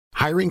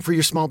Hiring for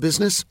your small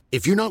business?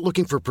 If you're not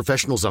looking for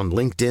professionals on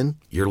LinkedIn,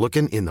 you're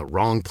looking in the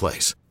wrong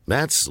place.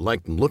 That's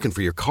like looking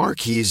for your car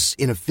keys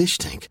in a fish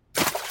tank.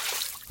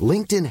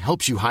 LinkedIn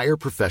helps you hire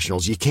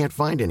professionals you can't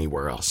find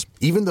anywhere else,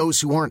 even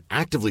those who aren't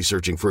actively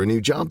searching for a new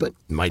job but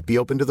might be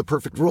open to the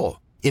perfect role.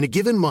 In a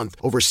given month,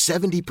 over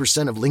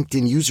 70% of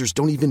LinkedIn users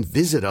don't even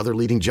visit other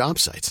leading job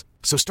sites.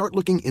 So start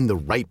looking in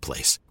the right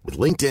place. With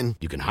LinkedIn,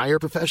 you can hire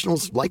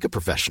professionals like a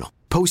professional.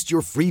 Post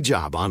your free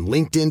job on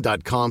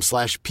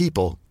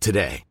linkedin.com/people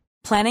today.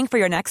 Planning for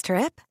your next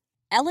trip?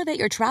 Elevate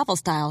your travel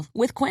style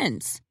with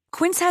Quince.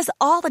 Quince has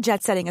all the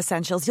jet-setting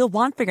essentials you'll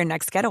want for your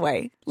next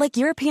getaway,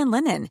 like European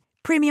linen,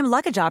 premium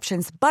luggage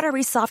options,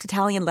 buttery soft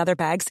Italian leather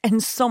bags,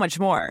 and so much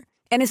more.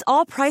 And is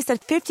all priced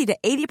at 50 to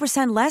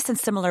 80% less than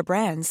similar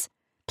brands.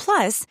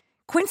 Plus,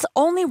 Quince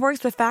only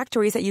works with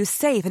factories that use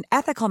safe and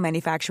ethical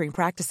manufacturing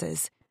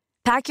practices.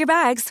 Pack your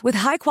bags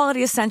with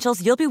high-quality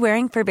essentials you'll be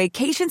wearing for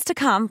vacations to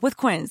come with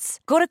Quince.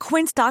 Go to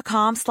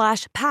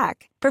quince.com/pack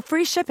for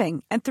free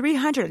shipping and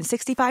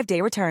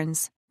 365-day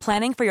returns.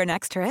 Planning for your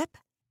next trip?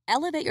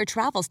 Elevate your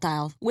travel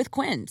style with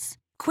Quince.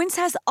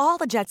 Quince has all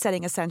the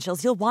jet-setting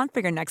essentials you'll want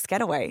for your next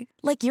getaway,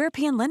 like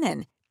European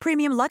linen,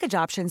 premium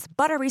luggage options,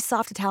 buttery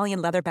soft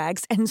Italian leather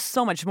bags, and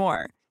so much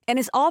more. And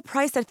is all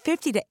priced at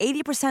 50 to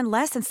 80%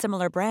 less than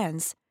similar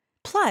brands.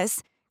 Plus,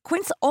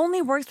 Quince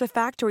only works with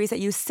factories that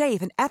use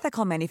safe and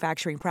ethical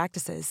manufacturing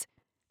practices.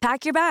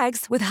 Pack your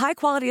bags with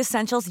high-quality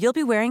essentials you'll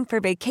be wearing for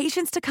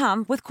vacations to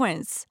come with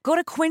Quince. Go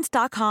to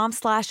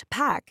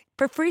quince.com/pack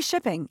for free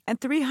shipping and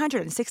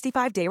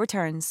 365-day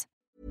returns.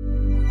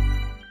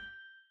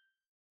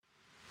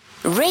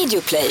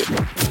 Radio Play.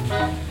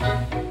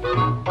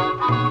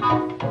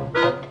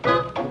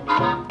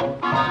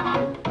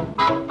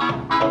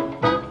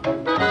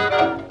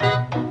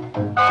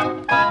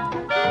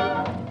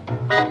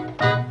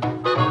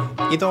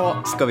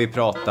 Idag ska vi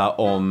prata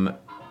om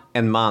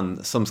en man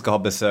som ska ha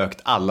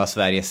besökt alla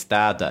Sveriges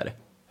städer,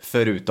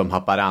 förutom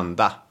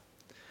Haparanda.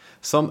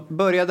 Som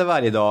började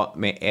varje dag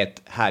med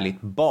ett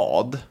härligt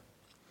bad.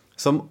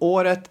 Som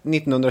året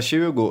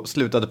 1920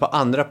 slutade på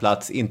andra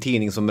plats i en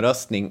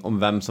tidningsomröstning om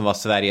vem som var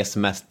Sveriges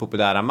mest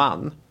populära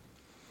man.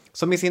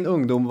 Som i sin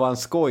ungdom var en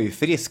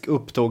skojfrisk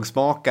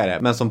upptågsmakare,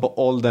 men som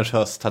på ålderns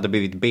höst hade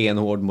blivit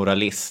benhård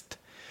moralist.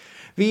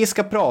 Vi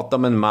ska prata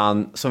om en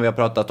man som vi har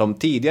pratat om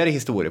tidigare i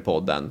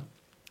historiepodden.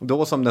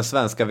 Då som den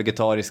svenska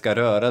vegetariska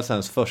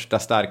rörelsens första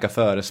starka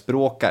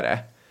förespråkare.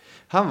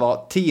 Han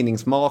var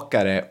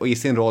tidningsmakare och i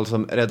sin roll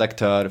som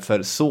redaktör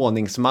för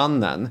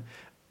Såningsmannen.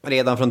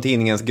 Redan från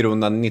tidningens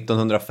grundande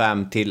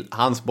 1905 till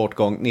hans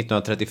bortgång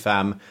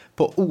 1935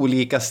 på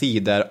olika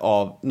sidor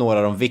av några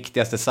av de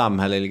viktigaste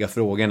samhälleliga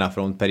frågorna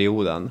från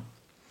perioden.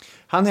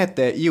 Han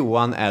hette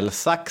Johan L.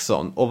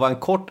 Saxon och var en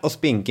kort och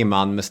spinkig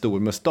man med stor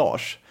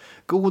mustasch.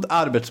 God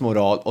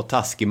arbetsmoral och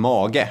taskig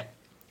mage.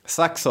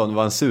 Saxon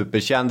var en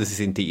superkändis i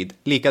sin tid,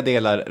 lika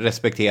delar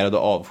respekterad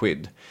och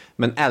avskydd,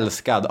 men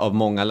älskad av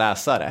många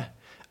läsare.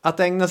 Att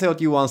ägna sig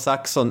åt Johan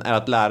Saxon är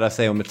att lära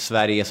sig om ett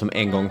Sverige som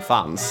en gång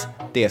fanns.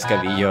 Det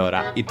ska vi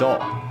göra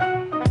idag.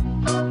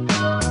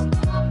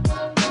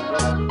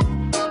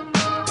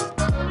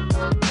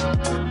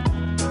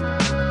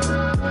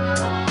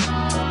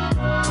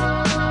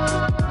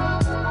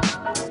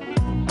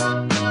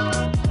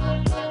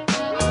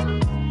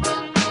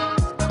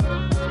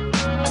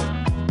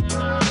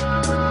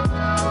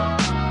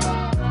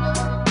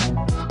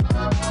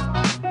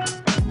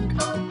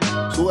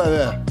 Så är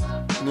det.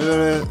 Nu är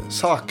det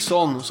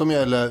Saxon som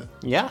gäller.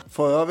 Ja.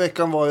 Förra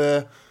veckan var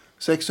det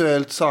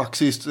sexuellt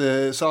saxiskt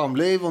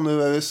samliv och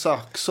nu är det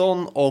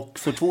Saxon. Och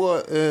för 2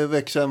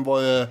 veckor sedan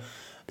var det,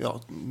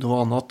 det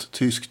var annat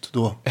tyskt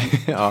då.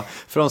 Ja,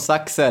 från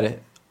saxer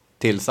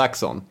till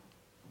Saxon.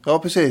 Ja,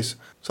 precis.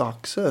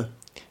 Saxer.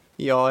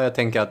 Ja, jag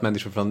tänker att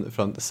människor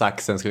från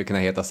Saxen skulle kunna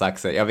heta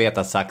saxer. Jag vet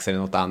att saxer är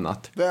något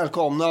annat.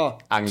 Välkomna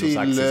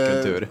Anglosaxisk till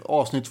kultur.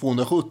 Avsnitt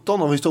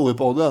 217 av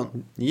Historiepodden.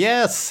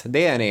 Yes,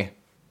 det är ni.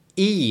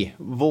 I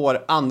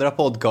vår andra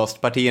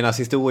podcast, Partiernas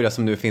historia,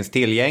 som nu finns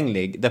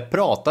tillgänglig, där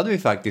pratade vi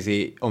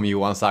faktiskt om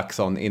Johan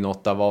Saxon i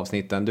något av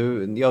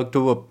avsnitten.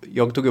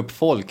 Jag tog upp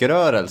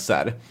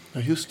folkrörelser. Ja,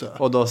 just det.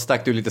 Och då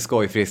stack du lite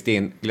skojfriskt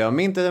in. Glöm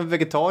inte den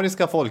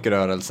vegetariska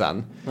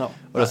folkrörelsen. Ja.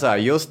 Och då sa jag,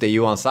 just det,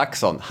 Johan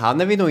Saxon,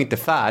 han är vi nog inte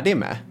färdig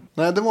med.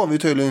 Nej, det var vi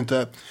tydligen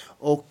inte.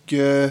 Och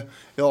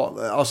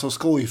alltså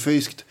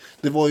skojfriskt.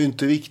 Det var ju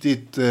inte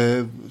riktigt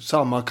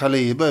samma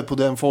kaliber på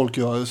den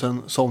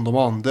folkrörelsen som de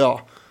andra.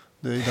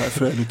 Det är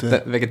därför det är lite...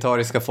 Den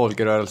vegetariska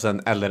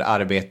folkrörelsen eller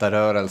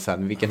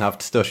arbetarrörelsen, vilken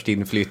haft störst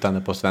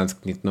inflytande på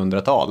svenskt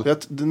 1900-tal?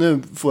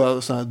 Nu får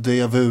jag sådana här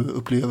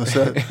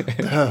déjà-vu-upplevelser.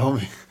 Det här har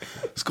vi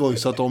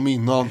skojsat om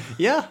innan.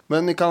 Ja.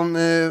 Men ni kan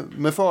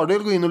med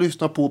fördel gå in och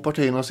lyssna på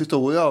Partiernas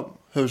historia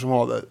hur som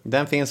haver.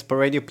 Den finns på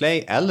Radio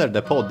Play eller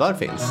där poddar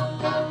finns.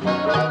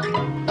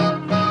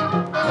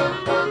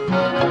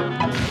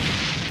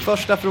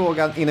 Första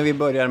frågan innan vi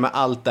börjar med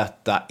allt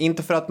detta.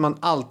 Inte för att man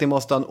alltid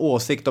måste ha en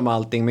åsikt om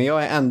allting, men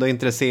jag är ändå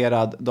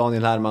intresserad,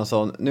 Daniel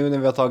Hermansson. Nu när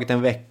vi har tagit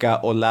en vecka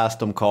och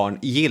läst om karn,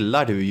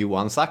 gillar du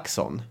Johan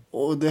Saxon?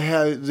 Och det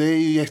är ju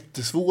en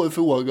jättesvår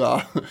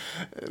fråga.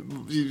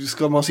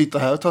 Ska man sitta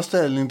här och ta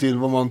ställning till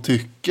vad man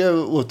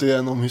tycker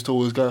återigen om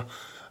historiska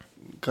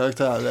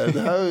karaktärer?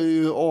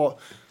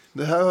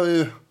 Det här har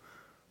ju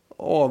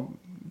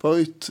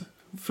avböjt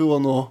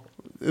från att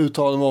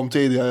uttala mig om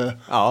tidigare.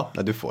 Ja,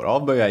 du får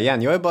avböja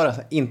igen. Jag är bara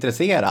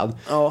intresserad.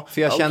 Ja,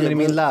 för jag känner i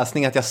min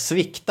läsning att jag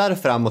sviktar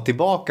fram och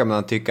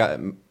tillbaka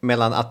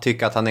mellan att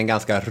tycka att han är en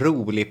ganska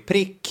rolig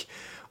prick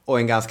och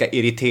en ganska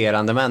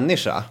irriterande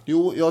människa.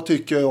 Jo, jag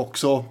tycker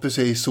också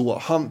precis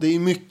så. Det är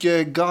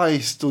mycket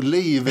geist och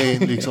liv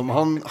liksom.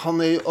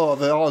 Han är ju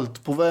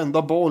överallt. På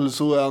varenda boll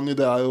så är han ju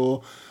där.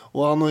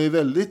 Och han är ju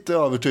väldigt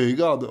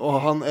övertygad.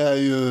 Och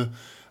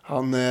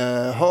han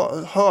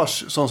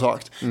hörs som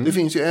sagt. Det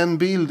finns ju en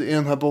bild i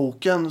den här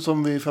boken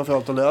som vi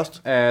framförallt har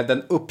läst.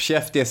 Den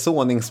uppkäftige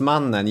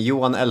såningsmannen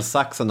Johan L.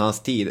 Saxon och hans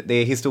tid. Det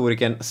är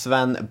historikern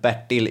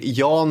Sven-Bertil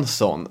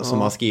Jansson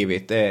som har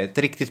skrivit ett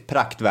riktigt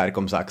praktverk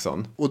om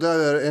Saxon. Och där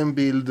är en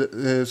bild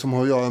som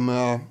har att göra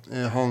med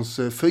hans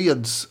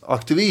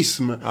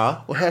fredsaktivism. Ja.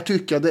 Och här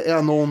tycker jag det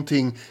är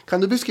någonting.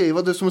 Kan du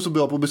beskriva det som är så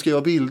bra på att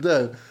beskriva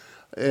bilder?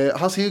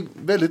 Han ser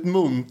väldigt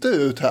munter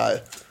ut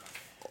här.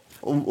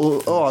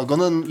 Och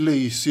ögonen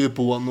lyser ju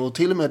på honom. Och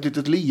till och med ett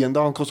litet leende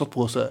har han kostat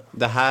på sig.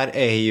 Det här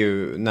är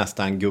ju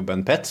nästan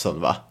gubben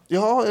Petson, va?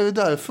 Ja, är det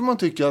därför man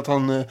tycker att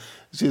han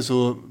ser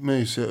så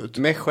mysig ut?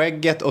 Med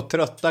skägget och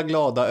trötta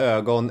glada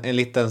ögon. En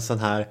liten sån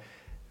här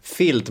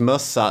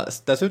filtmössa.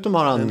 Dessutom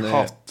har han... En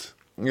hatt.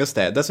 Just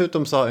det,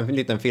 dessutom så har en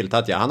liten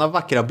filthatt. Ja. Han har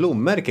vackra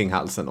blommor kring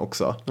halsen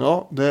också.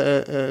 Ja, det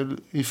är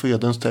i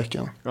fredens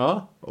tecken.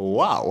 Ja,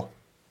 wow.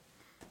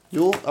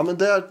 Jo, ja, men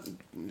där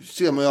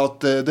ser man ju att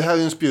det här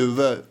är en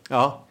spjuver.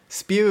 Ja,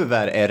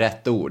 spjuver är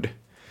rätt ord.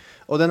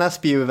 Och den här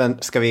spjuven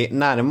ska vi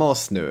närma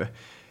oss nu.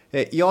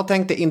 Jag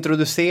tänkte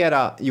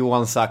introducera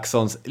Johan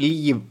Saxons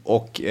liv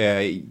och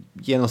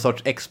ge någon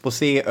sorts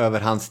exposé över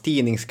hans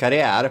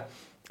tidningskarriär.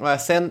 Och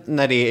sen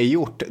när det är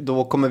gjort,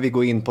 då kommer vi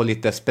gå in på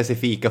lite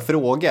specifika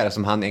frågor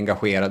som han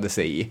engagerade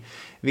sig i.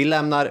 Vi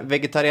lämnar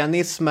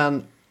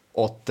vegetarianismen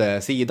åt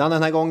sidan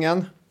den här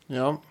gången.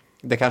 Ja.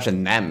 Det kanske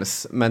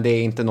nämns, men det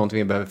är inte något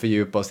vi behöver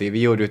fördjupa oss i.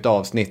 Vi gjorde ett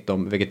avsnitt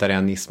om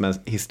vegetarianismens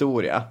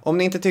historia. Om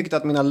ni inte tyckte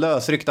att mina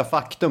lösryckta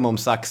faktum om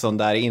Saxon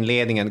där i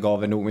inledningen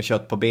gav er nog med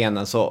kött på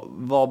benen, så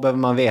vad behöver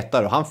man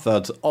veta då? Han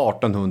föds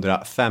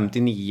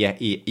 1859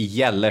 i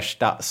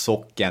Gällersta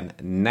socken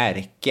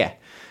Närke.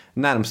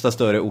 Närmsta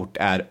större ort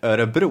är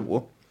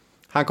Örebro.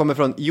 Han kommer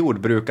från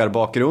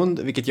jordbrukarbakgrund,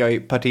 vilket jag i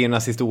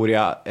partiernas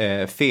historia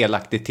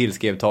felaktigt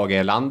tillskrev Tage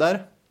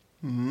Erlander.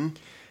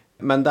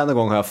 Men denna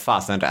gång har jag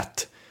fasen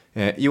rätt.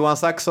 Johan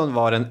Saxon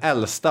var den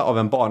äldsta av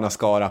en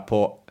barnaskara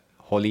på,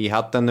 håll i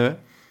hatten nu,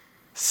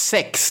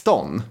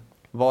 16,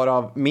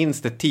 varav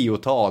minst ett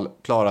 10-tal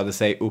klarade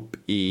sig upp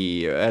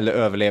i, eller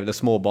överlevde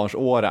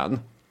småbarnsåren.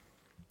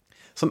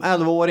 Som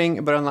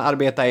 11-åring började han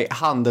arbeta i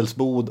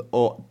handelsbod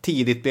och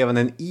tidigt blev han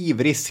en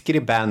ivrig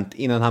skribent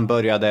innan han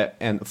började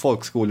en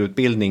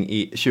folkskoleutbildning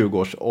i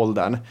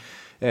 20-årsåldern.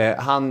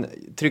 Han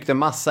tryckte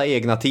massa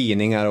egna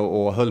tidningar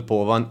och höll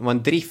på. Var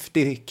en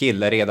driftig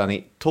kille redan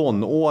i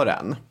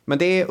tonåren. Men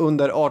det är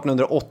under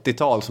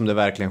 1880-tal som det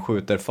verkligen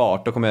skjuter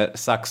fart. Då kommer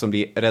Saxon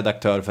bli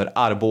redaktör för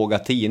Arboga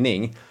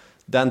tidning.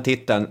 Den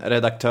titeln,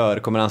 redaktör,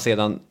 kommer han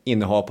sedan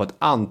inneha på ett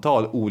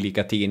antal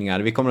olika tidningar.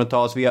 Vi kommer att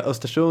ta oss via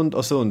Östersund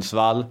och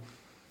Sundsvall.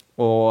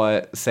 Och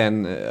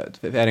sen är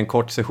det en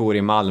kort session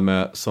i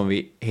Malmö som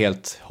vi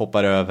helt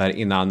hoppar över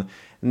innan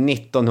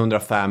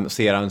 1905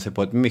 ser han sig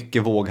på ett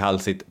mycket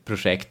våghalsigt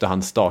projekt och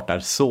han startar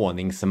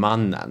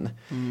Såningsmannen.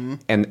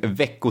 En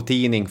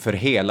veckotidning för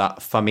hela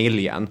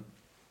familjen.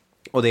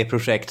 Och det är ett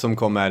projekt som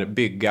kommer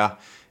bygga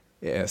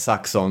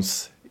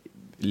Saxons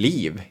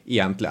liv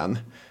egentligen.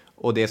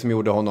 Och det som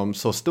gjorde honom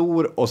så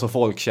stor och så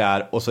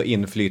folkkär och så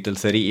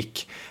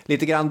inflytelserik.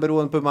 Lite grann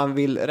beroende på hur man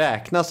vill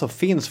räkna så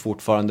finns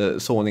fortfarande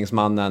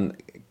Såningsmannen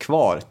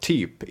kvar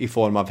typ i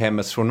form av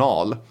Hemmets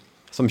Journal.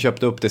 Som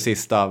köpte upp det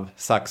sista av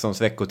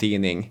Saxons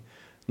veckotidning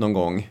någon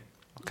gång.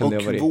 Och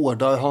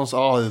vårdar hans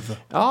arv.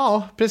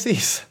 Ja,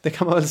 precis. Det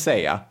kan man väl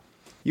säga.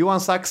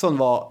 Johan Saxon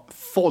var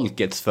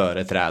folkets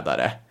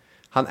företrädare.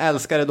 Han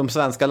älskade de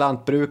svenska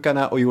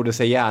lantbrukarna och gjorde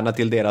sig gärna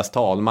till deras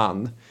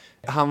talman.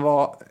 Han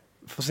var,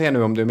 får se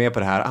nu om du är med på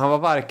det här, han var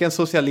varken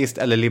socialist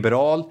eller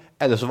liberal,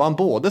 eller så var han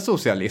både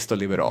socialist och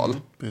liberal.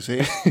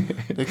 Precis.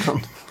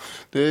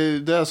 Det är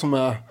det som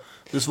är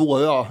det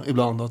svåra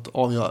ibland att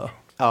avgöra.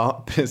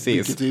 Ja,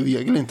 precis. Vilket det i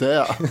regel inte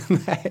är.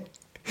 Nej.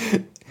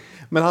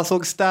 Men han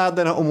såg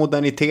städerna och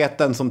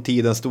moderniteten som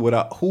tidens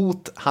stora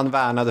hot. Han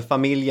värnade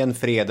familjen,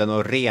 freden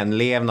och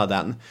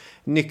renlevnaden.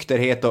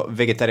 Nykterhet och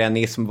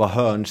vegetarianism var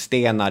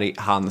hörnstenar i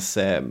hans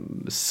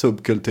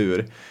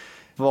subkultur.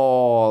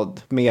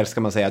 Vad mer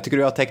ska man säga? Tycker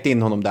du jag har täckt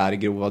in honom där i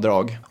grova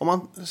drag? Om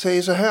man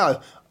säger så här,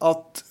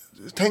 att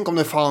tänk om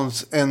det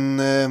fanns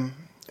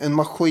en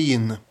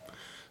maskin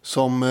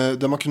som,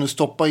 där man kunde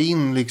stoppa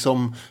in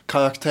liksom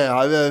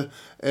karaktärer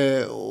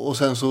och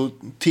sen så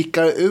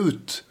tickar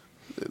ut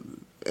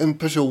en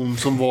person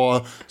som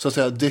var så att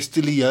säga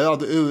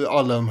destillerad ur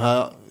alla de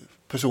här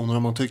personerna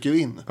man trycker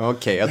in.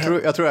 Okej,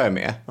 jag tror jag är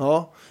med.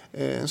 Ja,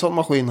 en sån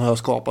maskin har jag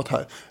skapat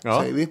här,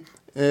 säger vi.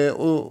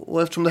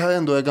 Och eftersom det här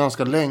ändå är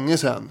ganska länge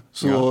sedan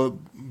så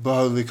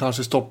behöver vi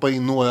kanske stoppa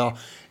in några,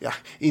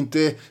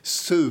 inte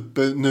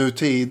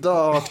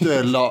supernutida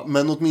aktuella,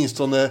 men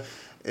åtminstone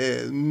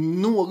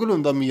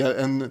någorlunda mer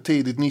än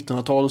tidigt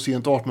 1900-tal och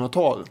sent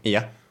 1800-tal.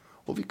 Ja.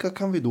 Och vilka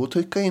kan vi då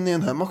trycka in i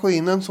den här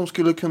maskinen som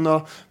skulle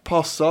kunna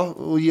passa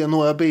och ge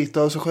några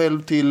bitar av sig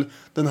själv till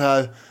den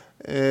här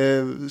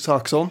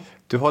Saxon?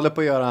 Du håller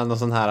på att göra någon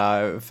sån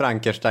här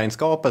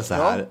Frankenstein-skapelse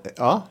här.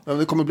 Ja. Ja,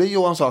 det kommer bli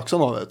Johan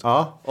Saxon av det.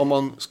 Ja. Om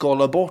man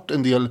skalar bort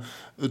en del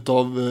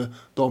utav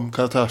de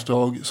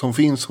karaktärsdrag som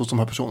finns hos de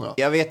här personerna.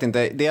 Jag vet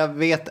inte. Det jag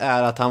vet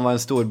är att han var en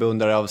stor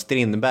beundrare av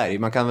Strindberg.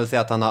 Man kan väl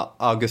säga att han har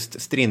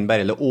August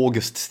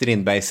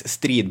Strindbergs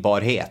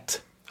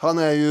stridbarhet. Han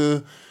är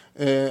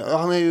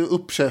ju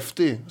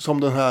uppkäftig, som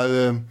den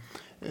här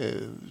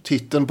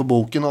titeln på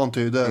boken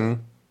antyder.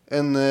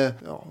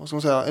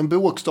 En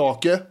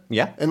bråkstake.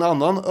 Yeah. En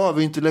annan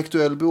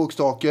överintellektuell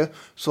bråkstake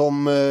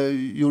som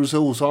gjorde sig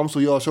osams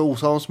och gör sig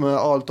osams med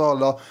allt och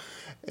alla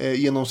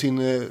genom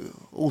sin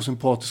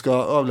osympatiska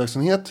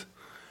överlägsenhet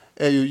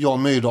är ju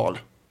Jan Myrdal.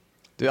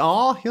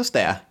 Ja, just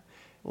det.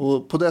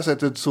 Och på det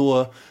sättet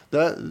så det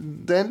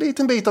är en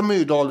liten bit av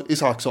Myrdal i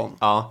Saxon.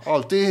 Ja.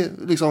 Alltid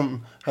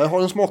liksom, här har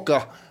du en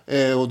smocka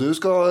och du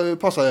ska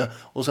passa det.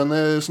 Och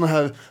sen såna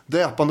här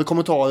dräpande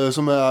kommentarer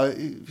som är,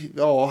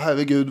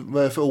 herregud,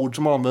 vad är det för ord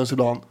som används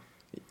ibland.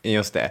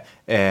 Just det.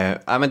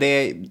 Men det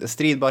är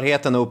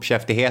stridbarheten och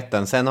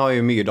uppkäftigheten. Sen har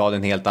ju Myrdal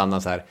en helt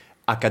annan så här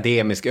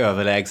akademisk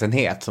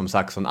överlägsenhet som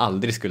Saxon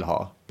aldrig skulle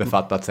ha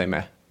befattat sig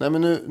med. Nej,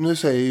 men nu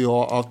säger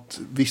jag att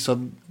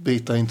vissa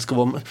bitar inte ska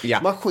vara med. Ja.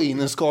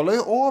 Maskinen skalar ju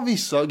av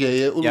vissa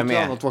grejer och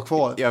låter annat vara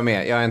kvar. Jag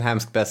är en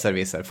hemsk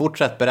besserwisser.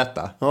 Fortsätt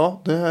berätta.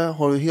 Ja, det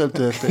har du helt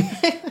rätt i.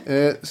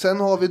 Sen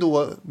har vi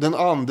då den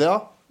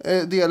andra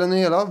delen i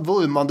hela.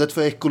 Vurmandet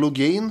för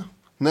ekologin,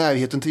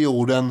 närheten till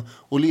jorden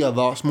och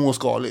leva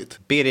småskaligt.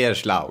 Birger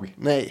Schlaug.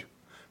 Nej,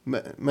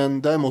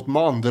 men däremot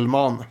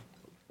Mandelmann.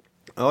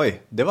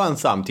 Oj, det var en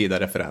samtida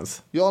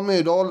referens. Jan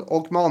Myrdal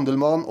och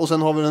Mandelmann. Och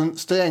sen har vi den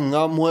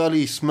stränga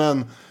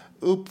moralismen,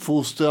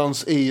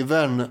 uppfostrans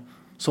ivern,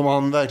 som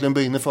han verkligen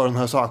brinner för, den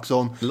här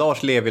Saxon.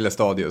 Lars Levi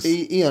Lestadius.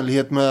 I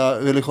enlighet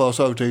med religiös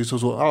övertygelse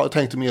och så. Ja, jag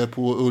tänkte mer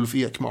på Ulf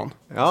Ekman.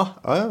 Ja,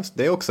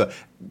 det också.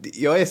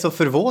 Jag är så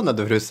förvånad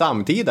över hur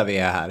samtida vi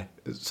är här.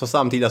 Så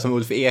samtida som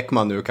Ulf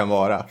Ekman nu kan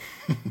vara.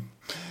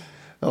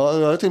 Ja,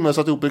 jag har till och med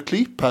satt ihop ett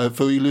klipp här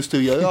för att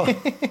illustrera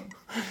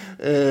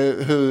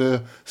hur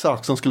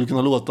Saxon skulle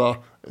kunna låta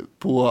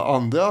på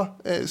andra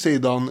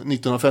sidan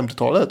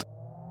 1950-talet.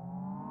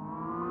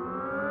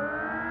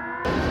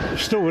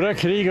 Stora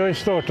krig har ju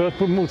startat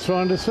på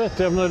motsvarande sätt.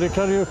 Jag menar, det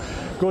kan ju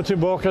gå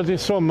tillbaka till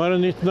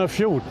sommaren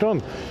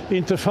 1914.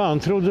 Inte fan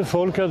trodde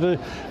folk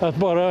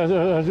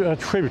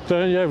att skjuta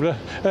en jävla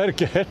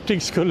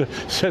ärkehertig skulle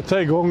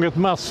sätta igång ett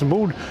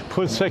massmord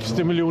på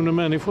 60 miljoner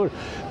människor.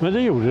 Men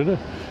det gjorde det.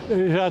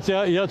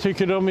 Jag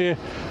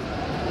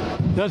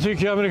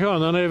tycker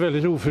amerikanerna är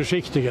väldigt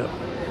oförsiktiga.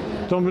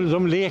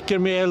 De leker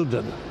med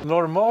elden.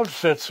 Normalt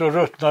sett så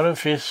ruttnar en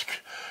fisk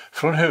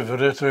från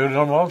huvudet, och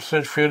normalt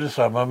sett sker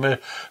detsamma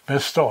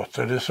med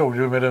stater. Det såg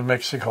du med den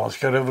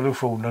mexikanska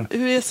revolutionen.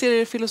 Hur ser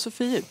er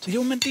filosofi ut?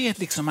 Jo, men det är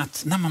liksom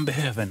att när man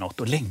behöver något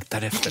och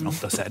längtar efter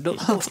något och så här, då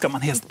ska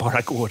man helst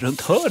bara gå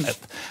runt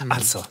hörnet.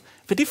 Alltså,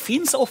 för det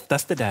finns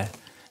oftast det där,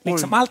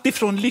 liksom allt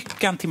ifrån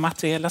lyckan till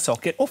materiella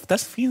saker.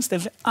 Oftast finns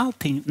det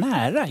allting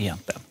nära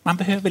egentligen. Man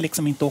behöver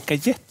liksom inte åka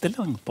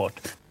jättelångt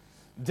bort.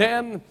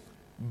 Den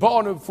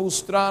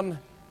barnuppfostran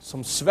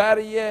som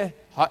Sverige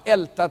har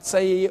ältat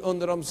sig i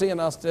under de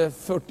senaste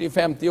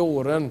 40-50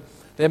 åren,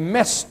 det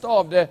mesta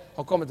av det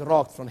har kommit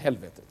rakt från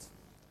helvetet.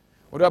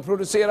 Och det har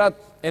producerat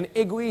en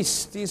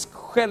egoistisk,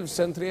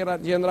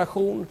 självcentrerad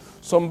generation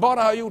som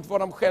bara har gjort vad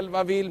de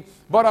själva vill,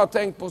 bara har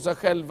tänkt på sig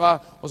själva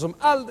och som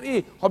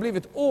aldrig har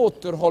blivit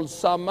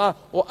återhållsamma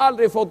och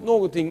aldrig fått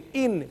någonting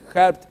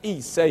inskärpt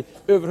i sig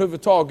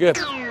överhuvudtaget.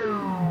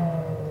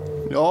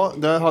 Ja,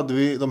 där hade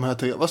vi de här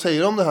tre. Vad säger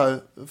du om det här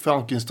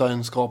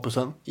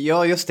Frankenstein-skapelsen?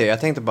 Ja, just det.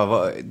 Jag tänkte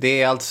bara,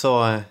 det är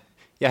alltså...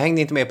 Jag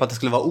hängde inte med på att det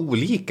skulle vara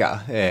olika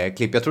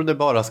klipp. Jag trodde det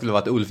bara skulle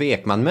vara ett Ulf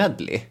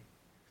Ekman-medley.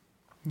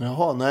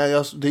 Jaha,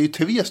 nej, det är ju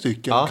 3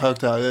 stycken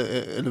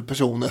karaktärer eller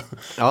personer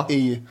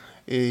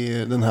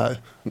i den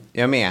här.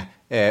 Jag är med.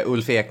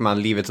 Ulf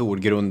Ekman, Livets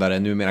ordgrundare,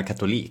 numera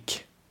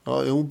katolik.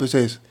 Ja, jo,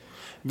 precis.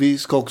 Vi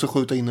ska också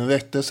skjuta in en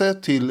rättelse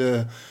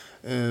till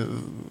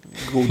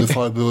gode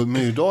farbror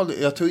Myrdal.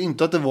 Jag tror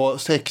inte att det var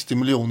 60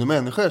 miljoner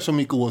människor som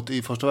gick åt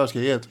i första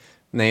världskriget.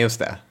 Nej, just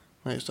det.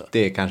 Det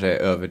är kanske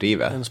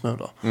överdrivet. En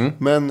smula.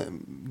 Men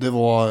det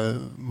var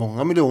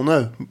många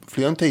miljoner,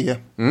 fler än 10.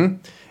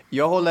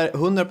 Jag håller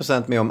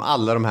 100% med om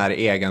alla de här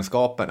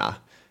egenskaperna.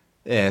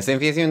 Sen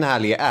finns ju en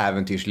härlig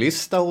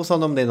äventyrslista hos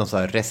honom. Det är någon sån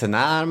här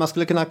resenär man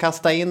skulle kunna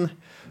kasta in.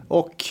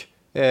 Och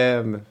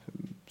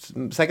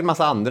säkert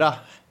massa andra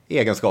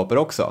egenskaper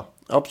också.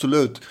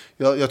 Absolut.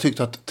 Jag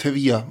tyckte att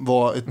 3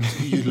 var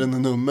ett gyllene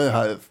nummer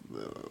här.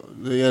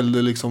 Det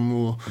gällde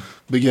liksom att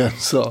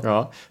begränsa.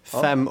 Ja.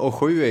 5 och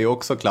 7 är ju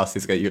också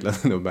klassiska gyllene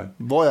nummer.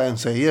 Vad jag än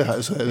säger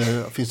här så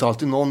finns det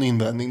alltid någon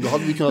invändning. Då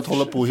hade vi kunnat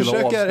hålla på hela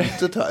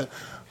avsnittet här.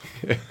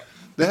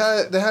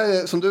 Det här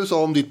är, som du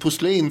sa om ditt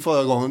porslin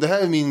förra gången, det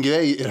här är min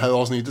grej i det här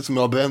avsnittet som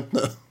jag har bränt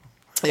nu.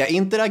 Jag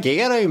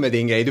interagerar ju med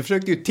din grej. Du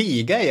försökte ju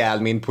tiga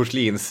ihjäl min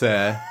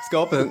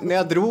porslinsskapelse. När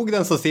jag drog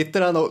den så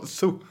sitter han och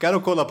suckar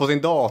och kollar på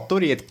sin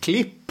dator i ett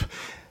klipp.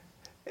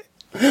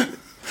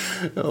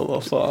 Ja,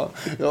 vad fan.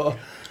 Ja,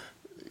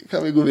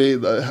 kan vi gå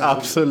vidare här?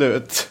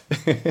 Absolut.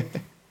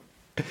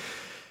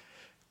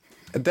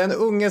 Den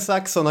unge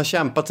Saxon har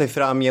kämpat sig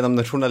fram genom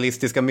den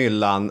journalistiska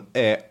myllan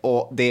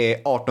och det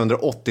är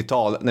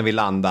 1880-tal när vi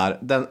landar.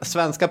 Den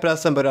svenska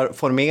pressen börjar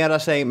formera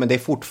sig, men det är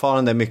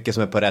fortfarande mycket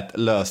som är på rätt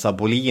lösa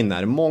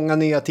boliner. Många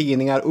nya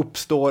tidningar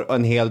uppstår och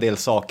en hel del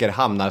saker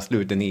hamnar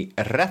sluten i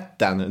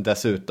rätten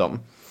dessutom.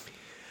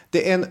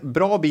 Det är en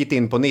bra bit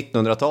in på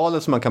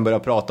 1900-talet som man kan börja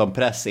prata om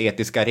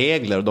pressetiska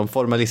regler, och de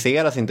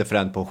formaliseras inte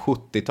förrän på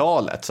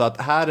 70-talet. Så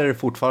att här är det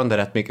fortfarande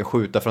rätt mycket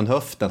skjuta från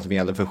höften som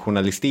gäller för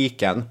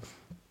journalistiken.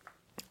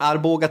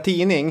 Arboga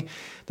tidning,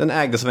 den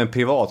ägdes av en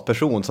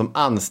privatperson som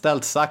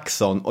anställt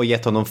Saxon och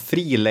gett honom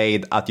fri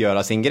lejd att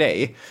göra sin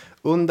grej.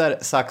 Under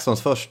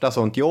Saxons första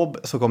sånt jobb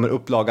så kommer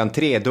upplagan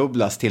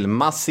tredubblas till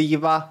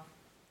massiva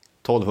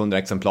 1200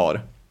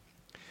 exemplar.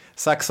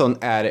 Saxon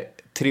är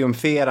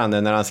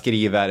triumferande när han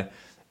skriver: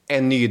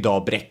 en ny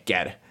dag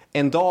bräcker.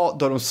 En dag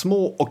då de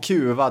små och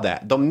kuvade,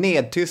 de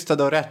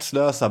nedtystade och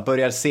rättslösa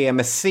börjar se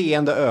med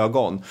seende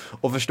ögon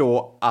och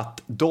förstå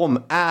att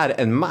de är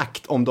en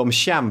makt om de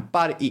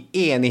kämpar i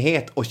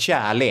enighet och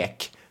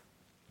kärlek.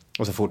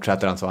 Och så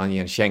fortsätter han så, han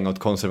ger en känga åt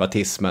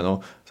konservatismen.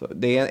 Och så,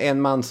 det är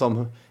en man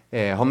som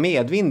har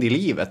medvind i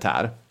livet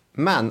här.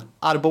 Men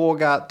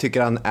Arboga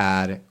tycker han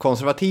är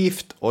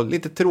konservativt och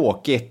lite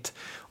tråkigt.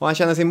 Och han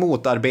känner sig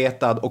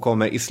motarbetad och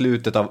kommer i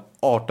slutet av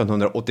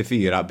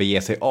 1884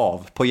 bege sig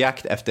av på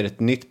jakt efter ett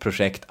nytt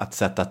projekt att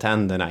sätta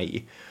tänderna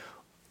i.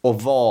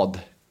 Och vad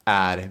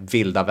är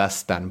vilda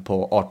västern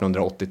på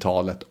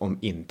 1880-talet om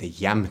inte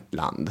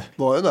Jämtland?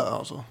 Var det där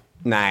alltså?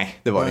 Nej,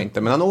 det var det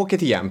inte. Men han åker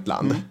till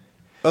Jämtland.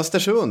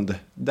 Östersund,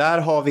 där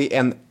har vi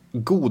en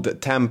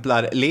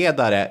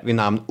godtemplarledare vid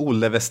namn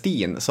Olle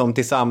Westin som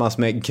tillsammans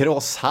med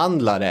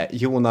grosshandlare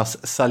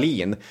Jonas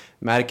Salin,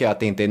 märker att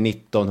det inte är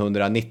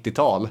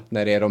 1990-tal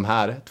när det är de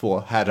här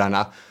två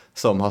herrarna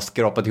som har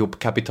skrapat ihop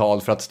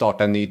kapital för att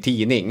starta en ny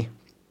tidning.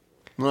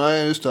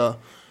 Nej, just det.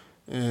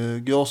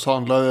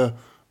 Grosshandlare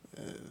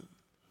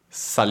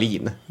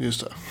Salin.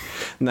 Just det.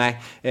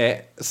 Nej,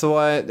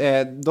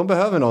 de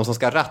behöver någon som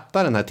ska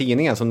ratta den här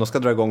tidningen som de ska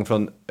dra igång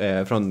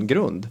från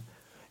grund.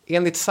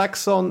 Enligt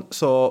Saxon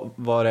så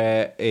var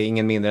det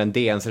ingen mindre än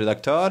DNs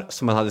redaktör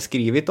som han hade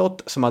skrivit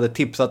åt, som hade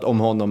tipsat om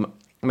honom.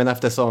 Men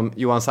eftersom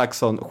Johan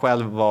Saxon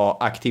själv var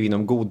aktiv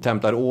inom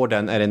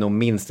godtemplarorden är det nog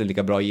minst en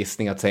lika bra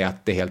gissning att säga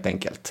att det är helt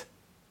enkelt.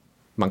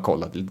 Man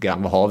kollade lite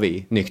grann, vad har vi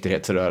i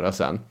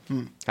nykterhetsrörelsen?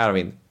 Här har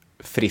vi en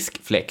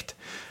frisk fläkt.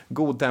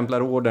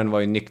 Godtemplarorden var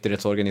ju en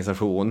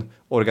nykterhetsorganisation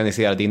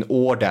organiserad i en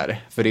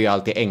order, för det är ju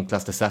alltid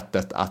enklaste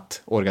sättet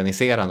att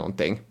organisera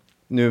någonting.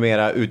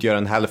 Numera utgör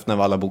en hälften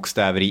av alla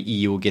bokstäver i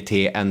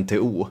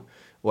IOGT-NTO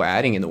och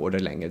är ingen order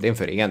längre, det är en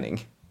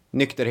förening.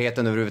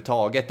 Nykterheten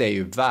överhuvudtaget är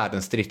ju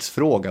världens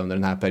stridsfråga under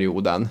den här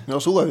perioden. Ja,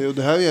 så är det ju.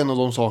 Det här är en av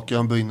de saker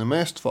han brinner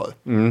mest för.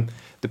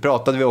 Det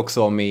pratade vi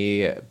också om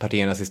i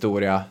partiernas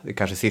historia, det är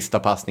kanske sista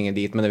passningen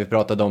dit, men när vi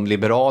pratade om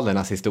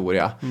liberalernas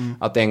historia,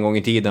 att en gång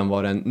i tiden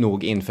var den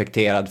nog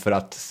infekterad för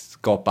att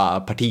skapa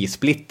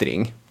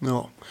partisplittring.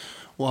 Ja,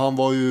 och han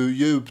var ju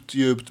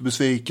djupt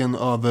besviken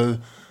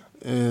över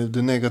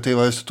det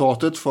negativa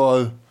resultatet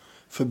för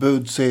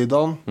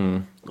förbudssidan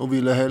och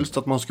ville helst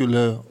att man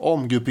skulle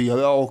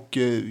omgruppera och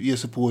ge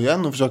sig på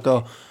igen och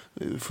försöka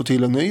få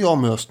till en ny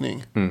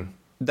omröstning.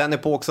 Den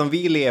epok som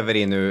vi lever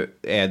i nu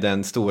är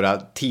den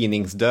stora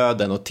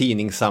tidningsdöden och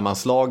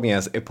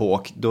tidningssammanslagningens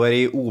epok. Då är det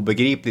ju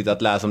obegripligt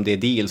att läsa om det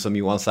deal som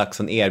Johan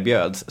Saxon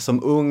erbjöds.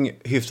 Som ung,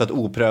 hyfsat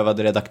oprövad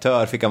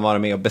redaktör fick han vara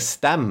med och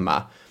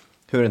bestämma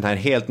hur den här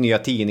helt nya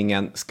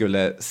tidningen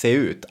skulle se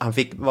ut. Han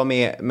fick vara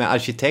med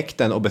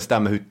arkitekten och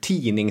bestämma hur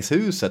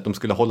tidningshuset de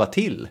skulle hålla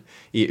till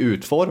i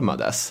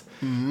utformades.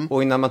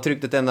 Och innan man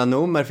tryckte ett enda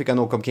nummer fick han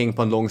åka omkring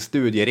på en lång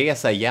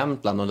studieresa i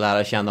Jämtland och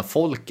lära känna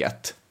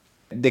folket.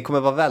 Det kommer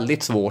vara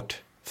väldigt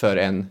svårt för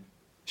en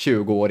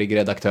 20-årig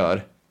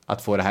redaktör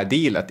att få det här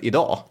dealet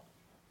idag.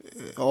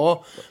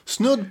 Ja,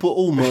 snudd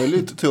på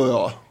omöjligt tror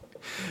jag.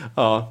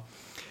 Ja,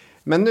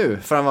 men nu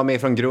får han vara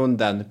med från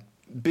grunden,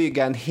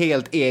 bygga en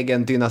helt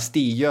egen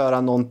dynasti,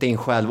 göra någonting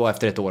själv, och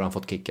efter ett år har han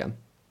fått kicken.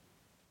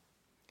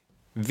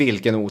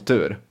 Vilken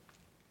otur.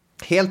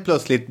 Helt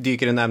plötsligt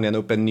dyker det nämligen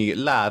upp en ny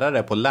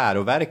lärare på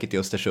läroverket i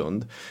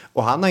Östersund.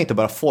 Och han har inte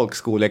bara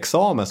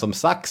folkskoleexamen som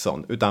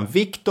Saxon, utan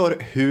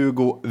Viktor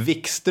Hugo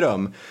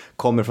Wikström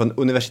kommer från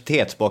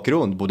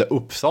universitetsbakgrund, både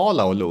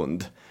Uppsala och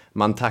Lund.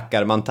 Man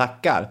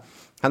tackar.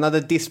 Han hade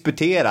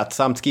disputerat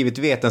samt skrivit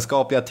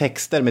vetenskapliga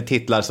texter med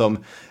titlar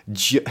som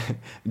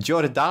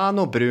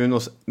Giordano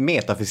Brunos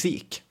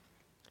metafysik.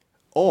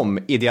 om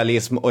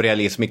idealism och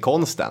realism i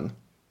konsten.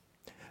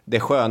 Det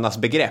skönas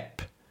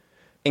begrepp.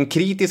 En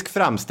kritisk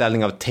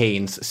framställning av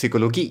Taines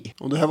psykologi.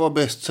 Och det här var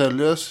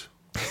bestsellers.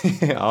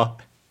 Ja,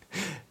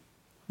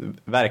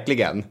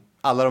 verkligen.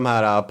 Alla de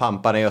här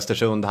pamparna i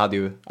Östersund hade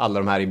ju alla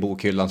de här i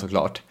bokhyllan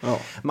såklart. Ja.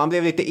 Man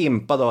blev lite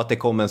impad av att det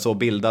kom en så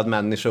bildad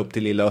människa upp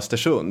till lilla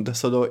Östersund.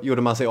 Så då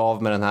gjorde man sig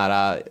av med den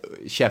här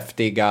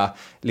käftiga,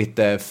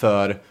 lite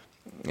för,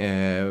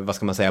 vad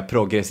ska man säga,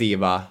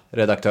 progressiva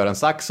redaktören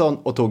Saxon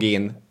och tog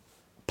in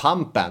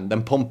pampen,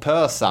 den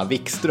pompösa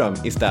Wikström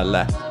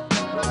istället.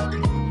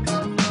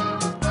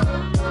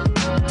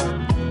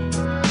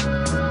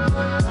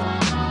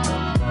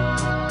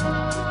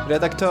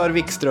 Redaktör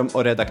Wikström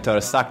och redaktör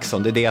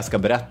Saxon, det är det jag ska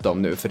berätta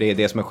om nu, för det är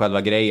det som är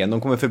själva grejen.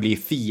 De kommer förbli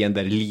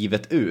fiender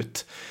livet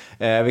ut.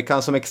 Vi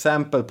kan som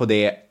exempel på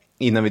det,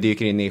 innan vi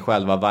dyker in i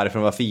själva varför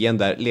de var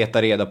fiender,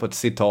 leta reda på ett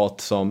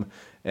citat som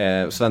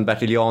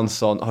Sven-Bertil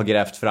Jansson har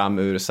grävt fram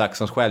ur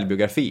Saxons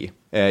självbiografi.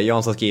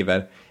 Jansson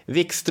skriver: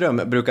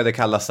 Wikström brukade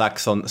kalla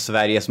Saxon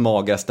Sveriges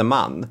magaste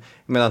man,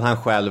 medan han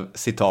själv,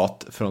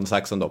 citat från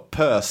Saxon då,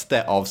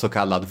 pöste av så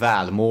kallad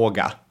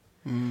välmåga.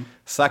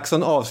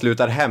 Saxon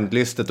avslutar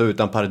hämndlystet och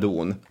utan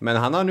pardon, men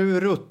han har nu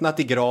ruttnat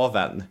i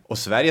graven och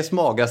Sveriges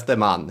magaste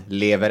man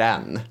lever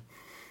än.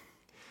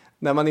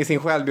 När man i sin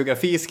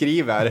självbiografi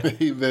skriver...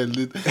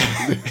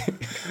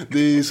 Det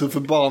är ju så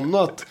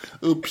förbannat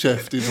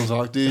uppkäftigt som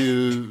sagt. Det är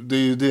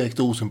ju direkt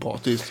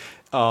osympatiskt.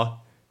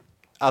 Ja,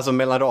 alltså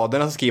mellan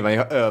raderna så skriver han: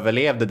 jag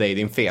överlevde dig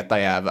din feta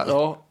jävel.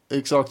 Ja,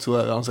 exakt så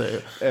är det han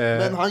säger.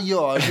 Men han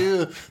gör det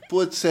ju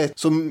på ett sätt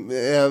som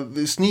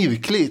är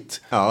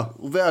snirkligt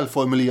och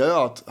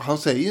välformulerat. Han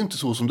säger ju inte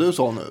så som du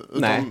sa nu.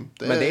 Nej,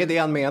 men det är det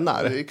han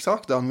menar. Det är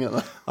exakt det han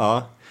menar.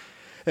 Ja.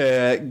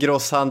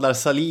 Grosshandlar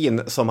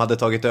Salin, som hade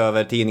tagit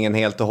över tidningen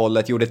helt och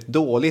hållet, gjorde ett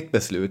dåligt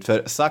beslut,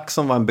 för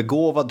Saxon var en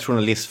begåvad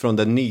journalist från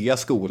den nya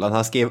skolan.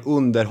 Han skrev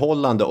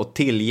underhållande och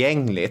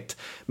tillgängligt,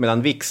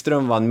 medan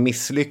Wikström var en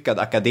misslyckad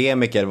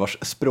akademiker vars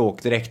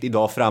språkdräkt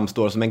idag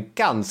framstår som en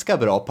ganska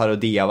bra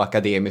parodi av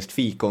akademiskt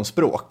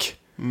fikonspråk.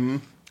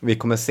 Vi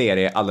kommer se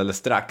det alldeles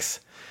strax.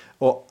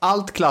 Och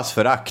allt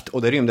klassförakt,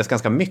 och det rymdes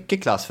ganska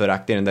mycket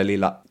klassförakt i den där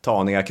lilla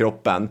taniga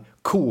kroppen,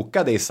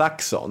 kokade i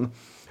Saxon.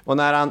 Och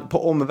när han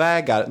på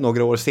omvägar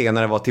några år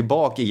senare var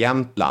tillbaka i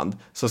Jämtland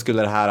så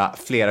skulle det här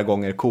flera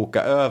gånger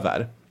koka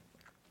över.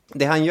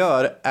 Det han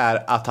gör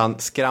är att han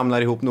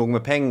skramlar ihop nog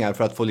med pengar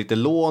för att få lite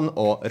lån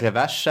och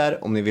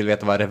reverser. Om ni vill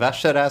veta vad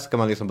reverser är så kan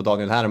man lyssna på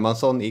Daniel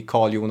Hermansson i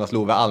Carl Jonas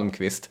Love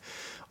Almqvist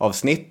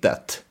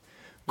avsnittet.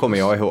 Kommer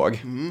jag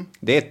ihåg.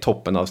 Det är ett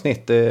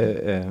toppenavsnitt,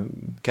 det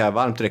kan jag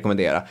varmt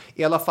rekommendera.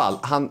 I alla fall,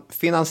 han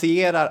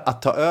finansierar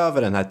att ta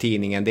över den här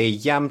tidningen. Det är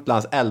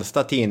Jämtlands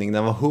äldsta tidning.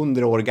 Den var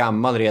 100 år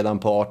gammal redan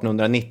på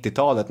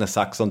 1890-talet när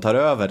Saxon tar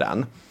över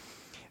den.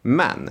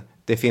 Men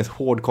det finns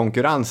hård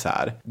konkurrens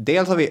här.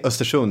 Dels har vi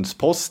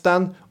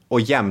Östersundsposten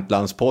och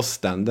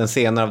Jämtlandsposten. Den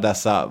senare av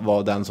dessa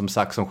var den som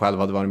Saxon själv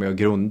hade varit med och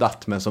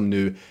grundat, men som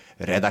nu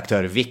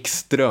redaktör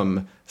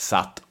Wikström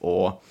satt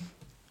och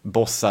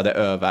bossade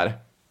över.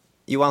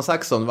 Johan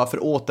Saxon,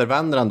 varför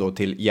återvänder han då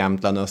till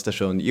Jämtland och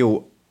Östersund?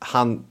 Jo,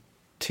 han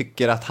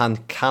tycker att han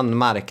kan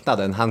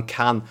marknaden, han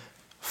kan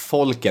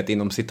folket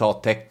inom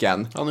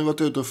citattecken. Han har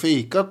varit ute och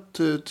fikat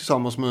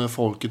tillsammans med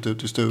folket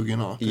ute i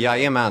stugorna.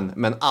 Jajamän,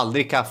 men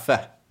aldrig kaffe.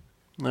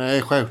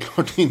 Nej,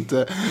 självklart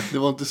inte. Det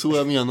var inte så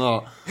jag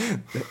menade.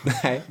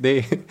 Nej, det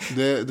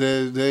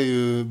är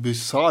ju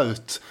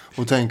bisarrt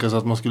att tänka sig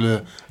att man skulle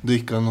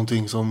dricka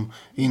någonting som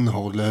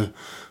innehåller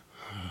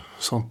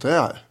sånt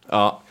där.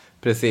 Ja,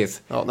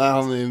 precis. Ja, nej,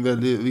 han är en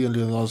väldigt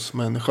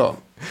välgörenhetsmänniska.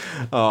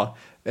 Ja,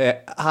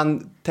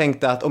 han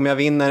tänkte att om jag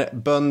vinner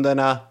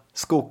bönderna,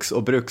 skogs-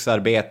 och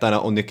bruksarbetarna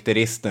och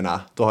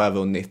nykteristerna, då har jag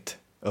vunnit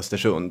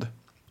Östersund.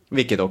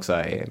 Vilket också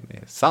är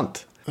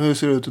sant. Hur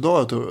ser det ut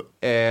idag, tror du?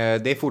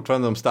 Det är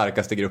fortfarande de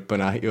starkaste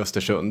grupperna i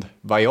Östersund,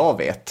 vad jag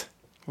vet.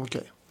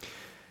 Okej.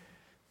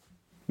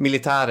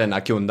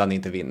 Militärerna kunde han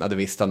inte vinna, det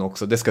visste han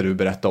också. Det ska du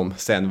berätta om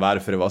sen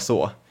varför det var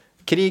så.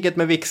 Kriget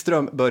med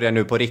Wikström börjar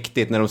nu på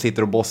riktigt när de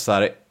sitter och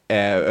bossar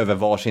över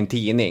varsin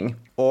tidning.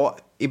 Och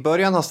i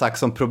början har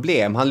Saxon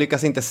problem. Han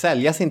lyckas inte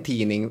sälja sin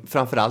tidning,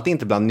 framförallt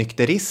inte bland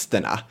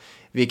nykteristerna.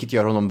 Vilket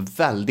gör honom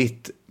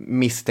väldigt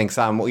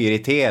misstänksam och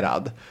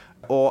irriterad.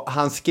 Och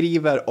han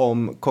skriver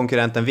om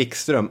konkurrenten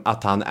Wikström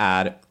att han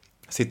är,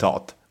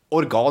 citat,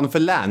 organ för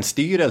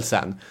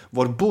länsstyrelsen,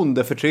 vår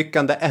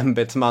bondeförtryckande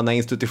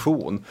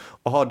ämbetsmannainstitution,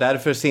 och har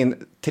därför sin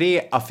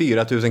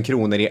 3-4 000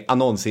 kronor i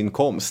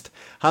annonsinkomst.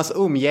 Hans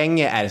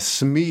umgänge är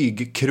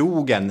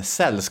smygkrogen,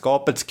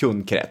 sällskapets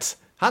kundkrets.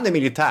 Han är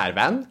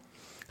militärvän.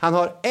 Han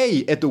har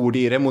ej ett ord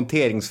i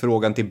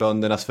remonteringsfrågan till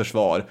böndernas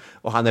försvar,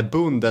 och han är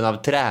bunden av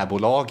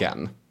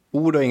träbolagen.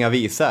 Ord och inga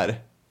visor.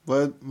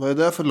 Vad är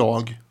det för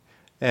lag?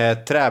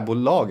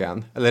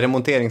 Träbolagen, eller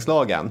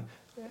remonteringslagen.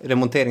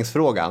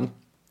 Remonteringsfrågan.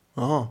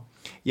 Aha.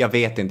 Jag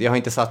vet inte, jag har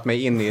inte satt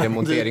mig in i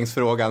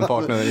remonteringsfrågan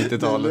på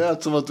 1890-talet. Det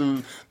lät som att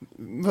du...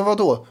 Men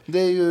vadå? Det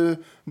är ju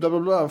bla bla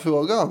bla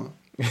frågan.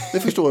 Det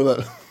förstår du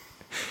väl?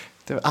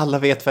 Alla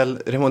vet väl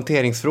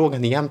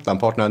remonteringsfrågan i Jämtland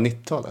på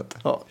 1890-talet?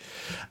 Ja.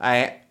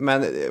 Nej,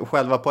 men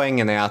själva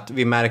poängen är att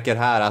vi märker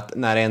här att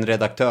när en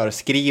redaktör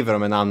skriver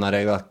om en annan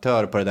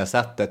redaktör på det där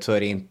sättet så är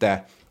det inte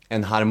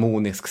en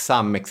harmonisk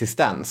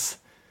samexistens.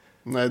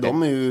 Nej,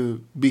 de är ju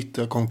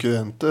bittra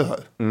konkurrenter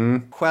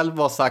här. Själv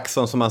var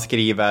Saxon, som han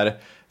skriver,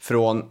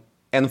 från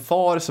en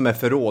far som är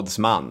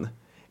förrådsman.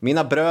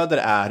 Mina bröder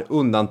är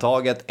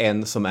undantaget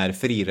en som är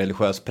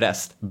frireligiös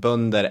präst,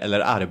 bönder eller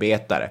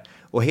arbetare.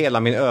 Och hela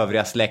min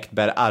övriga släkt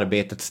bär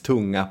arbetets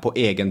tunga på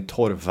egen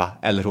torva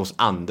eller hos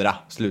andra.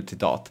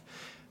 Slutcitat.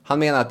 Han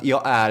menar att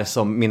jag är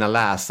som mina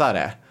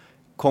läsare.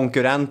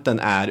 Konkurrenten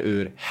är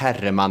ur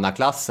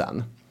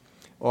herremannaklassen.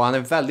 Och han är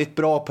väldigt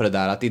bra på det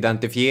där att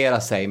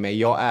identifiera sig med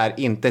jag är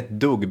inte ett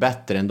dugg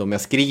bättre än de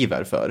jag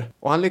skriver för.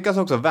 Och han lyckas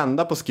också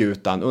vända på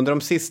skutan. Under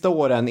de sista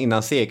åren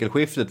innan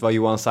sekelskiftet var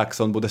Johan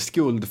Saxon både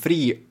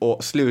skuldfri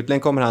och slutligen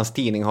kommer hans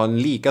tidning ha en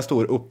lika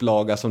stor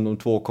upplaga som de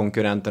två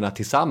konkurrenterna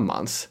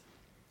tillsammans.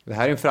 Det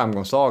här är en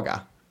framgångssaga.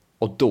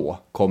 Och då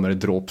kommer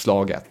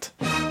dråpslaget.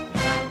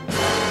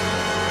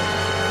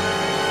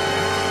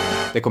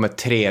 Det kommer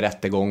 3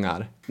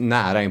 rättegångar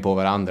nära in på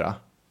varandra.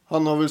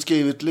 Han har väl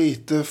skrivit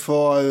lite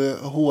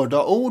för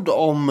hårda ord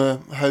om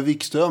herr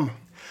Wikström.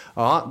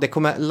 Ja, det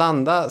kommer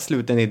landa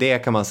sluten i det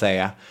kan man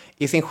säga.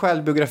 I sin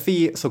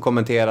självbiografi så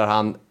kommenterar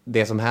han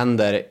det som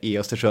händer i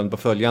Östersund på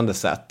följande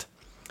sätt.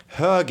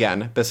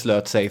 Högern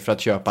beslöt sig för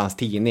att köpa hans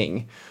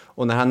tidning.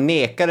 Och när han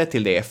nekade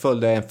till det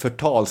följde en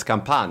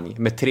förtalskampanj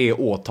med 3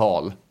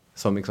 åtal.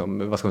 Som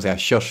liksom, vad ska man säga,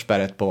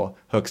 körsbäret på,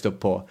 högst upp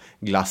på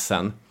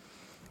glassen.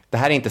 Det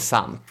här är inte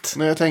sant.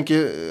 Men jag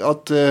tänker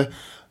att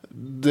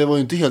det var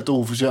ju inte helt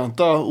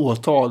oförtjänta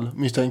åtal,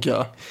 misstänker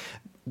jag.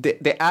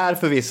 Det är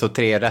förvisso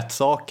 3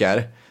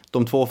 rättssaker.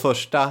 De 2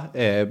 första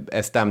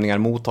är stämningar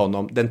mot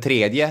honom. Den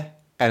tredje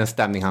är en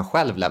stämning han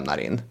själv lämnar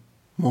in.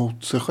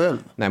 Mot sig själv?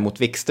 Nej,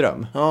 mot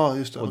Wikström. Ja,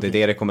 just det. Och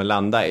det är det kommer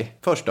landa i.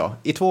 Först då,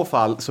 i 2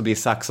 fall så blir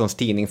Saxons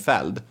tidning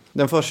fälld.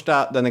 Den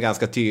första, den är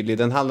ganska tydlig.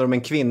 Den handlar om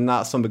en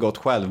kvinna som begått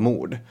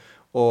självmord.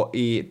 Och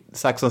i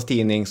Saxons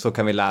tidning så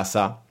kan vi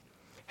läsa: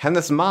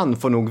 hennes man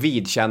får nog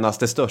vidkännas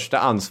det största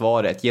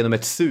ansvaret genom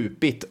ett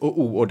supigt och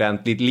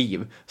oordentligt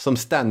liv som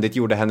ständigt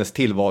gjorde hennes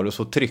tillvaro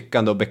så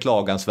tryckande och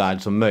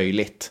beklagansvärd som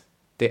möjligt.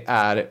 Det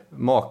är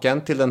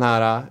maken till den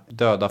här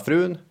döda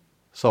frun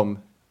som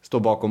står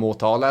bakom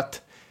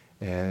åtalet.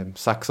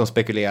 Saxon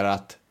spekulerar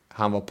att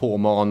han var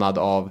påmanad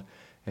av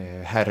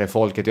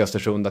herrefolket i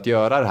Östersund att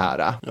göra det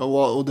här.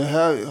 Ja, och det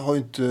här har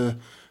inte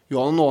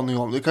jag någon aning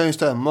om. Det kan ju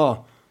stämma.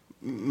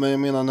 Men jag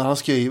menar, när han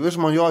skriver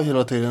som han gör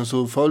hela tiden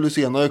så förr eller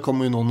senare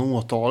kommer ju någon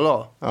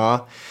åtala.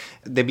 Ja,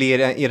 det blir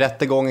i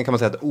rättegången kan man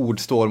säga att ord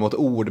står mot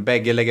ord.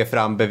 Bägge lägger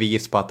fram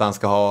bevis på att han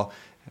ska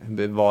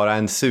vara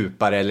en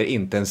supare eller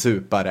inte en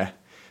supare.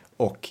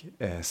 Och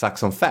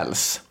Saxon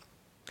fälls.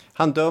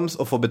 Han döms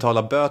och får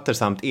betala böter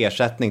samt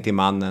ersättning till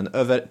mannen.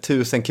 Över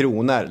 1000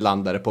 kronor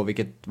landade på,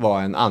 vilket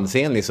var en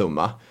ansenlig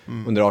summa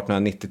under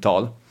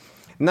 1890-tal.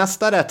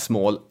 Nästa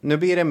rättsmål, nu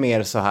blir det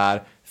mer så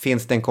här: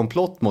 finns det en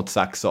komplott mot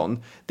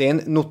Saxon? Det är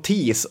en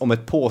notis om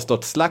ett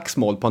påstått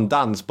slagsmål på en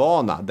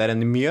dansbana där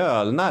en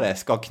mjölnare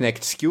ska ha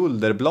knäckt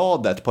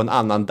skulderbladet på en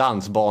annan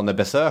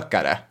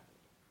dansbanebesökare.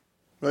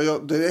 Ja,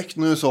 jag direkt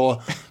när du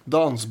sa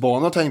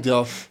dansbana tänkte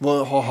jag,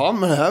 vad har han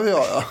med det här att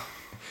göra?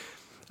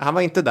 Han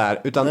var inte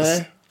där, utan...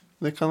 Nej,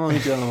 det kan han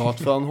inte gärna ha,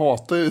 för han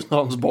hatar ju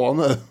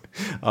dansbanor.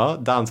 Ja,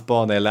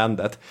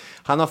 dansbaneeländet.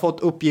 Han har fått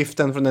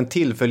uppgiften från en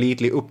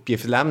tillförlitlig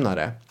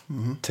uppgiftslämnare.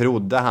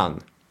 Trodde han.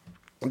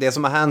 Det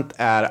som har hänt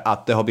är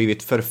att det har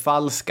blivit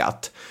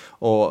förfalskat.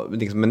 Och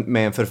liksom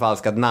med en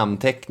förfalskad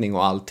namnteckning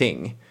och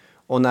allting.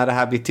 Och när det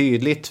här blir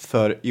tydligt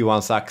för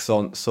Johan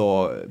Saxon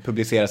så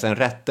publiceras en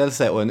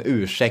rättelse och en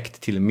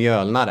ursäkt till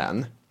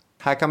mjölnaren.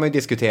 Här kan man ju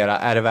diskutera,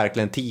 är det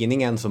verkligen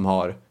tidningen som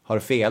har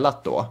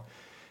felat då?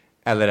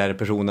 Eller är det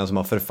personen som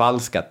har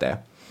förfalskat det?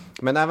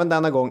 Men även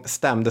denna gång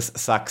stämdes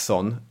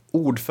Saxon.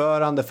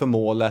 Ordförande för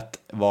målet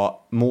var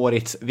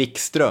Moritz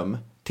Wikström,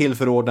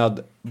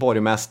 tillförordnad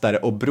borgmästare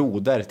och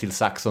broder till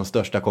Saxons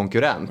största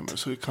konkurrent. Ja, men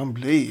så det kan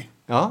bli.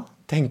 Ja,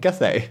 tänka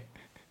sig.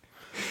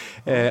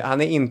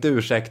 Han är inte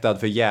ursäktad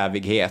för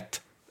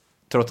jävighet,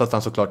 trots att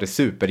han såklart är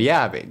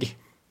superjävig.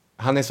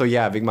 Han är så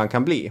jävig man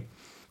kan bli.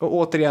 Och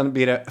återigen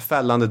blir det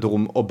fällande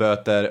dom och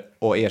böter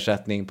och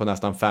ersättning på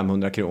nästan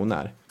 500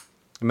 kronor.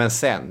 Men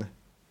sen,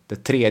 det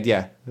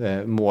tredje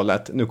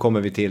målet, nu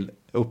kommer vi till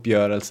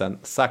uppgörelsen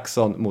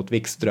Saxon mot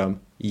Wikström,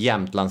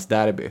 Jämtlands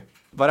derby.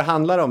 Vad det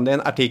handlar om, det är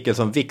en artikel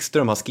som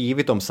Wikström har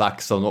skrivit om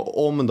Saxon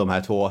och om de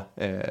här 2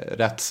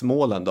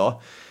 rättsmålen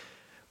då.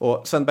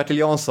 Och Sven-Bertil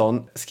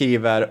Jansson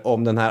skriver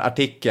om den här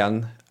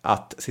artikeln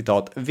att,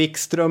 citat,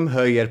 Wikström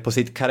höjer på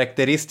sitt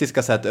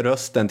karaktäristiska sätt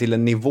rösten till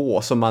en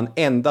nivå som man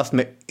endast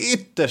med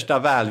yttersta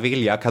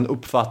välvilja kan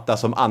uppfatta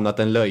som annat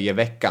än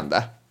löjeväckande.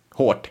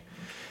 Hårt.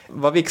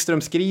 Vad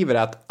Wikström skriver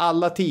är att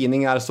alla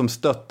tidningar som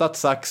stöttat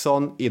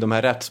Saxon i de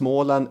här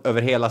rättsmålen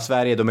över hela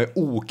Sverige, de är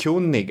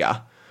okunniga.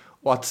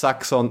 Och att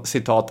Saxon,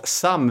 citat,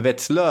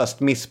 samvetslöst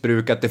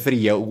missbrukat det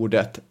fria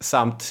ordet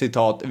samt,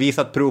 citat,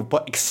 visat prov på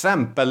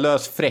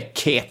exempellös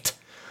fräckhet.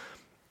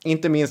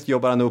 Inte minst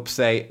jobbar han upp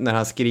sig när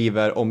han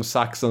skriver om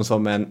Saxon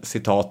som en,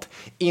 citat,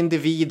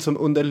 individ som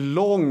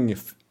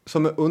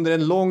under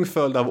en lång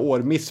följd av år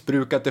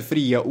missbrukat det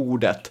fria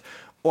ordet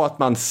och att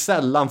man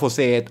sällan får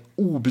se ett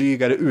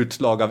oblygare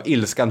utslag av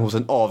ilskan hos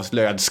en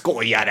avslöjad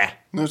skojare.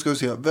 Nu ska vi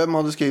se, vem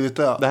hade skrivit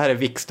det? Det här är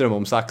Wikström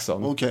om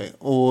Saxon. Okej,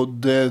 och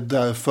det är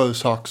därför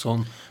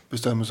Saxon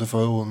bestämmer sig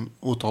för att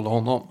åtala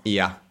honom.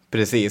 Ja,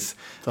 precis.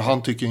 För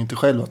han tycker inte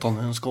själv att han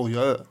är en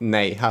skojare.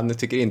 Nej, han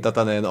tycker inte att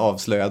han är en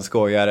avslöjad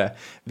skojare.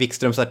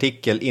 Wikströms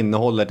artikel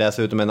innehåller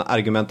dessutom en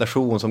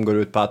argumentation som går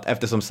ut på att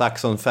eftersom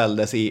Saxon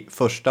fälldes i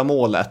första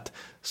målet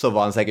så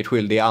var han säkert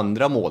skyldig i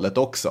andra målet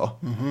också.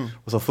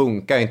 Och så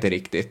funkar inte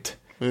riktigt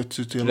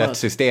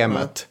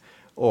rättssystemet.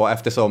 Och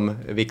eftersom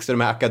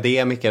Wikström är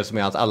akademiker så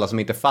menar att alla som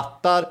inte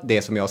fattar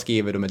det som jag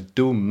skriver, de är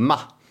dumma.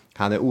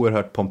 Han är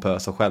oerhört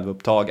pompös och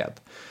självupptagen.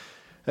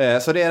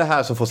 Så det är det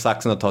här som får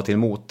Saxon att ta till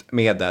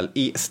motmedel.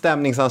 I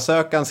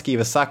stämningsansökan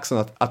skriver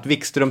Saxon att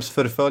Wikströms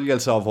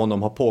förföljelse av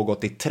honom har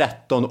pågått i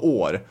 13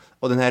 år.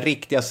 Och den här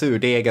riktiga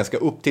surdegen ska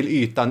upp till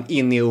ytan,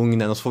 in i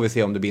ugnen, och så får vi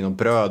se om det blir något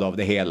bröd av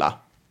det hela.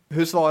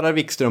 Hur svarar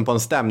Wikström på en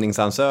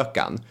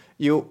stämningsansökan?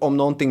 Jo, om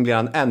någonting blir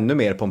han ännu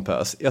mer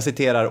pompös. Jag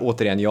citerar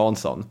återigen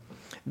Jansson.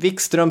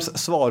 Wikströms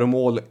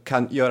svaromål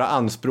kan göra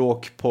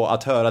anspråk på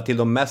att höra till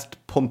de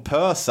mest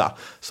pompösa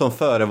som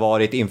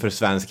förevarit inför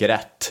svensk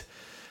rätt.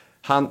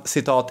 Han,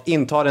 citat,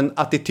 intar en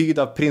attityd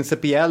av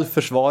principiell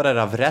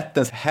försvarare av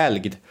rättens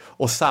helgd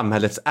och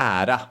samhällets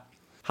ära.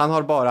 Han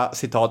har bara,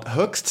 citat,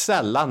 högst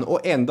sällan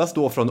och endast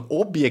då från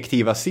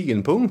objektiva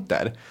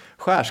synpunkter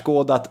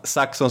skärskådat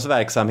Saxons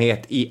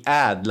verksamhet i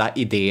ädla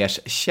idéers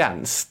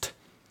tjänst.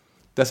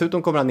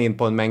 Dessutom kommer han in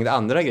på en mängd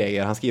andra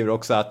grejer. Han skriver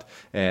också att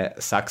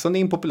Saxon är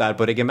impopulär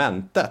på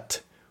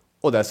regementet.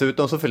 Och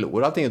dessutom så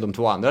förlorar han ju de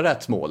 2 andra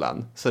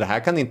rättsmålen. Så det här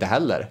kan inte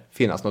heller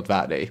finnas något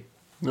värde i.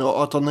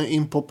 Ja, att han är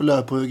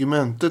impopulär på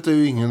regementet är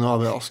ju ingen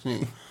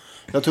överraskning.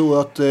 Jag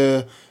tror att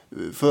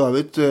för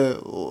övrigt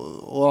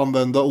att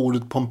använda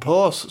ordet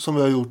pompös som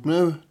vi har gjort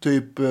nu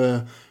typ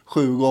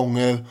 7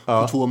 gånger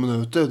på 2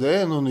 minuter,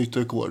 det är nog nytt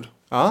rekord.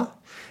 Ja,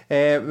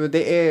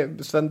 det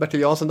är Sven-Bertil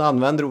Jansson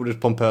använder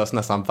ordet pompös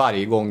nästan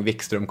varje gång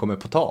Wikström kommer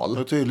på tal.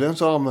 Ja, tydligen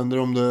så använder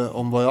de det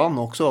om varann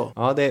också.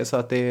 Ja, det är så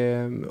att det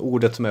är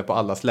ordet som är på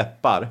allas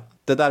läppar.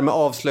 Det där med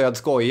avslöjad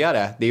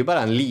skojare, det är ju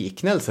bara en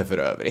liknelse för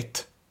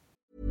övrigt.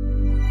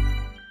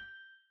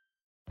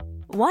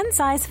 One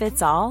size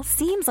fits all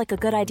seems like a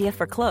good idea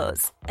for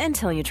clothes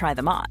until you try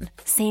them on.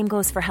 Same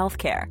goes for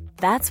healthcare.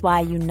 That's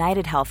why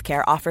United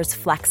Healthcare offers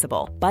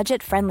flexible,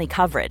 budget-friendly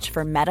coverage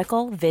for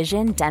medical,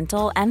 vision,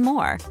 dental, and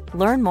more.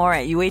 Learn more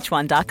at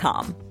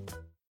uh1.com.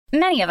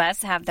 Many of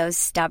us have those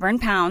stubborn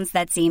pounds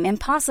that seem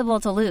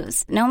impossible to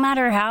lose, no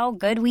matter how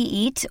good we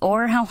eat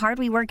or how hard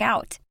we work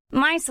out.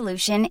 My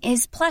solution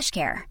is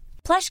PlushCare.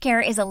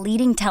 PlushCare is a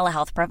leading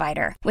telehealth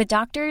provider with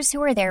doctors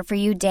who are there for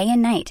you day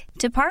and night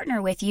to partner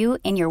with you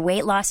in your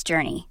weight loss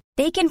journey.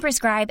 They can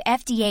prescribe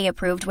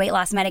FDA-approved weight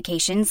loss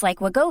medications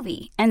like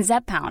Wegovy and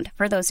Zepbound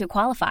for those who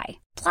qualify.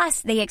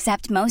 Plus, they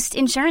accept most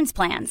insurance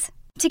plans.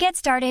 To get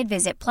started,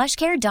 visit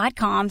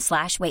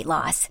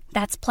plushcare.com/weightloss.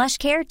 That's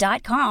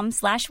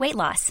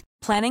plushcare.com/weightloss.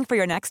 Planning for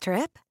your next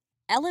trip?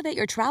 Elevate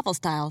your travel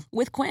style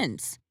with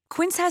Quince.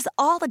 Quince has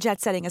all the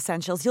jet-setting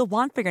essentials you'll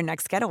want for your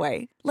next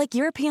getaway, like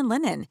European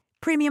linen,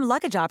 premium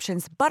luggage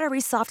options,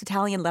 buttery soft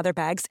Italian leather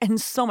bags,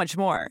 and so much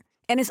more.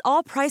 And is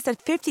all priced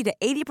at 50 to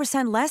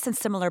 80% less than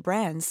similar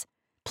brands.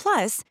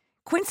 Plus,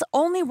 Quince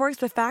only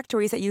works with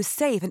factories that use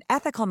safe and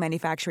ethical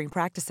manufacturing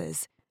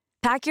practices.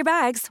 Pack your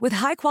bags with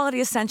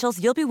high-quality essentials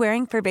you'll be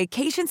wearing for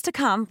vacations to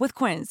come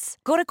with Quince.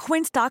 Go to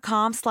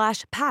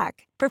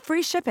quince.com/pack for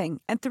free shipping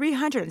and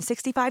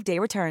 365-day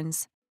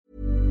returns.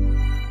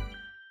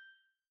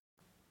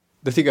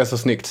 Det tycker jag är så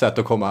snyggt sätt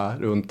att komma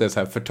runt en så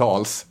här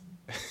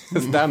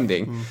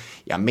förtalsstämning.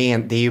 Ja,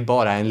 men det är ju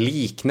bara en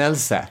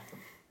liknelse.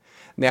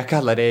 När jag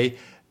kallar dig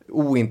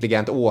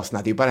ointelligent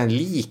åsna, det är ju bara en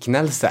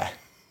liknelse.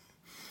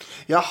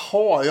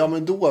 Jaha, ja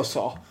men då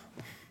så.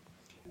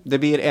 Det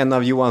blir en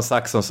av Johan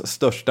Saxons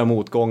största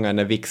motgångar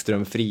när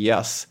Wikström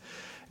frias.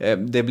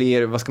 Det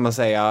blir, vad ska man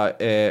säga,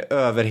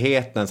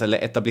 överhetens eller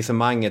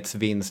etablissemangets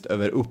vinst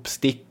över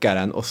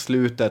uppstickaren och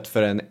slutet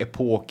för en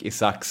epok i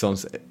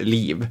Saxons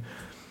liv.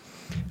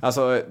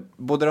 Alltså,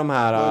 både de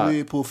här... Vad är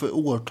vi på för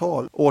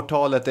årtal?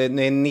 Årtalet är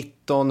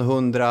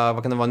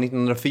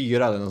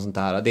 1904 eller något sånt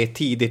där. Det är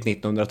tidigt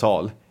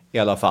 1900-tal i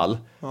alla fall.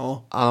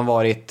 Ja. Han har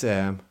varit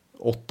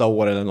 8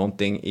 år eller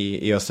någonting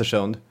i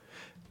Östersund.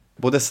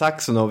 Både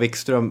Saxon och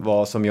Wikström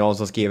var, som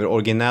Jansson skriver,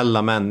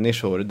 originella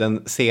människor.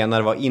 Den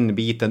senare var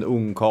inbiten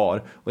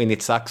ungkar och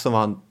enligt Saxon var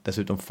han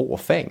dessutom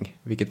fåfäng,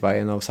 vilket var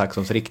en av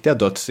Saxons riktiga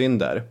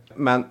dödssynder.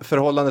 Men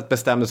förhållandet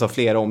bestämdes av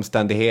flera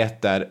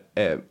omständigheter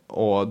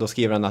och då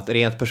skriver han att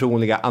rent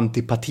personliga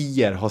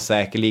antipatier har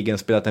säkerligen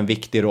spelat en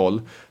viktig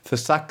roll. För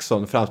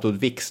Saxon framstod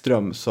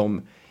Wikström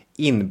som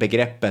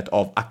inbegreppet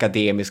av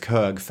akademisk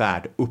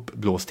högfärd,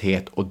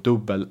 uppblåsthet och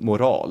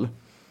dubbelmoral.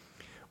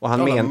 Och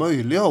han alla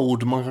möjliga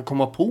ord man kan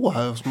komma på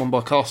här som man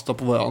bara kastar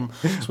på varandra.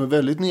 Som är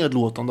väldigt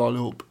nedlåtande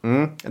allihop.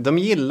 De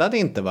gillade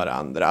inte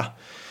varandra.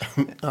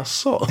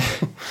 Asså?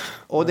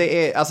 Och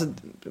det är, alltså,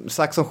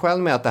 Saxon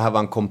själv med att det här var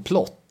en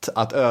komplott.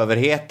 Att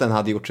överheten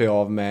hade gjort sig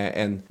av med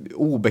en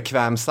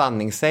obekväm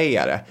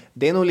sanningssägare.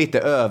 Det är nog lite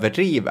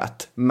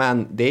överdrivet.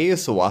 Men det är ju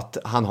så att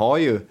han har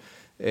ju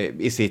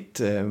i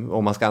sitt,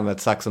 om man ska använda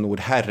ett Saxon-ord,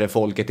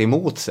 herrefolket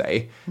emot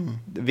sig.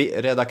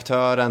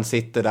 Redaktören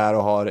sitter där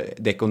och har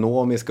det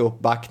ekonomiska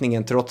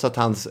uppbackningen. Trots att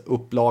hans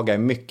upplaga är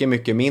mycket,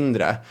 mycket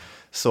mindre,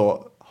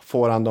 så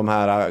får han de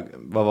här,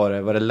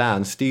 var det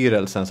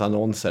länsstyrelsens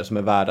annonser som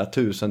är värda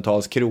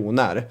tusentals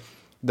kronor.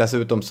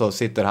 Dessutom så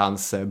sitter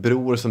hans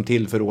bror som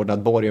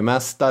tillförordnad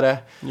borgmästare.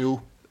 Jo,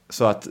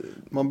 så att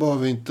man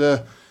behöver inte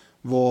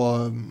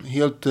vara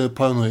helt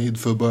paranoid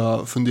för att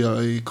börja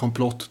fundera i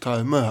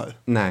komplotttermer här.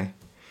 Nej.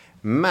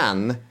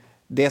 Men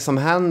det som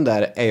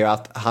händer är ju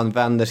att han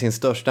vänder sin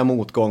största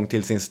motgång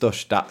till sin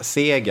största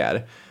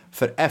seger.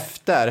 För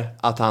efter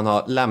att han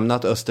har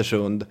lämnat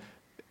Östersund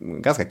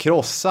ganska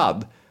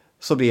krossad,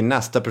 så blir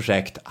nästa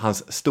projekt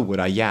hans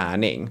stora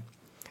gärning.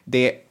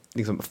 Det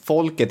liksom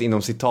folket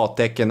inom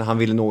citattecken han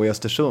vill nå i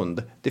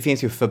Östersund, det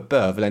finns ju för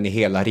bövelen i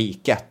hela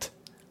riket.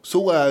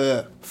 Så är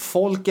det.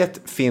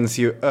 Folket finns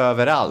ju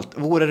överallt.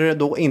 Vore det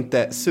då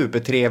inte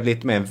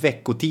supertrevligt med en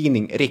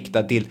veckotidning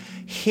riktad till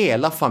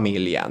hela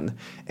familjen?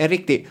 En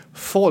riktig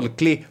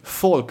folklig,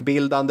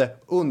 folkbildande,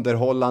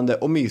 underhållande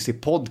och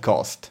mysig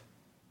podcast.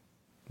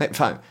 Nej,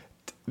 fan.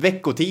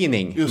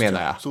 Veckotidning just menar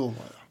det, jag. Så var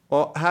det.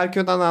 Och här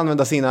kunde han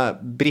använda sina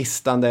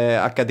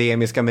bristande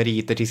akademiska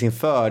meriter till sin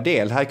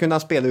fördel. Här kunde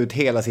han spela ut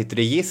hela sitt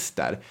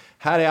register.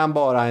 Här är han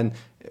bara en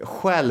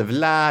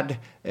självlärd,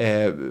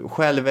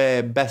 själv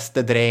är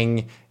bäste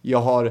dräng.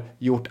 Jag har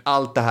gjort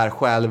allt det här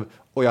själv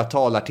och jag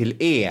talar till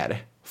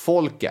er,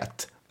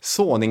 folket.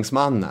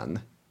 Såningsmannen.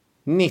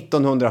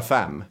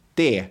 1905.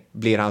 Det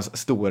blir hans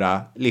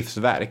stora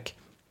livsverk.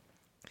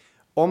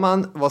 Om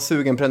man var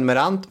sugen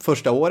prenumerant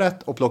första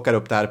året och plockar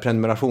upp det här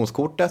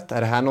prenumerationskortet,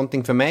 är det här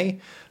någonting för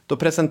mig? Då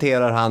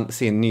presenterar han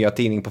sin nya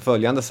tidning på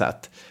följande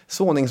sätt.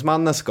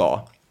 Såningsmannen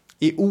ska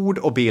i ord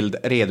och bild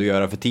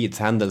redogöra för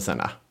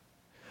tidshändelserna.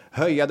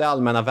 Höja det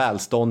allmänna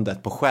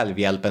välståndet på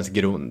självhjälpens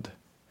grund.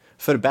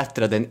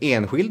 Förbättra den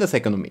enskildes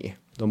ekonomi.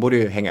 De borde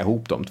ju hänga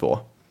ihop de två.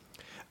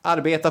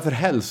 Arbeta för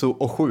hälso-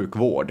 och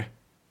sjukvård.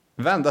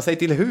 Vända sig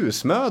till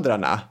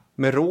husmödrarna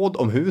med råd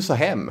om hus och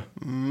hem.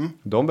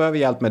 De behöver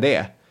hjälp med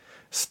det.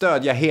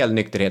 Stödja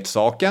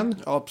helnykterhetssaken.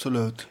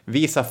 Absolut.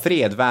 Visa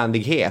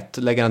fredvänlighet.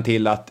 Lägger han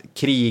till att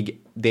krig,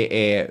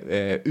 det är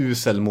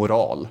usel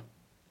moral.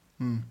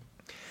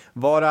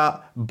 Vara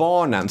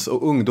barnens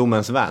och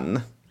ungdomens vän.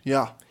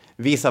 Ja.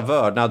 Visa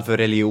vördnad för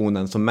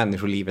religionen som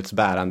människolivets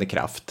bärande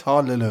kraft.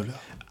 Halleluja.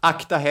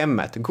 Akta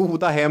hemmet.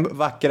 Goda hem,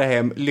 vackra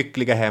hem,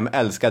 lyckliga hem,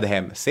 älskade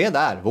hem. Se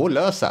där, vår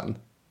lösen.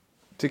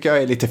 Tycker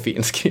jag är lite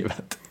fint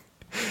skrivet.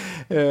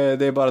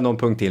 Det är bara någon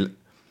punkt till.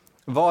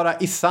 Vara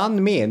i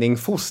sann mening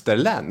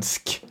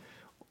fosterländsk.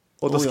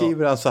 Och då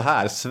skriver han så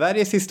här.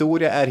 Sveriges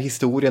historia är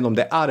historien om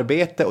det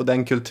arbete och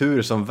den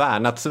kultur som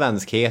värnat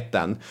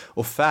svenskheten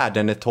och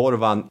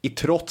färdenetorvan i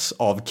trots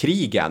av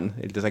krigen.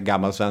 Lite så här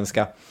gammal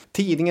svenska.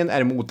 Tidningen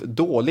är emot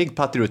dålig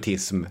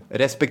patriotism,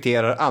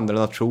 respekterar andra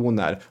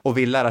nationer och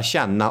vill lära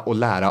känna och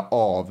lära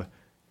av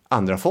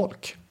andra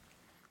folk.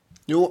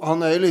 Jo,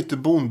 han är lite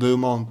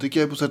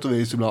bonderomantiker på sätt och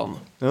vis ibland.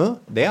 Ja,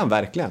 det är han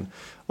verkligen.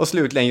 Och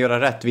slutligen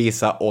göra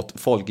rättvisa åt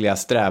folkliga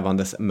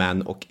strävandes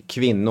män och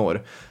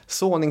kvinnor.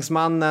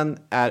 Såningsmannen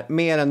är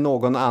mer än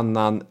någon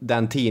annan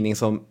den tidning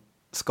som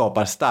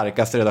skapar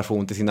starkast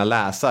relation till sina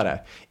läsare.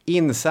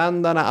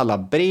 Insändarna, alla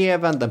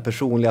breven, den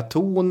personliga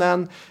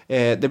tonen.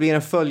 Det blir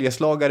en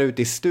följeslagare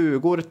ute i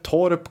stugor,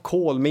 torp,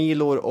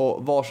 kolmilor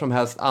och var som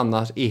helst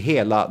annars i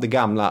hela det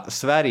gamla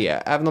Sverige.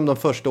 Även om de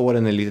första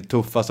åren är lite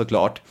tuffa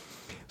såklart,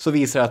 så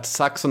visar det att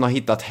Saxon har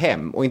hittat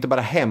hem. Och inte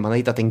bara hem, han har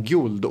hittat en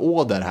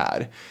guldåder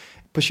här.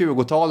 På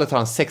 20-talet har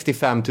han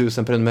 65 000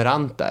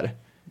 prenumeranter.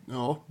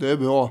 Ja, det är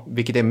bra.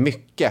 Vilket är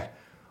mycket.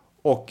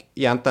 Och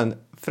egentligen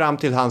fram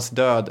till hans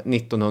död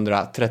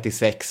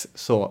 1936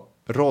 så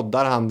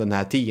roddar han den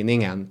här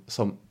tidningen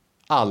som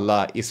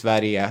alla i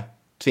Sverige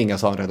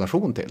tvingas ha en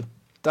relation till.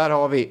 Där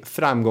har vi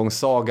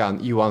framgångssagan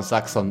Johan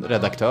Saxon,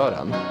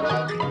 redaktören.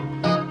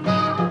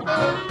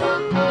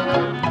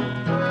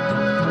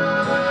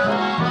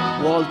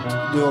 Och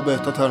allt du har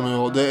berättat här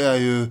nu, det är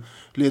ju,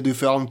 leder ju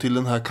fram till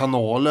den här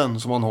kanalen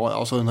som man har,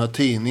 alltså den här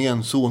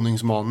tidningen,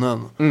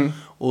 Såningsmannen.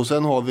 Och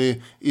sen har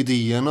vi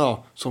idéerna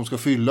som ska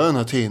fylla den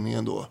här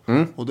tidningen då.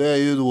 Och det är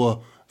ju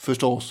då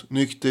förstås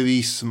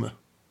nykterism.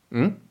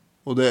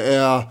 Och det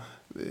är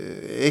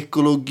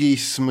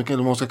ekologism,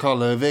 eller man ska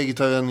kalla det,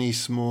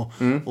 vegetarianism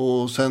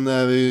och sen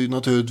är det ju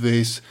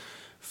naturligtvis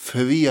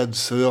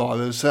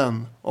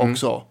fredsrörelsen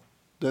också.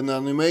 Den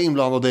är ju med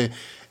inblandad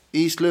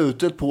i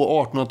slutet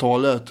på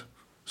 1800-talet.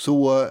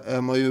 Så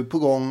är man ju på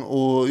gång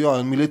att göra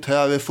en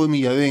militär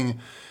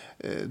reformering.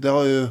 Det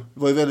var ju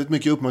väldigt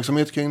mycket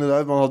uppmärksamhet kring det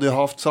där. Man hade ju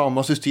haft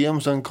samma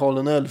system sedan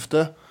Karl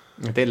XI.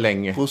 Det är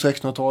länge. På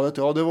 1600-talet,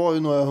 ja det var ju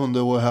några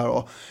 100 år här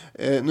då.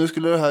 Nu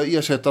skulle det här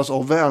ersättas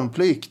av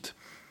värnplikt.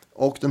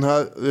 Och den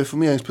här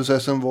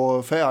reformeringsprocessen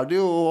var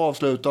färdig och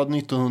avslutad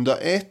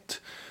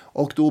 1901.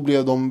 Och då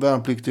blev de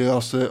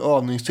värnpliktigas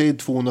övningstid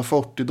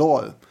 240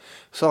 dagar.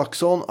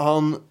 Saxon,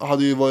 han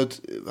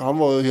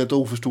var helt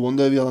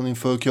oförstående redan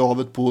inför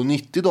kravet på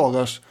 90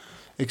 dagars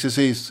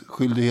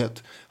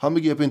exercisskyldighet. Han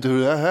begrep inte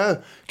hur det här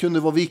kunde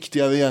vara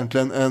viktigare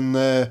egentligen än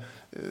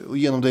att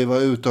genomdriva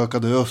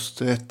utökade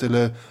rösträtt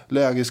eller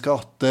lägre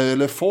skatter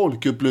eller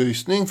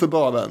folkupplysning för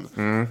början.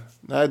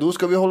 Nej, då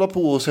ska vi hålla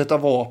på och sätta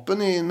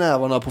vapen i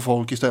nävarna på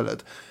folk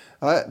istället.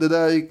 Nej, det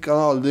där gick han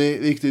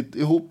aldrig riktigt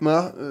ihop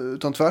med,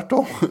 utan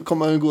tvärtom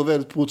kommer han gå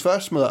väldigt på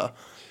tvärs med det.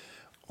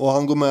 Och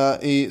han går med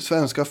i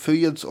Svenska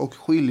freds- och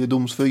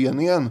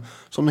skiljedomsföreningen,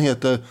 som det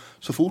heter.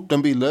 Så fort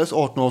den bildades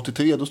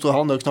 1883, då står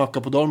han där och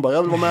knackar på dörren bara,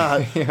 jag vill vara med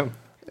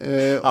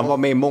här. Han var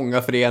med i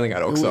många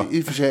föreningar också.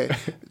 I och för sig.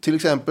 Till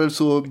exempel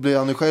så blev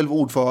han själv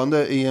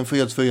ordförande i en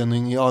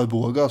fredsförening i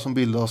Arboga som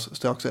bildas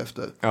strax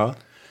efter. Ja.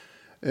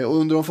 Och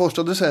under de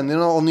första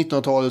decennierna av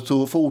 1900-talet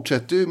så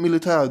fortsätter ju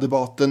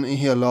militärdebatten i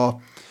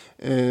hela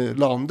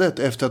landet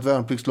efter att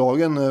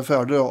värnpliktslagen är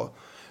färdig.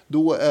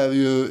 Då är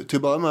ju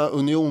till början med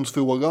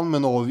unionsfrågan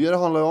med Norge det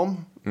handlar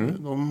om.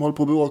 De håller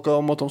på att bråka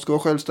om att de ska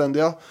vara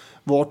självständiga.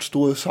 Vart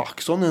står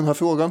Saxon i den här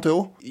frågan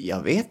tror?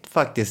 Jag vet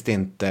faktiskt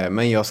inte,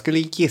 men jag skulle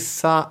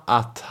gissa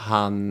att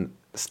han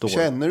står...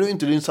 Känner du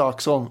inte din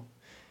Saxon?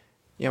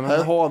 Ja, men...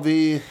 Här har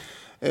vi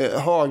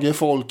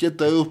högerfolket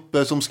där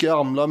uppe som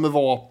skramlar med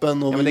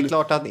vapen och vill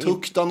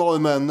tukta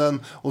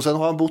norrmännen. Och sen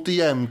har han bott i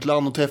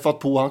Jämtland och träffat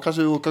på. Han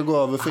kanske råkar gå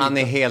över Han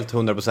är helt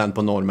 100%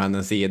 på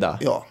norrmännens sida.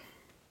 Ja.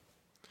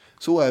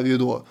 Så är det ju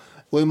då.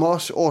 Och i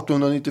mars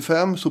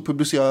 1895 så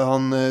publicerar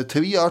han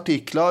 3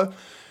 artiklar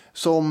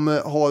som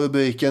har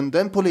rubriken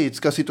Den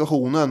politiska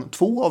situationen.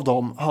 2 av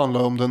dem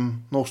handlar om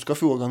den norska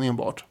frågan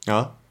enbart.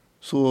 Ja.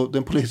 Så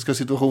den politiska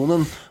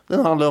situationen,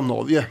 den handlar om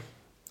Norge.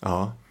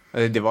 Ja,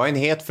 det var en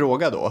het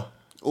fråga då.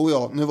 Och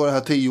ja, nu var det här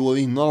 10 år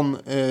innan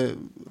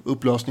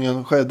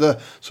upplösningen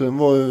skedde. Så den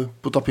var ju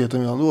på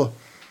tapeten redan då.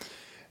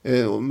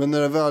 Men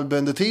när det väl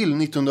brände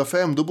till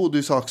 1905, då bodde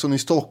ju Saxon i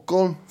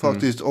Stockholm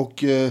faktiskt.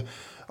 Och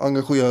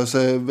engagerade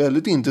sig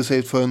väldigt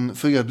intensivt för en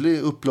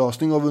fredlig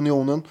upplösning av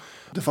unionen.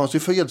 Det fanns ju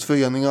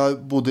fredsföreningar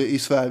både i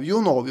Sverige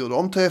och Norge. Och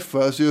de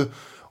träffades ju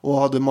och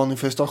hade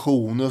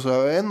manifestationer.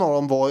 Så en av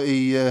dem var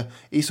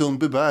i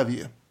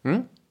Sundbyberg.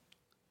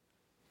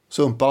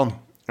 Sumpan.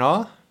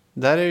 Ja,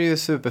 där är det ju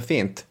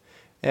superfint.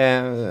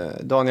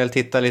 Daniel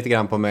tittar lite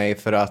grann på mig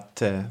för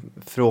att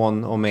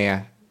från och med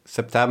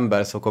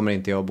september så kommer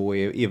inte jag bo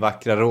i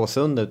vackra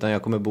Råsunda, utan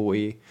jag kommer bo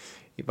i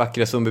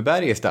vackra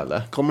Sundbyberg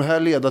istället. Kommer det här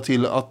leda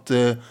till att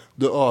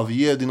du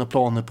överger dina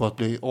planer på att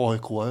bli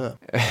AIK-are?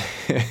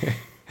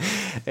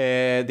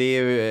 Det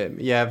är ju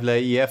Gävle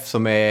IF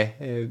som är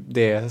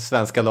det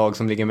svenska lag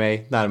som ligger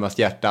mig närmast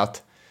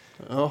hjärtat.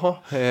 Jaha.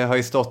 Har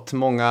ju stått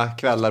många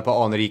kvällar på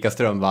anrika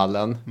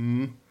Strömvallen.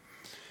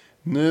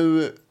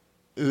 Nu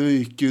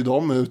ryker ju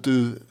de ut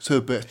ur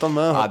Superettan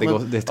med. Ja, det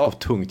går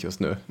tungt just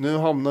nu. Nu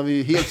hamnar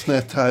vi helt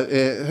snett här.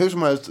 Hur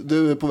som helst,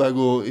 du är på väg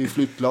att i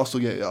flyttlass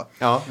och grejer.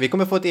 Ja, vi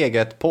kommer få ett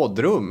eget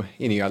poddrum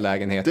i nya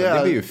lägenheten.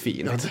 Det blir ju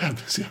fint. Ja,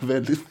 det ser jag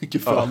väldigt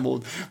mycket fram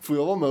emot. Får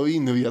jag vara med och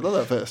inreda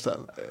där förresten?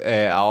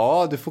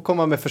 Ja, du får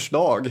komma med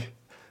förslag.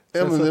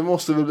 Ja, men det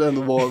måste väl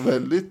ändå vara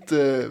väldigt...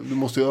 du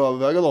måste ju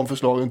överväga de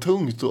förslagen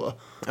tungt då.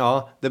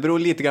 Ja, det beror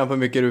lite grann på hur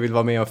mycket du vill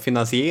vara med och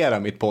finansiera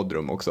mitt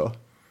poddrum också.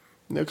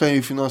 Jag kan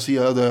ju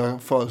finansiera det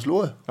jag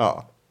föreslår.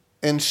 Ja.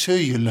 En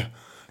kyl.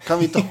 Kan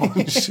vi inte ha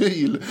en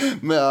kyl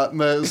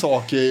med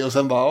saker i och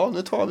sen bara, ja,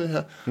 nu tar vi det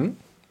här.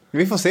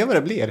 Vi får se vad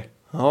det blir.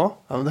 Ja,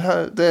 men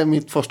det är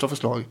mitt första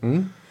förslag.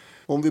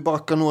 Om vi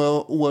backar några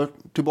år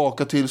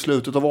tillbaka till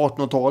slutet av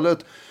 1800-talet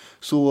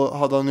så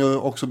hade han ju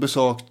också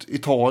besökt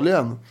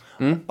Italien.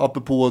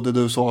 Apropå det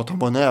du sa att han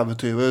var en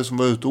äventyrare som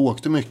var ute och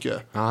åkte mycket.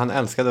 Ja, han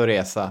älskade att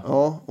resa.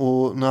 Ja,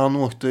 och när han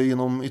åkte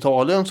genom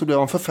Italien så blev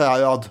han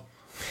förfärad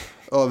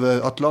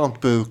över att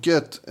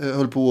lantbruket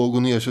höll på att gå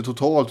ner sig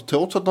totalt,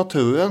 trots att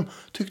naturen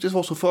tycktes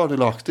vara så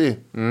fördelaktig.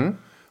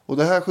 Och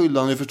det här skyllde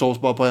han ju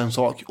förstås bara på en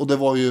sak, och det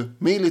var ju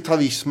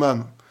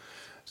militarismen.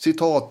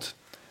 Citat: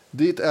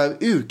 det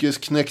är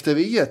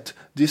yrkesknäkteriet,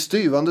 det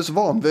styrandes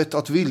vanvett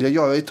att vilja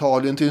göra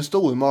Italien till en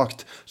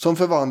stormakt som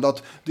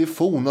förvandlat de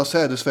forna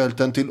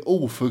sädesfälten till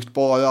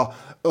ofruktbara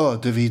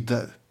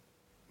ödevidder.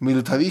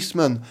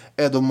 Militarismen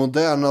är de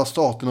moderna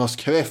staternas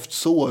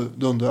kräftsår,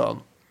 dundrar han.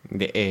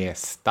 Det är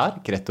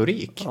stark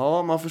retorik.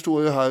 Ja, man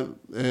förstår ju här,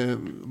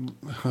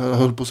 jag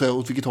höll på att säga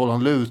åt vilket håll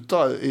han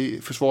lutar i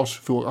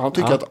försvarsfrågan. Han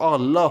tycker att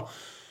alla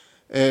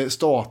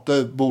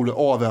stater borde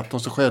avväpna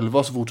sig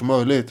själva så fort som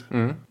möjligt.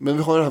 Men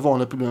vi har det här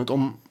vanliga problemet,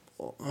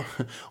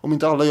 om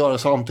inte alla gör det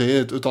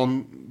samtidigt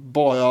utan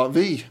bara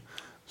vi,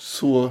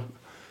 så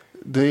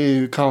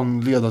det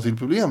kan leda till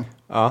problem.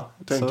 Ja,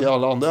 tänker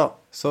alla andra.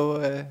 Så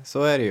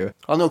är det ju.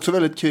 Han är också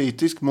väldigt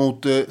kritisk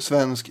mot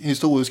svensk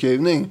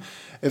historieskrivning,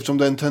 eftersom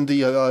den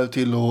tenderar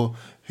till att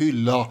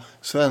hylla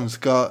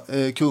svenska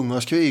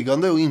kungars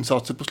krigande och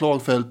insatser på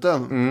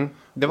slagfälten.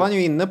 Det var han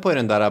ju inne på i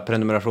den där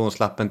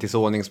prenumerationslappen till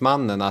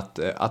såningsmannen,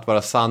 att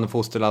vara sann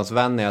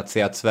fosterlandsvän är att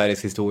se att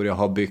Sveriges historia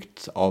har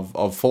byggt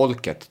av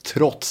folket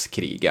trots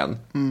krigen.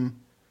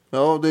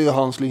 Ja, det är ju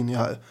hans linje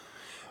här.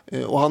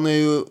 Och han är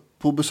ju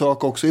på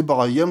besök också i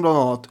Bayern bland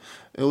annat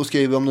och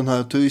skriver om den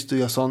här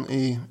turistresan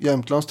i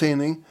Jämtlands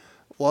tidning.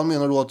 Och han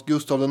menar då att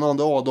Gustav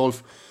II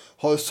Adolf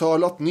har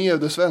sölat ner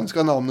det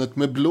svenska namnet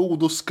med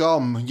blod och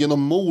skam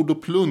genom mord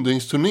och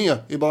plundringsturné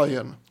i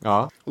Bayern.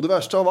 Ja. Och det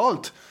värsta av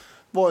allt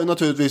var ju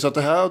naturligtvis att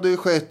det här hade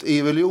skett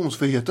i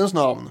religionsfrihetens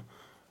namn.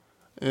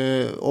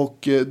 Och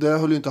det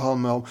höll ju inte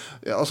han med om.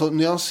 Alltså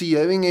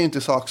nyansering är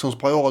inte Saxons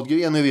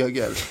paradgren i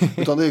regel,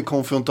 utan det är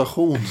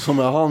konfrontation som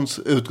är hans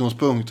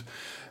utgångspunkt.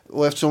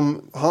 Och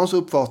eftersom hans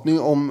uppfattning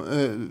om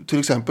till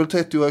exempel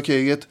 30-åriga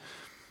kriget,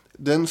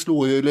 den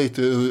slår ju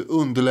lite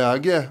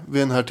underläge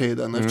vid den här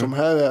tiden. Eftersom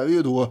här är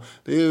ju då,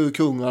 det är ju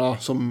kungarna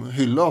som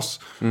hyllas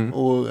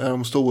och är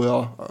de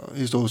stora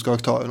historiska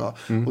aktörerna.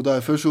 Och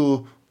därför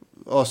så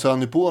öser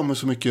han ju på med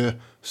så mycket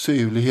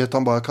syrlighet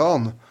han bara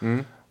kan.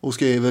 Och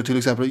skriver till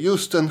exempel: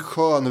 just en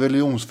skön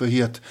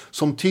religionsfrihet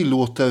som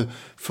tillåter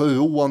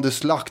förråande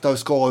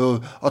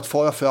slaktarskaror att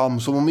fara fram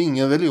som om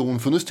ingen religion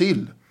funnits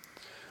till.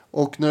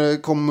 Och när det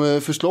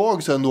kom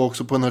förslag sen då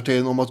också på den här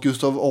tiden om att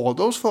Gustav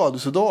Adolfs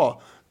födelsedag,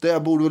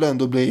 det borde väl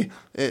ändå bli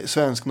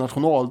svensk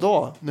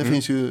nationaldag. Det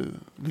finns ju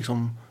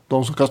liksom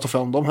de som kastar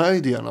fram de här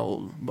idéerna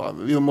och bara,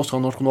 vi måste ha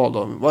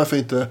nationaldag. Varför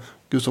inte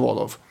Gustav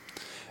Adolf?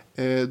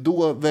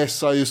 Då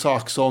vässar ju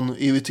Saxon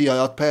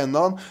irriterat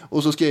pennan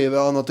och så skriver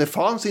han att det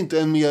fanns inte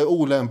en mer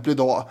olämplig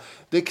dag.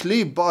 Det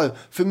klibbar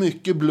för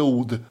mycket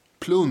blod,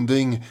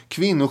 plundring,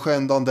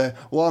 kvinnoskändande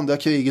och andra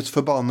krigets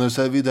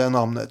förbannelser vid det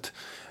namnet.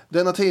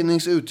 Denna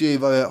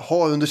tidningsutgivare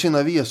har under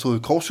sina resor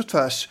kors och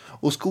tvärs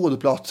och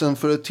skådeplatsen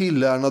för det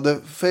tillärnade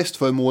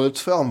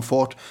festföremålets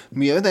framfart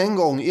mer än en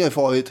gång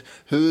erfarit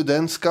hur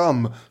den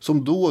skam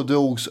som då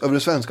drogs över det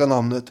svenska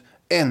namnet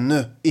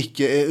ännu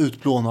icke är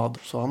utplånad.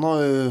 Så han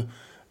har ju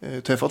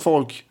träffat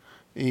folk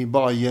i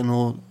Bayern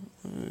och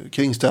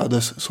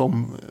kringstädes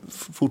som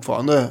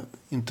fortfarande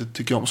inte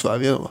tycker om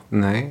Sverige då.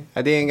 Nej,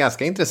 det är en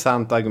ganska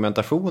intressant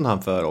argumentation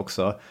han för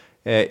också.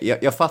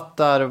 Jag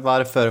fattar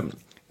varför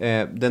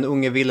den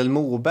unge Vilhelm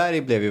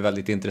Moberg blev ju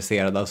väldigt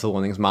intresserad av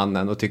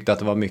såningsmannen och tyckte att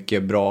det var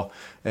mycket bra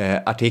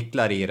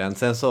artiklar i den.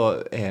 Sen så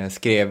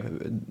skrev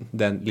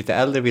den lite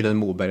äldre Vilhelm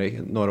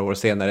Moberg några år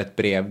senare ett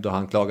brev då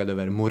han klagade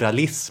över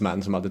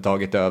moralismen som hade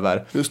tagit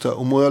över. Just det,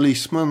 och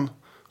moralismen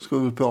ska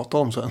vi väl prata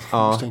om sen.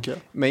 Ja,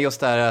 men just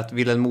det här att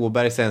Vilhelm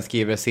Moberg sen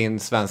skriver sin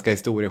svenska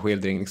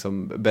historieskildring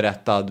liksom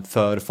berättad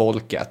för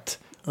folket,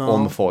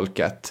 om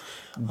folket.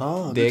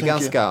 Det är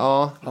ganska,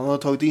 han har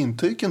tagit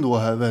intryck ändå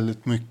här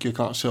väldigt mycket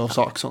kanske av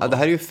Saxon. Ja, det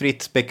här är ju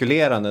fritt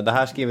spekulerande. Det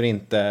här skriver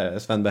inte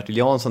Sven-Bertil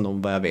Jansson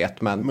om vad jag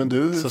vet, men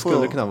du så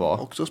skulle det kunna vara.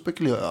 Också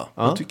spekulera.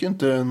 Jag tycker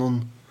inte det är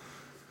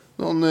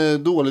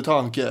någon dålig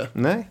tanke.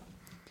 Nej.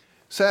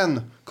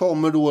 Sen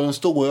kommer då den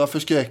stora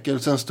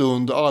förskräckelsens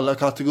stund alla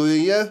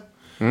kategorier.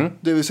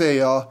 Det vill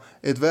säga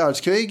ett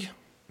världskrig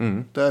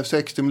där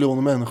 60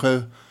 miljoner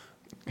människor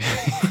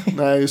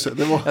nej, just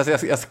det var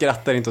alltså, jag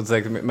skrattar inte åt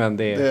 60, men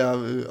det är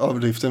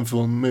överdriften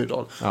från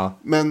Myrdal. Ja.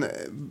 Men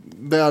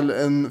väl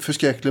en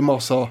förskräcklig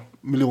massa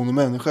miljoner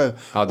människor.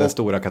 Ja, den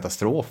stora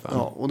katastrofen.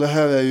 Ja, och det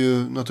här är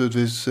ju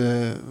naturligtvis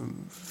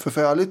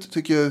förfärligt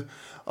tycker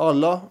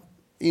alla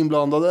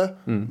inblandade,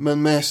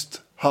 men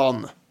mest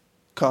han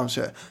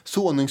kanske.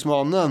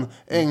 Såningsmannen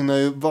ägnar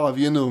ju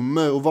varje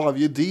nummer och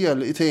varje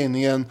del i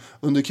tidningen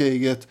under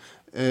kriget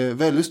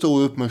väldigt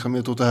stor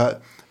uppmärksamhet åt det här.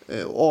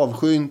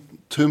 Avskyn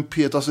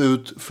trumpetas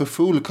ut för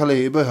full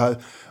kaliber här.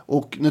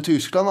 Och när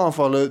Tyskland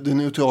anfaller det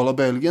neutrala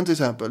Belgien till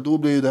exempel, då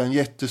blir det en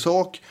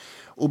jättesak.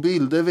 Och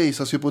bilder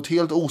visas ju på ett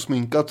helt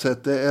osminkat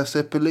sätt. Det är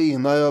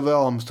zeppeliner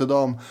över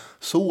Amsterdam,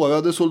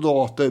 sårade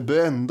soldater,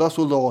 brända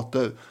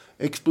soldater,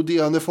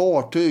 exploderande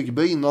fartyg,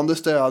 brinnande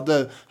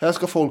städer. Här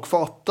ska folk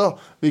fatta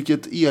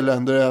vilket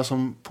elände det är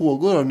som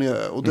pågår där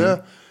nere. Och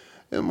det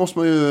måste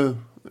man ju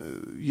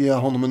ge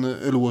honom en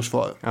eloge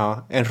för.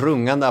 Ja, en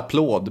rungande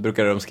applåd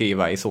brukar de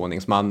skriva i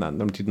såningsmannen.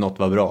 De tyckte något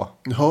var bra.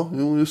 Ja,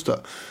 jo, just det.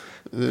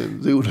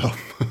 Det gjorde de.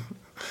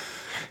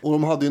 Och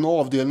de hade en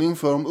avdelning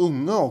för de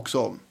unga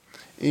också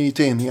i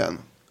tidningen.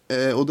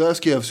 Och där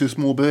skrevs ju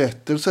små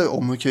berättelser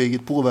om hur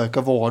kriget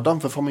påverkar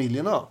vardagen för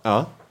familjerna.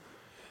 Ja.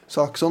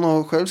 Saxon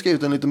har själv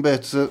skrivit en liten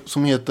berättelse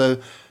som heter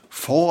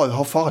Far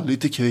har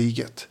fallit i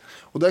kriget.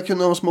 Och där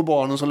kunde de små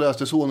barnen som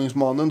läste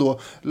såningsmannen då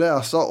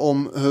läsa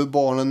om hur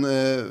barnen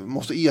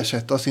måste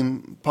ersätta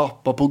sin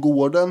pappa på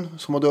gården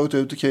som har dragit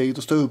ut i kriget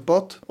och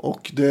stupat.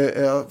 Och det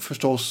är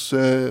förstås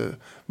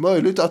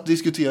möjligt att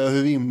diskutera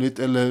hur rimligt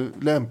eller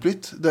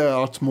lämpligt det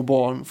är att små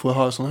barn får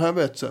höra sådana här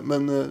berättelser.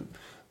 Men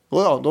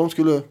de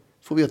skulle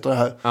få veta det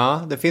här.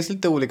 Ja, det finns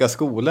lite olika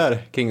skolor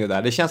kring det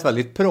där. Det känns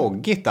väldigt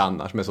proggigt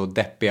annars med så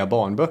deppiga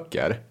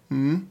barnböcker.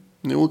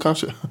 Jo,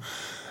 kanske.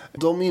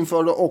 De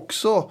införde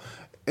också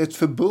ett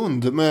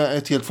förbund med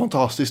ett helt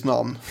fantastiskt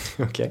namn.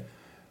 Okay.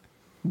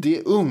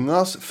 Det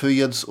ungas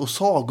freds- och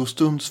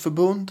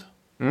sagostundsförbund.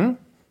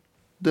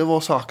 Det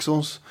var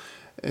Saxons,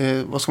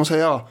 vad ska man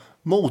säga,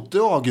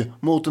 motdrag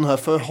mot den här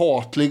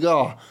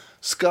förhatliga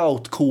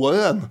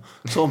scoutkåren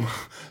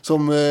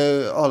som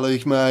alla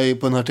gick med i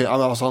på den här tiden.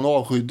 Alltså han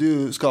avskydde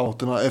ju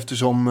scouterna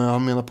eftersom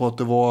han menar på att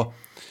det var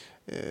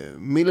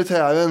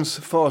militärens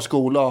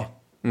förskola.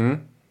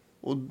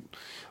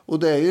 Och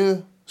det är ju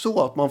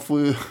så att man får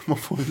ju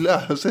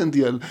lära sig en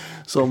del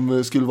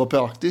som skulle vara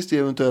praktiskt i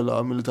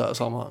eventuella militära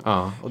sammanhang.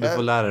 Ja, och du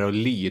får lära dig att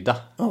lyda.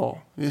 Ja,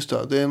 just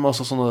det. Det är en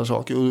massa sådana där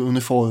saker.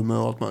 Uniformer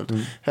och allt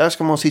möjligt. Här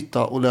ska man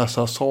sitta och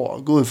läsa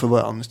sagor för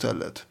varandra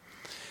istället.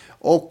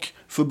 Och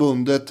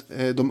förbundet,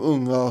 de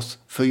ungas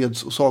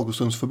freds- och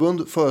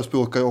sagostundsförbund,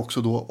 förespråkar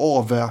också då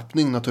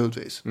avväpning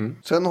naturligtvis.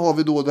 Sen har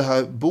vi då det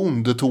här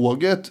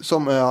bondetåget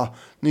som är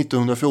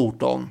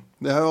 1914.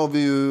 Det här har vi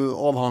ju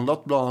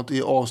avhandlat bland annat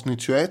i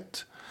avsnitt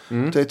 21.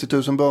 30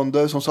 000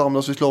 bönder som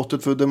samlas i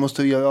slottet för att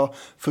demonstrera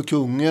för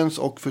kungens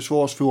och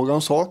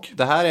försvarsfrågans sak.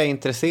 Det här är jag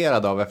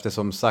intresserad av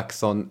eftersom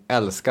Saxon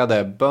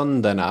älskade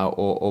bönderna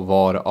och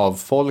var av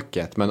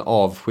folket men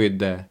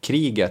avskydde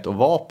kriget och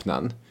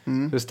vapnen.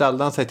 Hur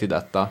ställde han sig till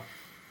detta?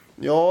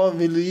 Jag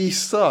vill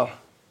gissa.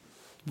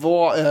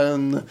 Vad är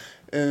en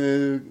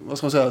vad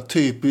ska man säga,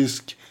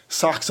 typisk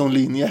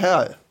Saxon-linje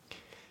här?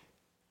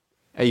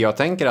 Jag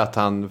tänker att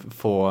han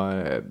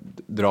får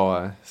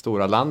dra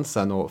stora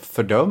lansen och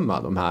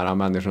fördöma de här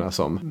människorna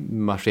som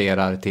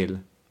marscherar till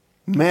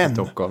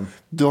Stockholm. Men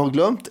du har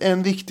glömt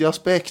en viktig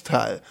aspekt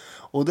här.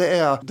 Och det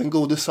är den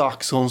gode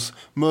Saxons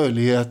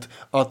möjlighet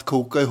att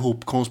koka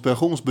ihop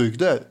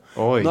konspirationsbygder.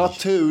 Oj.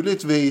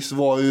 Naturligtvis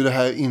var ju det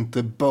här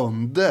inte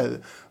bönder.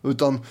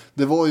 Utan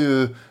det var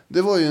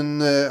ju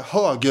en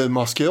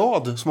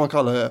högermaskerad som man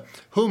kallar det.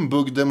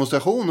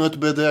 Humbugdemonstration och ett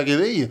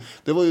bedrägeri.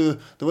 Det var ju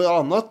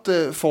annat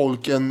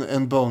folk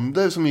än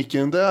bönder som gick i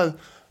den där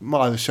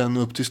marschen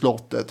upp till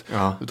slottet.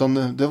 Ja.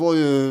 Utan det var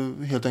ju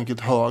helt enkelt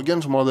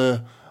högern som hade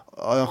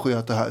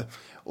arrangerat det här.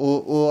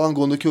 Och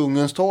angående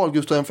kungens tal,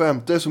 Gustav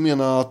V, så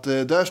menar han att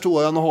där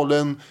står han och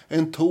håller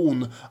en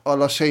ton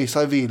alla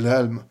kejsar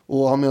Wilhelm.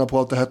 Och han menar på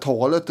att det här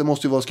talet, det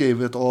måste ju vara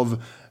skrivet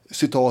av,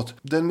 citat,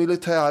 den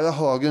militära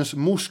högerns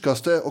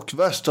morskaste och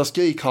värsta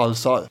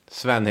skrikhalsar.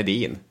 Sven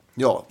Hedin.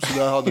 Ja, så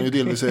där hade han ju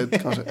delvis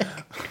ett kanske.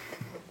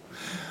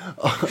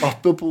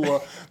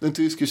 Apropå den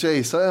tyske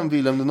kejsaren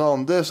Wilhelm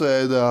II så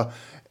är det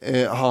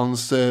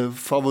hans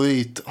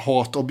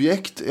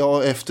favorithatobjekt,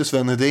 ja, efter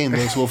Sven Hedin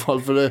i så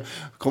fall, för det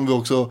kommer vi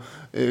också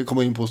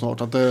komma in på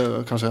snart, att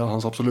det kanske är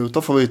hans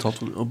absoluta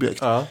favorithatobjekt.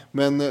 Ja.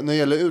 Men när det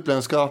gäller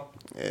utländska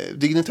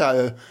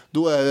dignitärer,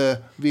 då är det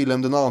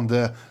Wilhelm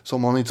II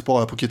som han inte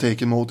sparar på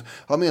kritiken mot.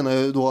 Han menar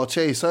ju då att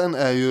kejsaren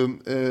är ju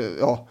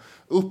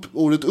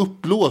ordet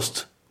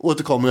uppblåst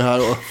återkommer ju här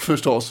då,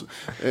 förstås.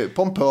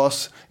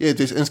 Pompös,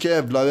 givetvis en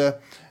skrävlare.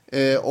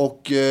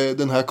 Och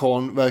den här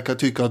karln verkar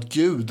tycka att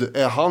Gud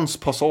är hans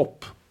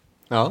passopp.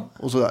 Ja.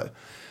 Och sådär.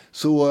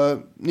 Så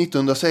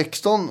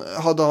 1916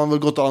 hade han väl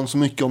gått an så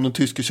mycket om den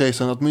tyske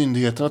kejsaren att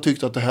myndigheterna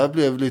tyckte att det här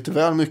blev lite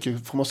väl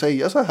mycket, får man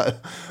säga så här,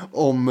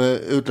 om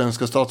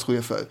utländska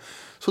statschefer.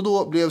 Så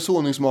då blev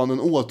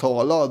såningsmannen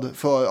åtalad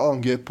för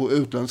angrepp på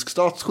utländsk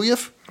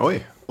statschef.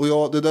 Oj. Och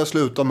ja, det där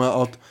slutar med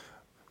att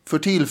för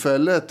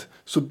tillfället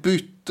så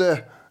bytte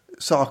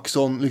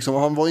Saxon, liksom,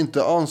 han var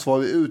inte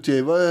ansvarig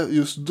utgivare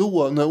just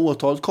då när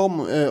åtalet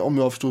kom, om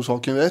jag förstod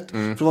saken rätt.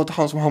 För det var inte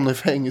han som hamnade i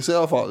fängelse i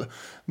alla fall.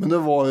 Men det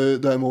var ju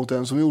däremot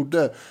en som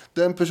gjorde.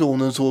 Den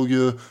personen såg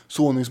ju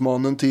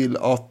såningsmannen till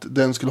att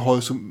den skulle ha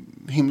det så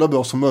himla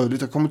bra som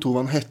möjligt. Jag kommer inte ihåg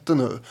vad han hette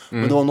nu.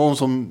 Men det var någon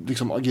som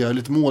liksom agerade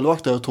lite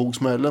målvakt där och tog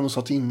smällen och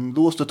satt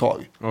inlåst ett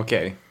tag.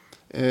 Okej.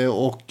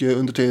 Och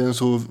under tiden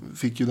så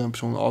fick ju den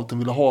personen allt den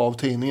ville ha av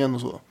tidningen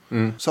och så.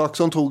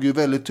 Saxon tog ju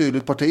väldigt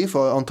tydligt parti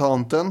för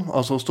Ententen,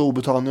 alltså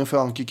Storbritannien,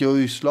 Frankrike och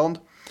Ryssland.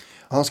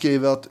 Han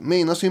skriver att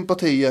mina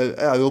sympatier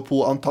är ju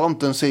på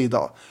Ententens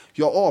sida.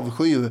 Jag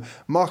avskyr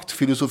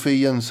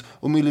maktfilosofiens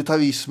och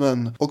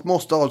militarismen och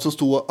måste alltså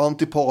stå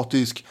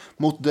antipatisk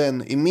mot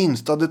den i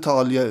minsta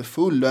detaljer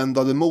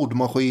fulländade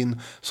mordmaskin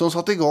som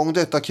satt igång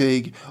detta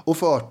krig och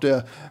fört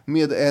det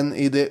med en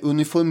i det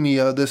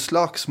uniformerade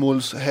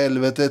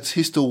slagsmålshelvetets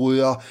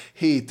historia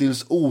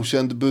hittills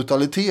okänd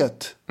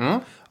brutalitet.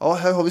 Ja,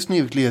 här har vi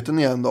snirkligheten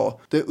igen då.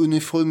 Det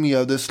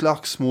uniformerade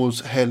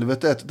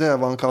slagsmålshelvetet, det är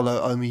vad han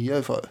kallar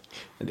arméer för.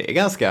 Det är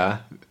ganska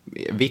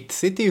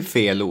vitsigt, är ju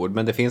fel ord,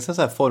 men det finns en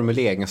sån här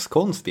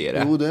formuleringskonst i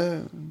det. Jo, det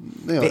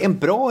är en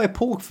bra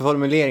epok för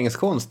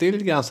formuleringskonst. Det är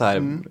lite grann så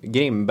här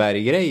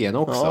Grimberg-grejen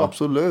också. Ja,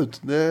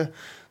 absolut.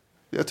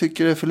 Jag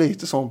tycker det är för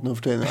lite sånt nu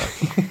för tiden.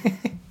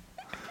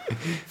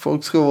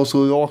 Folk ska vara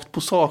så rakt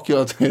på sak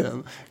hela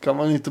tiden. Kan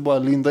man inte bara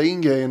linda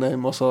in grejerna i en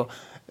massa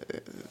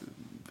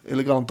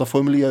eleganta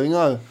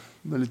formuleringar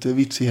med lite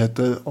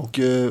vitsigheter och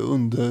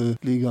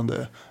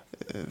underliggande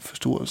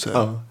förståelse.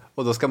 Ja.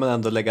 Och då ska man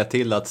ändå lägga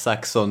till att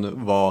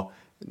Saxon var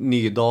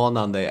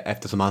nydanande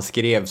eftersom han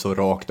skrev så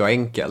rakt och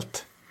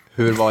enkelt.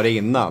 Hur var det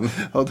innan?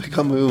 Ja, det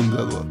kan man ju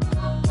undra då.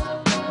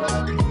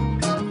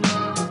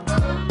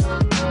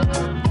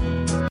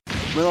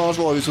 Men annars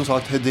var det som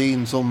sagt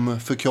Hedin som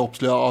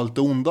förkroppsligar allt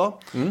det onda.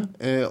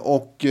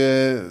 Och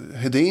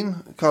Hedin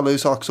kallar ju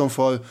Saxon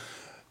för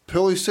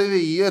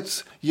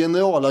preusseriets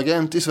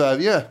generalagent i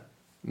Sverige.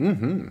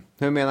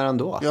 Hur menar han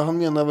då? Ja, han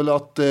menar väl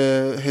att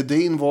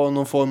Hedin var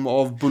någon form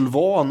av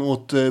bulvan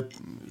åt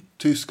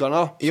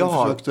tyskarna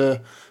som försökte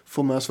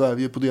få med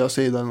Sverige på deras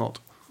sida eller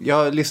något.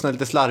 Jag lyssnade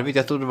lite slarvigt.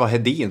 Jag trodde det var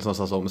Hedin som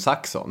sa så om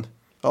Saxon.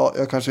 Ja,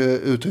 jag kanske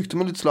uttryckte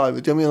mig lite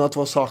slarvigt. Jag menar att det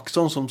var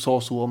Saxon som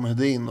sa så om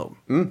Hedin.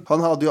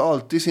 Han hade ju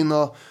alltid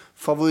sina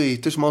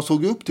favoriter som han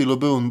såg upp till och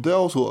beundrade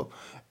och så.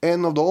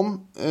 En av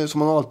dem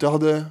som han alltid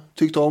hade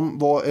tyckt om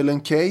var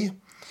Ellen Key.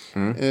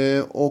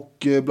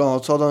 Och bland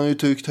annat så hade han ju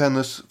tyckt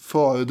hennes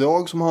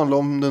föredrag som handlar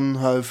om den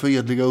här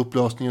fredliga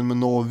upplösningen med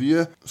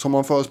Norge som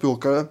han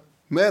förespråkade.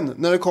 Men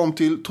när det kom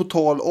till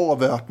total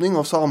avväpning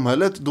av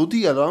samhället, då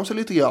delade han sig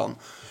lite grann.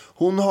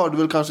 Hon hörde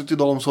väl kanske till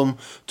dem som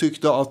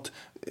tyckte att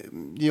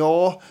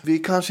vi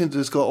kanske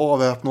inte ska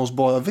avväpna oss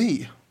bara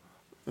vi.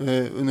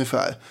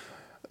 Ungefär.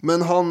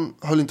 Men han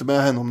höll inte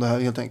med henne om det här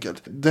helt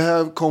enkelt. Det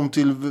här kom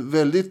till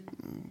väldigt,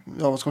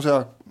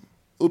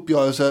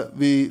 uppgörelse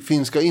vid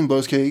finska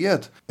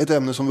inbördeskriget. Ett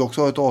ämne som vi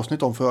också har ett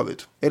avsnitt om för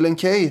övrigt. Ellen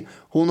Key,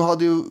 hon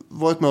hade ju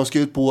varit med och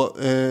skrivit på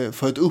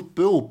för ett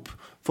upprop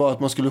för att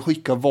man skulle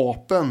skicka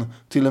vapen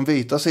till den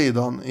vita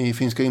sidan i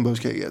finska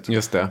inbördeskriget.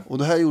 Just det. Och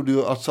det här gjorde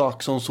ju att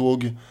Saxon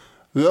såg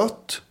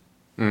rött.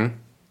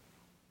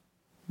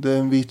 Det är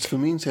en vits för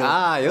min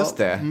sida. Just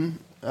det.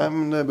 Nej,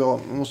 men det är bra.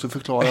 Man måste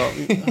förklara.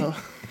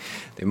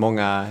 Det är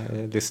många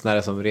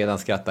lyssnare som redan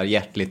skrattar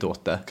hjärtligt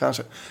åt det.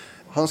 Kanske.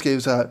 Han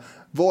skriver så här.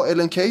 Vad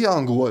Ellen Key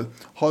angår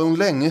har hon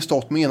länge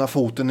stått med ena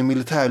foten i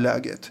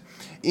militärläget.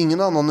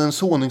 Ingen annan än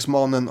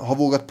såningsmannen har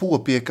vågat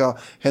påpeka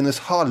hennes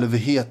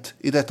halvhet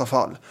i detta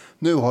fall.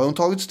 Nu har hon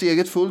tagit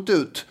steget fullt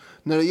ut.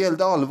 När det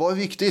gällde allvar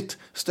viktigt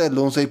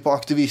ställde hon sig på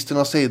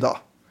aktivisternas sida.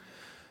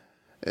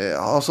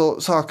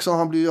 Alltså Saxon,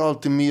 han blir ju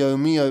alltid mer och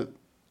mer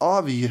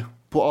arg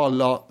på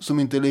alla som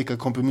inte är lika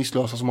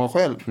kompromisslösa som han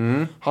själv.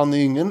 Han är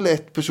ju ingen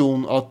lätt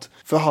person att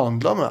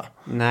förhandla med.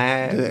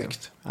 Nej,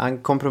 direkt. Han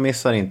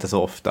kompromissar inte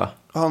så ofta.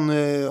 Han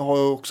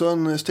har också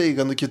en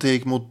stigande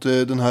kritik mot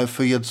den här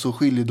freds- och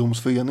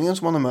skiljedomsföreningen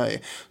som han är med i.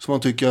 Som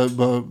han tycker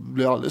bör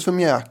bli alldeles för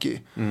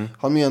mjäkig.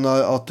 Han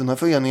menar att den här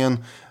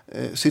föreningen,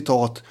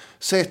 citat,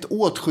 sett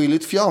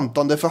åtskilligt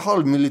fjantande för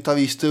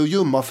halvmilitarister och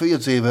ljumma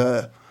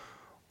fredsivrare.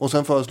 Och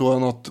sen föreslår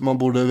han att man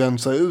borde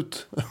rensa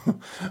ut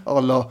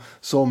alla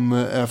som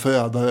är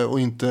förrädare och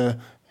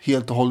inte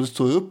helt och hållet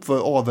står upp för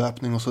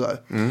avväpning och sådär.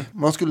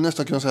 Man skulle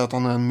nästan kunna säga att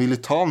han är en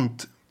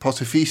militant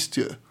pacifist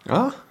ju.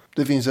 Ja.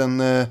 Det finns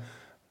en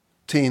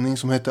tidning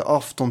som heter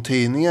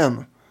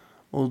Aftontidningen.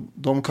 Och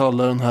de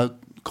kallar den här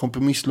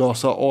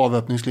kompromisslösa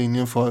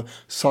avväpningslinjen för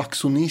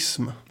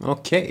saxonism.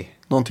 Okej.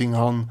 Någonting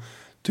han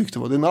tyckte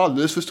var en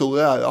alldeles för stor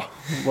ära.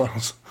 Var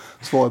hans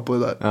svar på det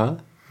där. Ja,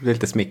 du är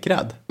lite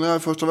smickrad. När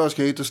första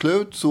världskriget är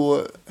slut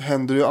så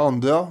händer det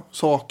andra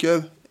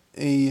saker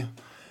i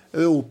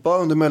Europa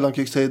under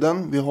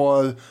mellankrigstiden. Vi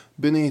har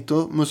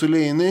Benito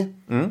Mussolini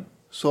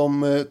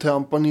som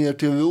trampar ner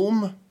till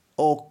Rom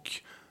och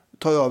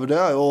tar över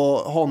där. Och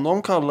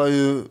honom kallar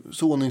ju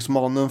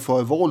såningsmannen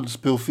för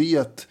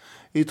våldsprofet.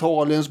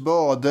 Italiens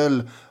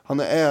bödel. Han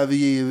är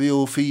övergivig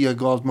och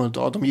feg och allt möjligt.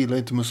 Ja, de gillar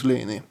inte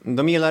Mussolini.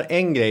 De gillar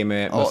en grej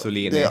med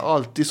Mussolini. Det är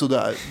alltid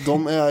sådär.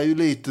 De är ju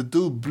lite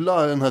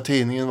dubbla den här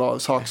tidningen, va,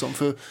 Saxon.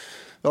 För,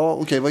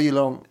 vad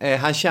gillar de?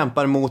 Han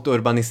kämpar mot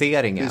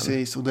urbaniseringen.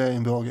 Precis, och det är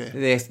en bra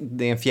grej.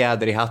 Det är en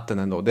fjäder i hatten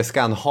ändå. Det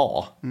ska han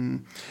ha.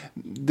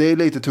 Det är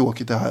lite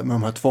tråkigt det här med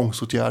de här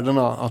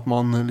tvångsåtgärderna. Att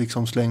man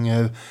liksom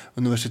slänger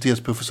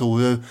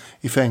universitetsprofessorer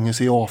i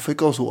fängelse i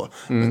Afrika och så.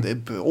 Men det är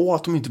bra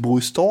att de inte bor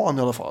i stan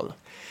i alla fall.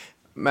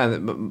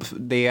 Men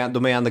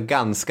de är ändå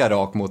ganska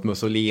rak mot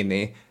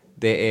Mussolini.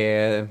 Det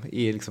är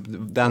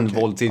den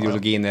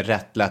våldsideologin är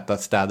rätt lätt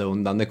att städa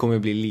undan. Det kommer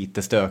bli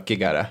lite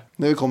stökigare.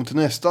 När vi kommer till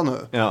nästa nu.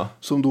 Ja.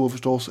 Som då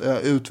förstås är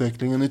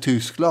utvecklingen i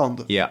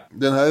Tyskland. Ja.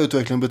 Den här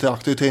utvecklingen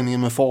betraktar ju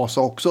tidningen med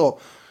fasa också.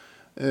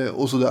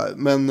 Och sådär.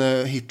 Men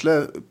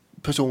Hitler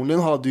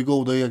personligen hade ju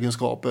goda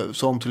egenskaper.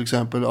 Som till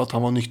exempel att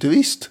han var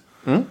nykterist.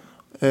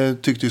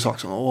 Tyckte ju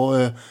Saxon.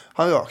 Och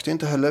han rökte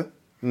inte heller.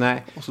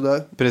 Nej, och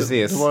sådär.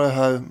 precis. Det var det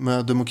här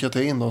med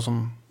demokratin då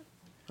som...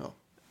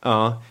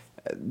 Ja,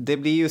 det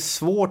blir ju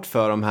svårt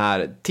för de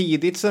här.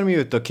 Tidigt så är de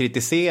ju ute och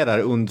kritiserar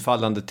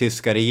undfallande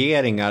tyska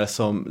regeringar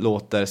som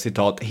låter,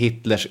 citat,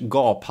 Hitlers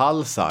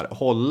gaphalsar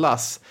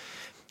hållas.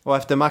 Och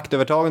efter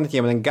maktövertagandet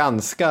ger man en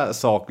ganska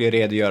saklig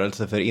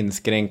redogörelse för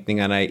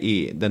inskränkningarna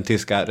i den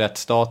tyska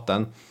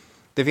rättsstaten.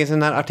 Det finns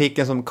den här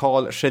artikeln som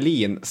Carl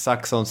Schelin,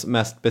 Saxons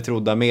mest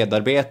betrodda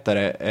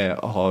medarbetare,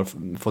 har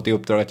fått i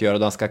uppdrag att göra.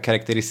 De ska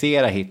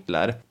karaktärisera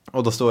Hitler.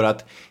 Och då står det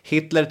att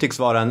Hitler tycks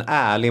vara en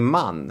ärlig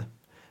man.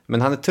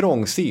 Men han är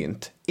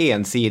trångsynt,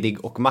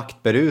 ensidig och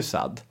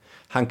maktberusad.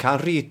 Han kan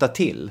ryta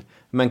till,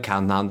 men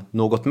kan han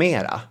något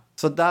mera?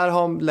 Så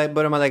där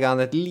börjar man lägga an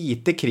ett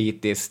lite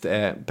kritiskt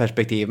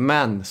perspektiv.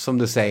 Men som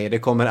du säger, det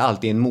kommer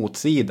alltid en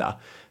motsida.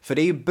 För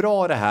det är ju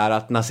bra det här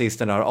att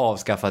nazisterna har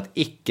avskaffat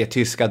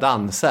icke-tyska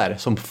danser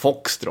som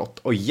foxtrot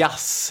och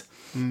jazz.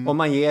 Och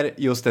man ger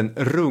just en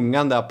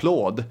rungande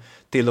applåd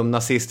till de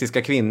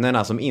nazistiska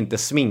kvinnorna som inte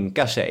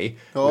sminkar sig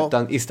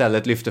utan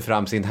istället lyfter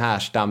fram sin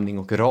härstamning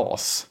och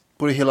ras.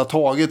 På det hela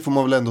taget får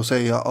man väl ändå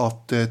säga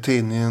att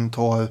tidningen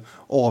tar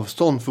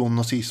avstånd från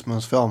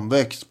nazismens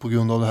framväxt på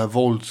grund av det här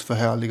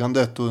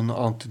våldsförhärligandet och den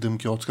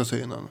antidemokratiska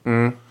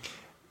synen.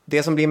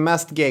 Det som blir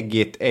mest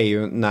geggigt är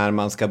ju när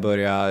man ska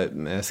börja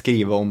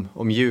skriva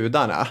om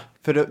judarna.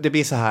 För det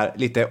blir så här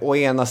lite å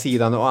ena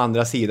sidan och å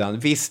andra sidan.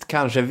 Visst,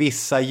 kanske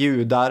vissa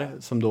judar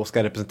som då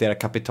ska representera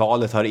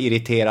kapitalet har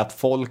irriterat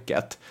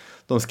folket.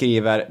 De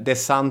skriver, det är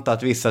sant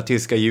att vissa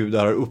tyska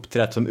judar har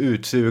uppträtt som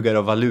utsugare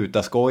och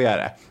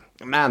valutaskojare.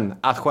 Men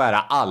att skära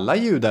alla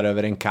judar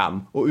över en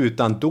kam och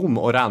utan dom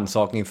och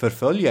rannsakning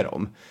förföljer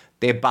dem,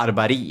 det är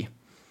barbari.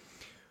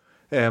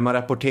 Man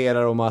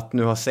rapporterar om att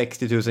nu har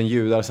 60 000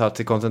 judar satts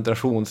i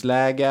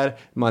koncentrationsläger.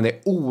 Man är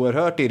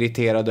oerhört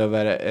irriterad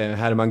över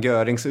Hermann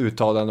Görings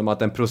uttalande om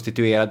att en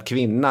prostituerad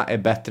kvinna är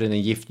bättre än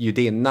en gift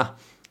judinna.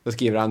 Då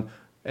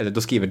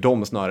skriver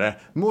de snarare,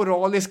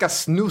 moraliska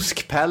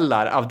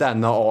snuskpellar av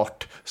denna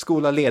art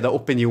skola leda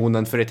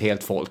opinionen för ett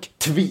helt folk.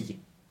 Tvi!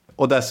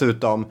 Och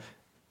dessutom,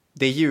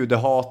 det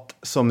judehat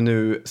som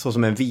nu, så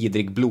som en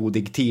vidrig,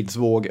 blodig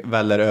tidsvåg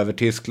väller över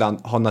Tyskland,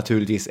 har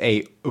naturligtvis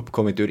ej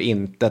uppkommit ur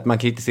intet. Man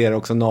kritiserar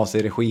också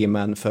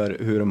naziregimen för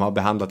hur de har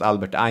behandlat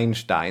Albert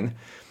Einstein.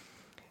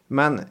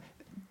 Men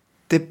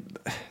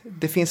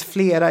det finns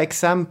flera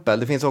exempel.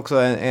 Det finns också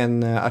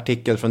en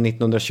artikel från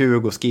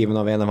 1920 skriven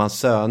av en av hans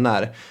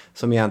söner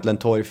som egentligen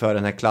torgför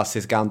den här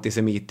klassiska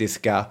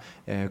antisemitiska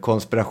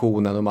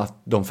konspirationen om att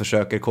de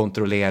försöker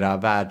kontrollera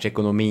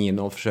världsekonomin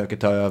och försöker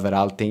ta över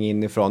allting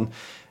inifrån.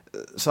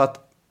 Så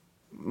att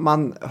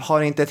man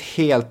har inte ett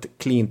helt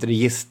klint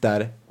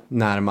register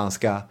när man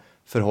ska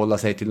förhålla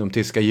sig till de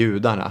tyska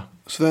judarna.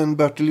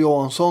 Sven-Bertil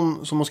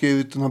Jansson som har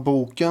skrivit den här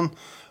boken,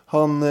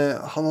 han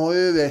har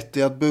ju rätt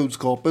i att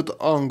budskapet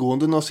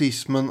angående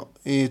nazismen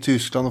i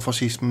Tyskland och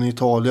fascismen i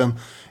Italien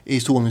i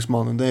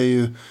Såningsmannen, det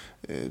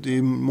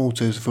är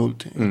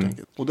motsägelsefullt helt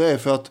enkelt. Och det är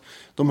för att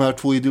de här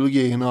två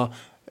ideologierna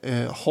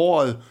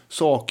har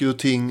saker och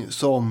ting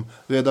som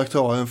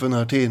redaktören för den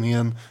här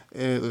tidningen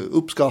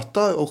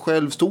uppskattar och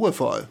själv står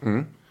för.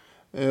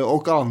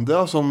 Och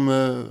andra som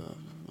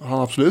han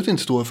absolut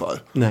inte står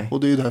för. Nej. Och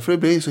det är därför det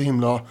blir så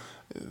himla,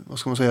 vad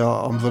ska man säga,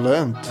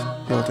 ambivalent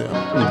hela tiden.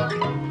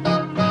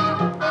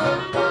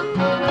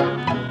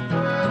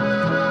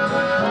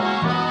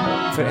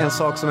 För en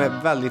sak som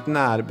är väldigt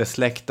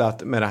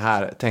närbesläktat med det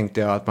här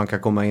tänkte jag att man kan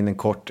komma in en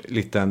kort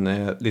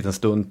liten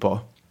stund på.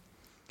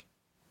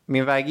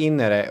 Min väg in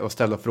är det att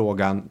ställa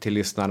frågan till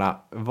lyssnarna,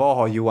 vad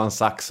har Johan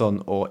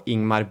Saxon och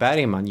Ingmar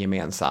Bergman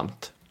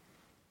gemensamt?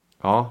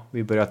 Ja,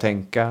 vi börjar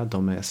tänka,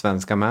 de är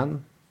svenska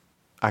män,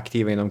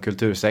 aktiva inom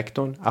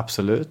kultursektorn,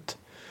 absolut.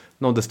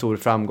 Nådde stor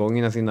framgång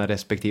inom sina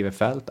respektive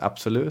fält,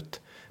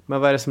 absolut.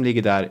 Men vad är det som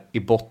ligger där i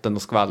botten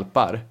och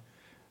skvalpar?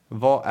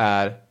 Vad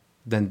är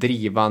den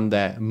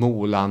drivande,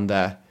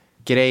 molande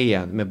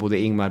grejen med både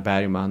Ingmar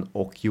Bergman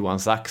och Johan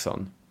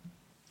Saxon?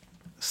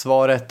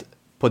 Svaret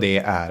på det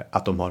är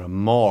att de har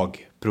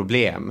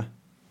magproblem.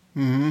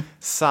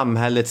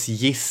 Samhällets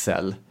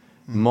gissel,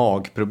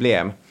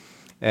 magproblem.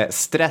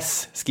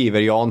 Stress skriver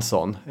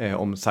Jansson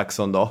om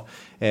Saxon då.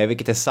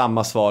 Vilket är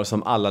samma svar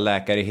som alla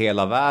läkare i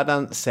hela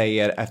världen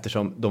säger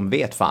eftersom de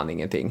vet fan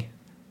ingenting.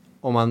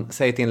 Om man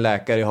säger till en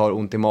läkare jag har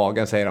ont i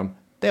magen säger de,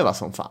 det var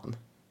som fan.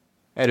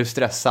 Är du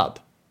stressad?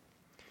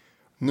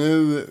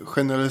 Nu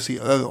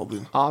generaliserar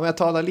Robin. Ja, men jag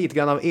talar lite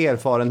grann av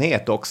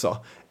erfarenhet också.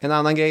 En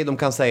annan grej de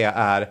kan säga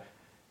är,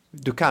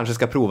 du kanske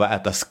ska prova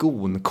att äta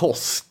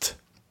skonkost.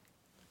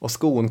 Och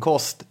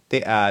skonkost,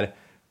 det är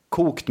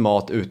kokt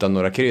mat utan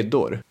några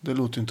kryddor. Det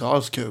låter inte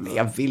alls kul.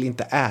 Jag vill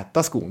inte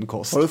äta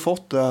skonkost. Har du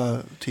fått det här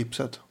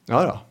tipset?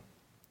 Ja då.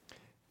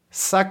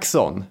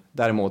 Saxon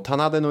däremot, han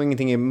hade nog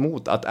ingenting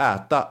emot att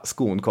äta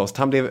skonkost.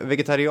 Han blev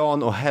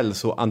vegetarian och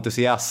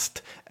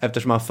hälsoentusiast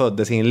eftersom han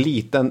föddes i en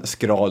liten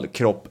skral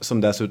kropp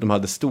som dessutom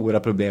hade stora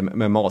problem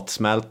med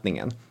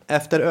matsmältningen.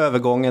 Efter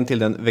övergången till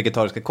den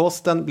vegetariska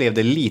kosten blev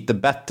det lite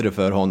bättre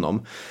för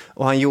honom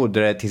och han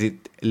gjorde det till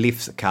sitt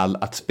livskall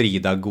att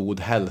sprida god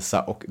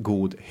hälsa och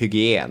god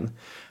hygien.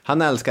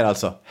 Han älskar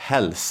alltså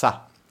hälsa.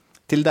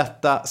 Till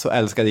detta så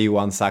älskade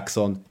Johan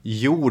Saxon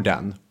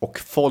jorden och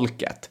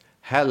folket.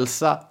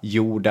 Hälsa,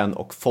 jorden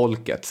och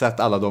folket. Sätt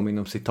alla dem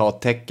inom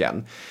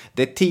citattecken.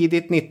 Det är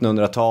tidigt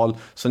 1900-tal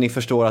så ni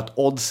förstår att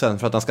oddsen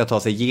för att han ska ta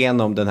sig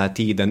igenom den här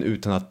tiden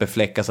utan att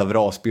befläckas av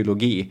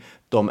rasbiologi,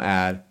 de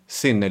är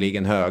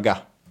synnerligen höga.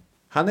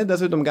 Han är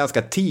dessutom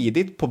ganska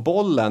tidigt på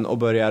bollen och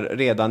börjar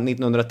redan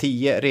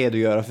 1910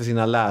 redogöra för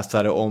sina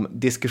läsare om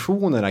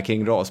diskussionerna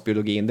kring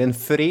rasbiologin. Det är en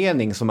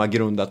förening som har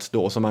grundats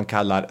då som man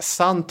kallar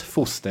Sant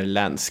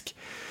Fosterländsk.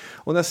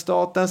 Och när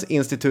Statens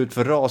institut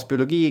för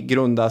rasbiologi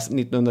grundas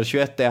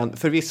 1921 är han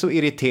förvisso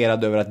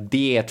irriterad över att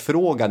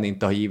dietfrågan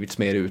inte har givits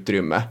mer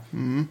utrymme.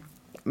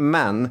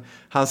 Men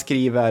han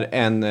skriver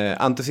en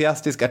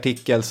entusiastisk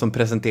artikel som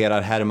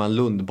presenterar Herman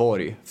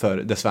Lundborg för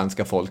det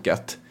svenska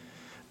folket.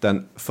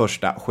 Den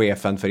första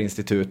chefen för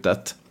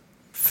institutet.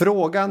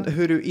 Frågan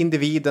hur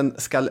individen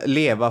ska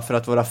leva för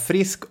att vara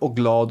frisk och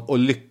glad och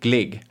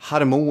lycklig,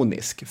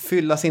 harmonisk,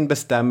 fylla sin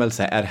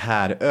bestämmelse är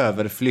här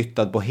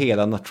överflyttad på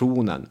hela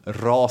nationen,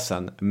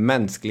 rasen,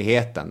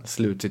 mänskligheten.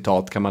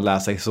 Slutcitat kan man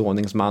läsa i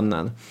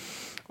Såningsmannen.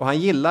 Och han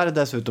gillar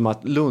dessutom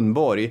att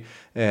Lundborg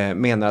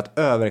menar att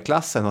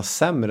överklassen har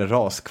sämre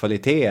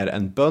raskvaliteter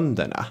än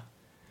bönderna.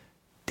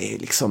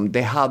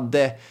 Det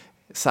hade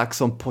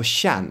Saxon på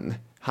känn.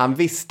 Han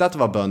visste att det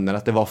var bönderna,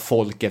 att det var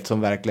folket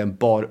som verkligen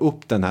bar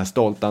upp den här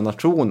stolta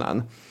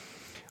nationen.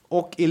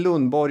 Och i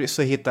Lundborg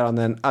så hittar han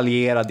en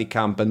allierad i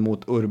kampen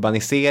mot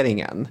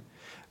urbaniseringen.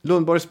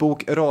 Lundborgs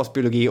bok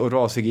Rasbiologi och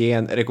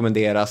rashygien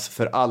rekommenderas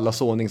för alla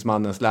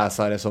Såningsmannens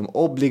läsare som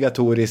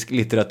obligatorisk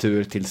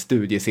litteratur till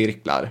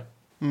studiecirklar.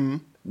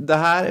 Det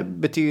här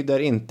betyder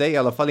inte, i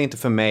alla fall inte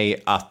för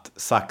mig, att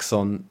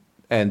Saxon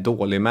är en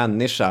dålig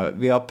människa.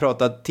 Vi har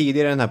pratat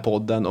tidigare i den här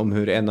podden om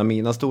hur en av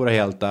mina stora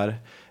hjältar,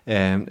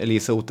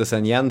 Elisa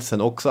Ottesen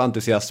Jensen, också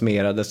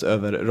entusiasmerades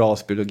över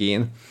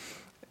rasbiologin.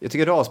 Jag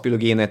tycker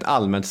rasbiologin är ett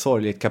allmänt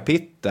sorgligt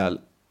kapitel,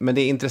 men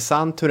det är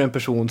intressant hur en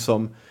person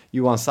som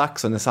Johan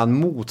Saxon, en sann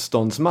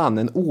motståndsman,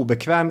 en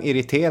obekväm,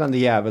 irriterande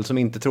jävel som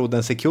inte trodde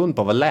en sekund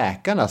på vad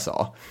läkarna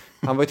sa.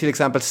 Han var ju till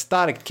exempel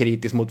starkt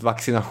kritisk mot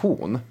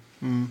vaccination.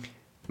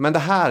 Men det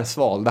här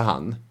svalde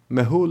han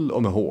med hull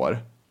och med hår.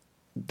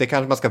 Det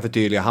kanske man ska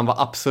förtydliga. Han var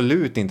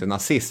absolut inte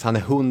nazist. Han är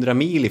 100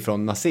 mil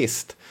ifrån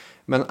nazist.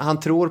 Men han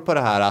tror på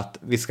det här att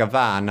vi ska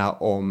värna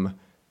om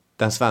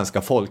den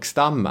svenska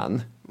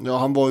folkstammen. Ja,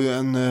 han var ju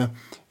en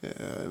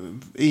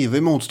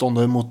ivrig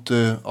motståndare mot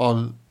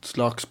all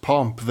slags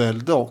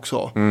pampvälde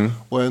också.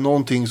 Och är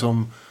någonting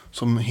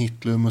som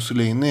Hitler och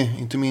Mussolini,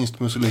 inte minst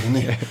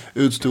Mussolini,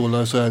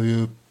 utstrålar, så är det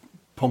ju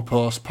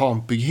pompös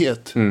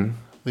pampighet.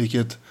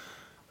 Vilket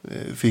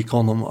fick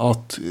honom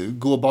att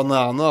gå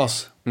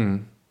bananas.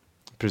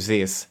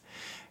 Precis.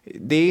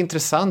 Det är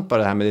intressant bara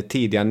det här med det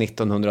tidiga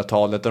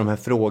 1900-talet och de här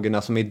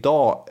frågorna som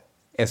idag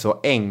är så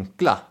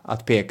enkla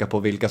att peka på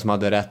vilka som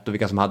hade rätt och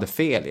vilka som hade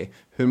fel i.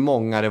 Hur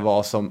många det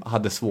var som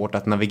hade svårt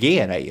att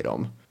navigera i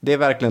dem. Det är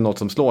verkligen något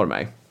som slår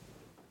mig.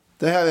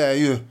 Det här är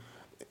ju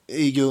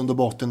i grund och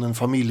botten en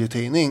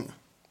familjetidning.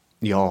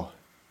 Ja,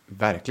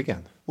 verkligen.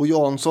 Och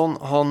Jansson,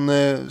 han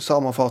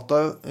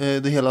sammanfattar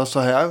det hela så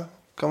här,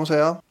 kan man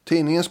säga.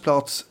 Tidningens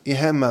plats i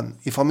hemmen,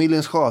 i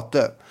familjens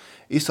sköte.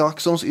 I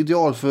Saxons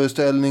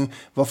idealföreställning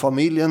var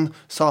familjen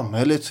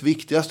samhällets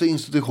viktigaste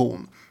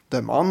institution,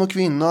 där man och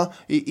kvinna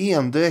i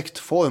endräkt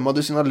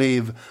formade sina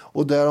liv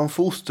och där de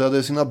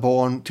fostrade sina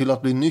barn till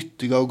att bli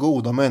nyttiga och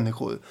goda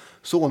människor.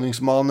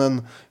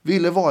 Såningsmannen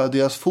ville vara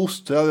deras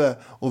fostrare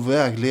och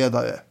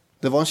vägledare.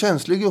 Det var en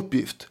känslig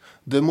uppgift.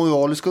 Det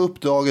moraliska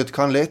uppdraget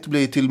kan lätt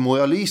bli till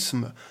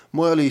moralism.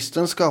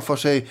 Moralisten skaffar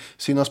sig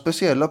sina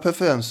speciella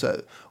preferenser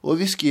och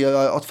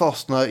riskerar att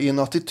fastna i en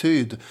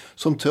attityd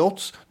som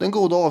trots den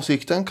goda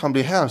avsikten kan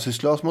bli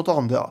hänsynslös mot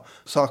andra.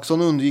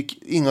 Saxon undgick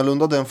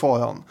ingalunda den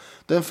faran.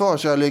 Den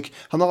förkärlek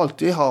han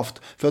alltid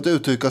haft för att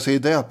uttrycka sig i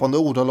dräpande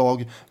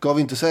ordalag gav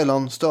inte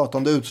sällan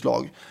stötande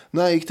utslag.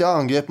 När han gick till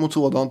angrepp mot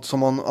sådant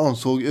som han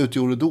ansåg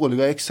utgjorde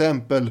dåliga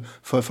exempel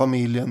för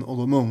familjen och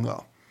de unga.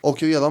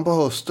 Och redan på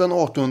hösten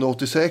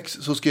 1886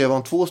 så skrev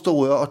han 2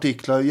 stora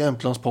artiklar i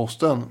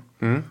Jämtlandsposten.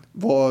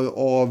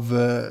 Varav,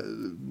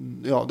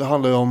 det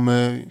handlar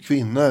om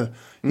kvinnor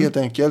helt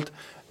enkelt.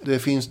 Det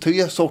finns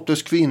 3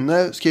 sorters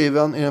kvinnor,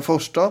 skriver han i den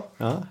första.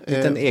 Ja,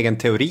 en egen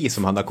teori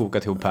som han har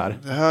kokat ihop här.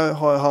 Det här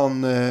har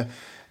han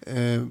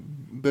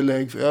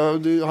belägg för.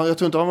 Jag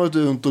tror inte han har varit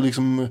runt och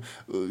liksom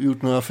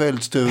gjort några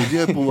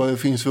fältstudier på vad det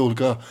finns för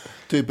olika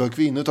typer av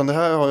kvinnor. Utan det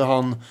här har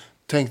han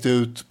tänkt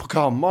ut på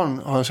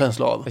kammaren, har jag en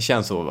känsla av. Det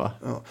känns så, va?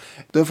 Ja.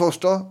 Den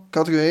första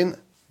kategorin,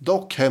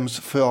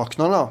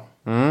 dockhemsfröknarna.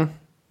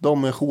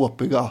 De är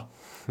sjåpiga,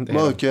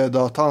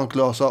 mörkrädda,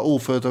 tanklösa,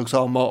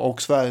 oföretagsamma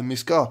och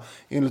svärmiska,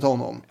 enligt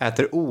honom.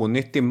 Äter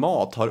onyttig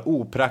mat, har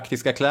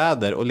opraktiska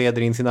kläder och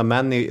leder in sina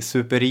män i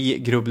superi,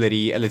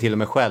 grubbleri eller till och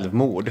med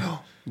självmord.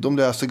 De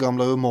läser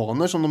gamla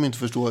romaner som de inte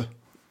förstår.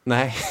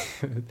 Nej.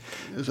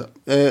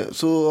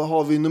 Så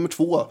har vi nummer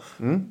 2.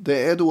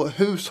 Det är då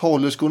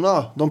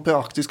hushållerskorna, de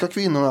praktiska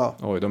kvinnorna.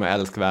 Oj, de är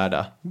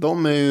älskvärda.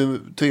 De är ju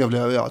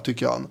trevligare,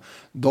 tycker han.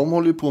 De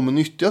håller ju på med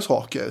nyttiga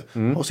saker.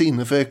 Har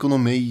sinne för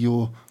ekonomi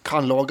och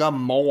kan laga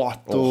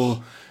mat. Och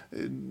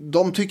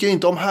de tycker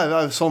inte om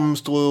herrar som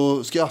står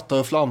och skrattar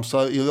och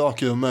flamsar i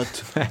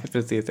rökrummet.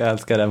 Precis, jag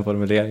älskar den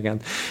formuleringen.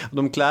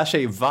 De klär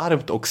sig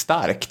varmt och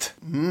starkt.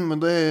 Men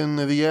det är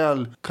en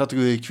rejäl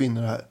kategori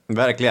kvinnor här.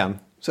 Verkligen.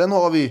 Sen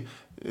har vi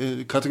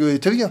kategori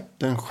 3,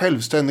 den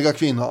självständiga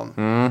kvinnan.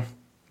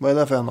 Vad är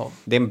det för en av?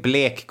 Det är en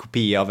blek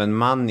kopia av en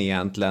man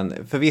egentligen.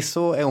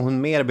 Förvisso är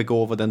hon mer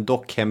begåvad än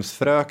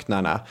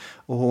dockhemsfröknarna.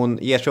 Och hon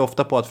ger sig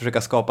ofta på att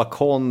försöka skapa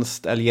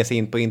konst eller ge sig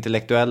in på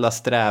intellektuella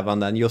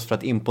strävanden just för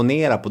att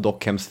imponera på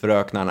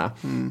dockhemsfröknarna.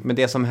 Men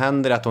det som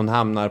händer är att hon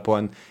hamnar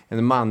på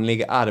en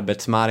manlig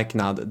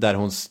arbetsmarknad där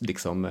hon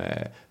liksom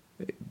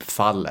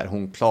faller.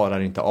 Hon klarar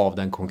inte av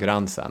den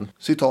konkurrensen.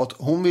 Citat,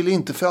 hon vill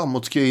inte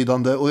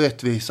framåtskridande och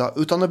rättvisa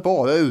utan är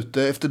bara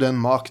ute efter den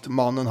makt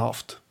mannen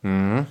haft.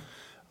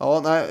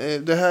 Ja, nej,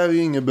 det här är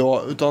ju inget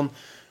bra, utan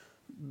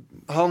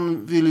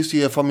han vill ju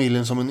se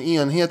familjen som en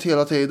enhet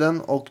hela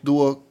tiden, och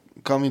då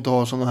kan vi inte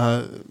ha sådana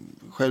här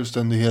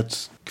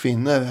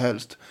självständighetskvinnor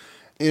helst.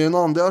 I den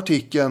andra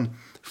artikeln,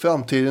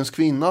 Framtidens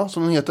kvinna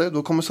som den heter,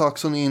 då kommer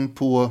Saxon in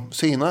på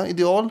sina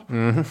ideal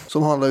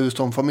som handlar just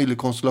om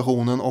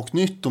familjekonstellationen och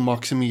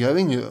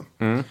nyttomaximering ju.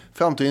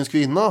 Framtidens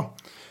kvinna,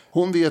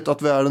 hon vet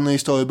att världen är i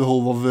större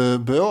behov av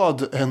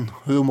bröd än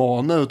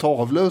romaner och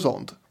tavlor och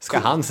sånt. Ska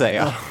han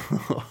säga?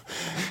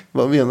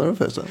 Vad menar du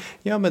förresten?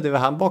 Ja, men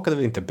han bakade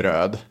väl inte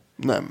bröd?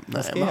 Nej,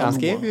 han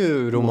skrev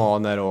ju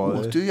romaner och...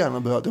 måste ju gärna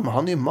bröd, men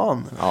han är ju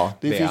man. Ja,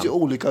 det finns ju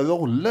olika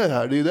roller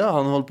här, det är det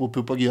han håller på att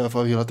propagera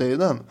för hela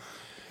tiden.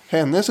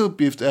 Hennes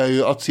uppgift är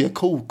ju att se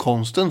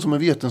kokkonsten som en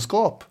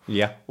vetenskap.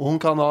 Yeah. Och hon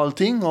kan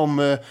allting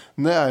om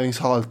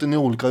näringshalten i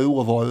olika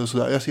råvaror och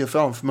sådär. Jag ser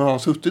framför mig, han har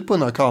suttit på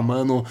den här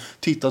kammaren och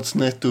tittat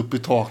snett upp i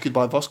taket.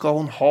 Bara, vad ska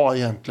hon ha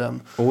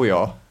egentligen? Oh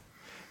ja.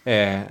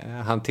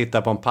 Han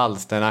tittar på en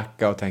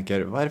palsternacka och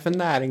tänker, vad är det för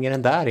näring i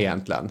den där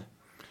egentligen?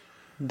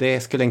 Det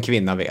skulle en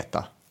kvinna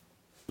veta.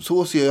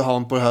 Så ser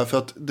han på det här, för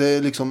att det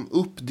är liksom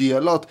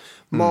uppdelat.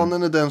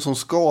 Mannen är den som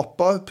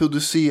skapar,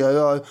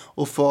 producerar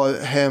och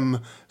för hem,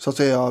 så att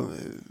säga,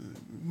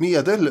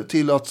 medel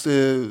till att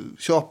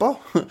köpa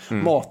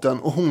maten,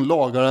 och hon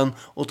lagar den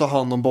och tar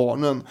hand om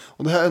barnen.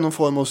 Och det här är någon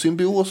form av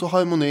symbios och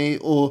harmoni,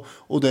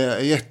 och det är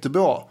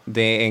jättebra.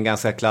 Det är en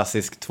ganska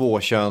klassisk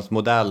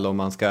tvåkönsmodell, om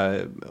man ska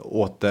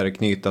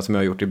återknyta, som jag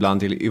har gjort ibland,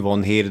 till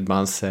Yvonne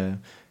Hirdmans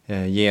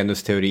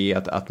genusteori,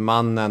 att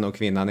mannen och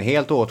kvinnan är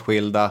helt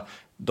åtskilda.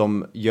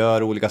 De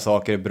gör olika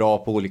saker, är bra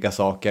på olika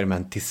saker,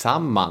 men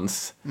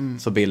tillsammans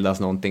så bildas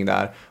någonting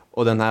där.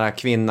 Och den här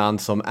kvinnan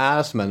som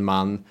är som en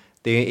man,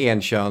 det är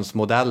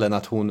enkönsmodellen,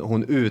 att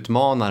hon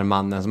utmanar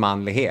mannens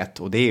manlighet,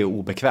 och det är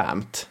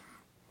obekvämt.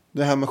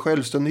 Det här med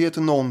självständighet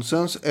är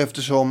nonsens,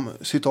 eftersom,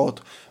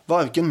 citat,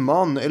 varken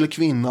man eller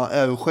kvinna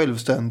är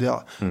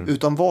självständiga,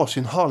 utan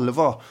varsin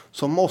halva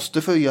som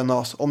måste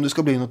förenas om det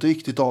ska bli något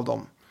riktigt av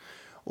dem.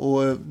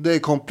 Och det är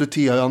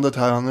kompletterandet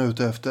här han är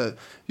ute efter.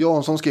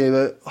 Jansson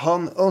skriver,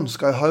 han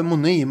önskar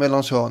harmoni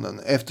mellan könen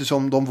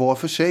eftersom de var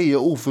för sig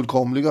är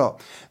ofullkomliga.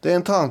 Det är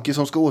en tanke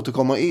som ska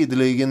återkomma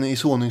ideligen i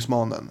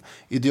Såningsmannen.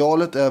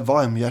 Idealet är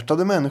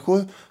varmhjärtade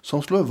människor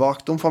som slår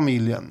vakt om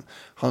familjen.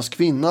 Hans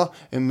kvinna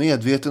är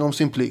medveten om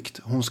sin plikt.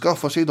 Hon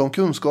skaffar sig de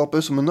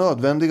kunskaper som är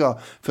nödvändiga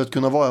för att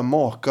kunna vara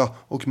maka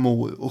och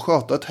mor och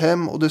sköta ett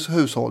hem och dess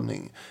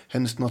hushållning.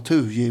 Hennes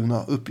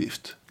naturgivna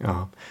uppgift.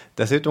 Ja.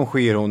 Dessutom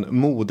skyr hon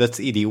modets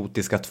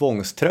idiotiska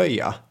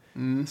tvångströja.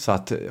 Så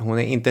att hon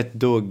är inte ett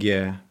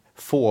dugg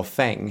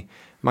fåfäng.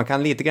 Man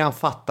kan lite grann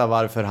fatta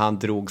varför han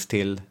drogs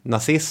till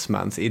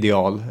nazismens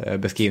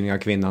idealbeskrivning av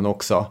kvinnan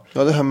också.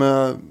 Ja, det här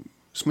med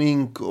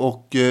smink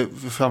och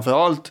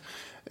framförallt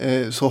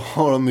så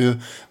har de ju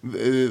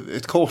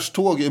ett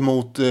korståg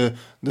emot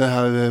det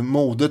här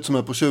modet som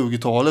är på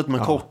 20-talet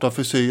med korta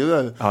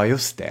frisyrer. Ja,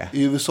 just det.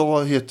 I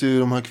USA heter ju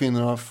de här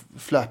kvinnorna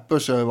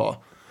flappers, va?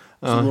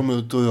 Så går de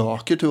ut och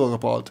röker till öga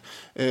på allt.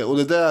 Och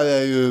det där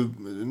är ju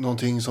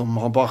någonting som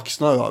han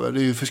baxnar över. Det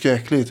är ju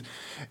förskräckligt.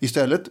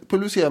 Istället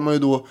publicerar man ju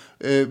då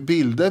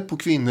bilder på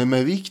kvinnor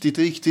med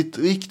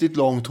riktigt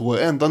långt hår.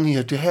 Ända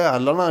ner till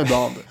hälarna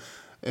ibland.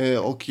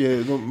 Och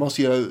man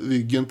ser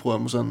ryggen på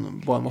dem och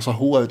sen bara en massa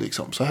hår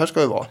liksom. Så här ska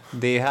det vara.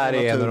 Det här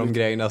är en av de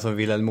grejerna som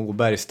Vilhelm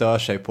Moberg stör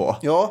sig på.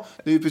 Ja,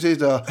 det är ju precis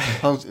det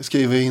han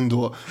skriver in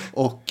då.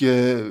 Och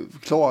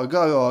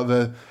klagar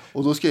över.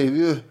 Och då skriver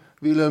ju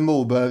Vilhelm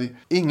Moberg,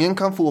 ingen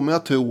kan få mig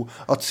att tro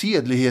att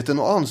sedligheten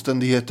och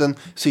anständigheten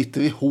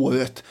sitter i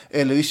håret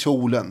eller i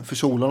kjolen. För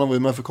kjolarna var ju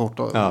med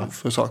förkortade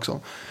för Saxon.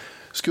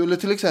 Skulle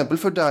till exempel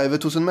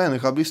fördärvet hos en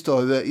människa bli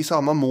större i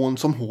samma mån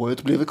som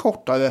håret blev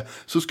kortare,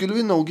 så skulle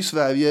vi nog i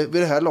Sverige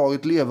vid det här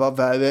laget leva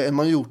värre än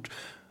man gjort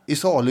i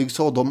salig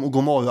Sodom och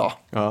Gomorra.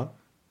 Ja.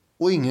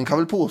 Och ingen kan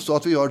väl påstå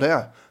att vi gör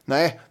det.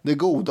 Nej, det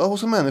goda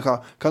hos en människa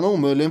kan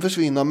omöjligen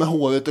försvinna med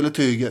håret eller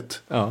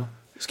tyget. Ja.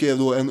 Skrev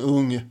då en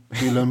ung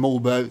Vilhelm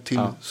Moberg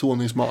till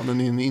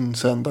Såningsmannen i en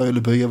insändare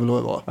eller brev eller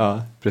vad det var.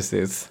 Ja,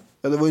 precis.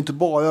 Ja, det var ju inte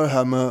bara det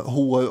här med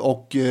hår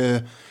och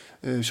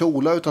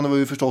kjolar, utan det var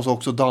ju förstås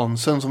också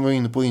dansen som vi var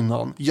inne på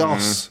innan.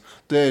 Jazz,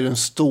 det är den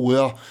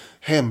stora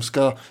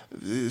hemska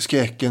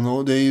skräcken,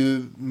 och det är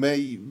ju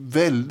med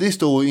väldigt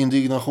stor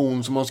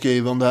indignation som man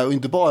skriver om det här, och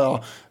inte bara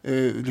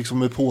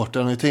liksom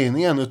reportrarna i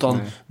tidningen, utan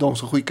de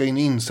som skickar in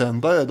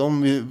insändare,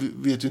 de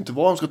vet ju inte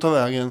vad de ska ta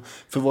vägen,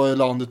 för vad är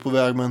landet på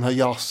väg med den här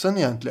jazzen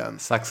egentligen.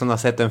 Saxon har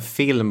sett en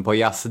film på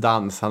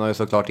jazzdans, han har ju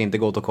såklart inte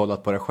gått och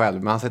kollat på det själv,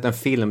 men han har sett en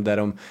film där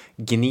de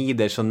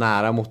gnider så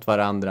nära mot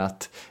varandra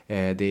att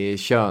det är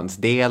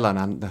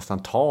könsdelarna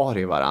nästan tar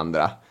i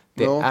varandra.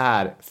 Det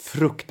är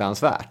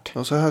fruktansvärt.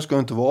 Ja, så här ska det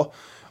inte vara.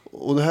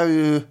 Och det här är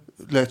ju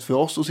lätt för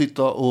oss att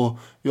sitta och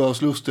göra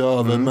oss lustiga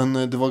över,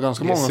 men det var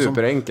ganska många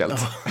superenkelt.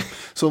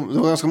 Det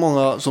var ganska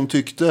många som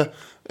tyckte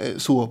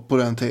så på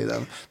den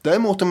tiden.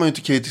 Däremot är man ju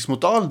inte kritisk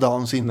mot all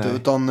dans, inte,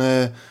 utan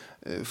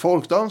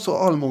folkdans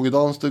och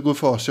allmogedans, det går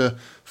för sig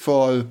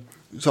för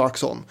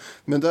Saxon.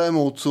 Men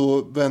däremot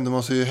så vänder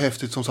man sig ju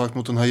häftigt som sagt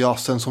mot den här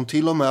jazzen som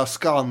till och med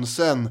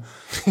Skansen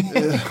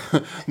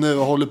nu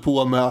håller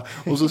på med.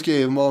 Och så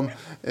skriver man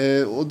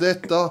och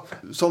detta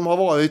som har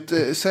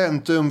varit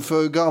centrum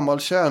för gammal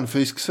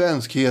kärnfrisk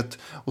svenskhet.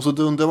 Och så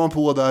dundrar man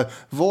på där.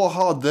 Vad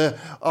hade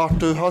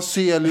Arthur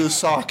Hazelius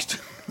sagt?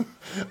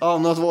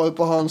 Annat var det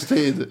på hans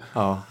tid.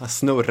 Ja, han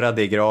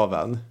snurrade i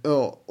graven.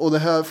 Ja, och det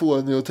här får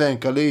en ju att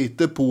tänka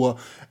lite på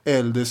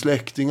äldre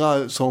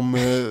släktingar som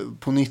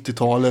på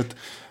 90-talet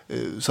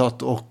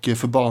satt och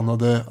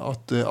förbannade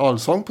att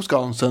Allsång på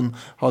Skansen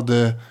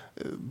hade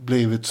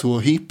blivit så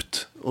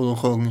hippt och de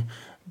sjöng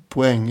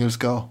på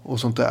engelska och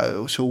sånt där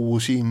och tjo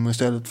och kim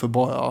istället för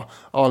bara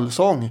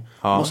allsång.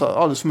 Ja.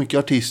 Alldeles för mycket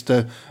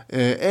artister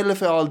eller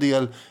för all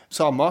del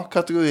samma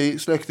kategori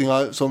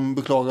släktingar som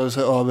beklagade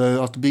sig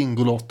över att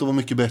Bingolotto var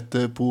mycket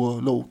bättre på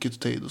Lokets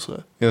tid och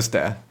sådär. Just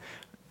det.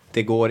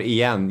 Det går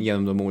igen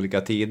genom de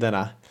olika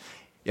tiderna.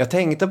 Jag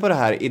tänkte på det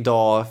här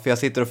idag för jag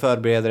sitter och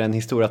förbereder en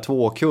Historia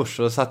 2-kurs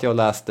och då satt jag och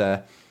läste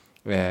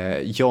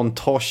John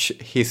Tosh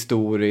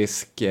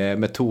historisk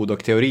metod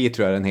och teori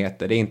tror jag den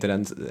heter. Det är inte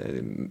den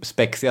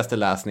spexigaste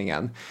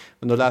läsningen.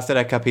 Men då läste jag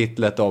det här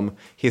kapitlet om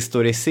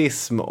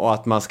historicism och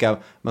att man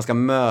ska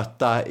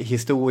möta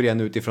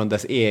historien utifrån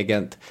dess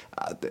egen.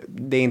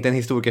 Det är inte en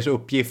historikers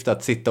uppgift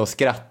att sitta och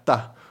skratta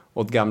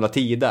åt gamla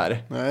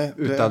tider. Nej,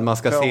 utan man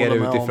ska se det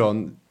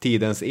utifrån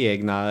tidens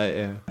egna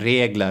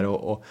regler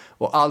och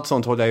allt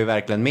sånt håller jag ju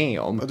verkligen med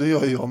om. Ja, det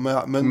gör jag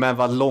med. Men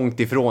vad långt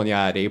ifrån jag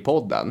är det i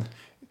podden.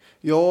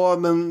 Ja,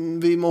 men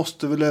vi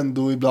måste väl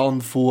ändå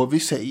ibland få... Vi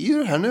säger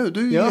det här nu.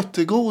 Du är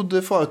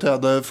jättegod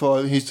företrädare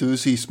för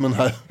historicismen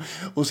här.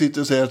 Och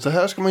sitter och säger att så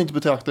här ska man inte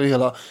betrakta det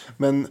hela.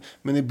 Men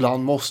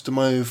ibland måste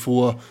man ju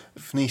få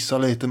fnissa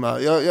lite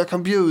med. Jag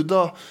kan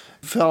bjuda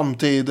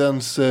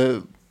framtidens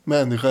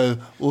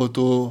människor åt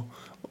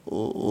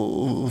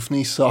och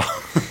fnissa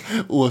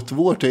åt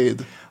vår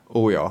tid.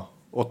 Oh ja,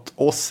 åt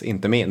oss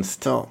inte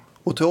minst. Ja.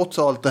 Och trots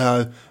allt det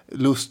här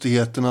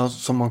lustigheterna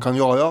som man kan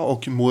göra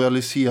och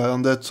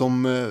moraliserandet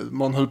som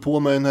man höll på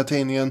med i den här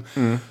tidningen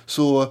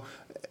så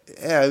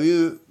är det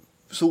ju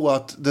så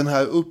att den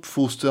här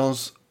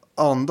uppfostrans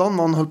andan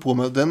man höll på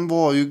med, den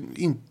var ju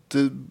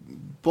inte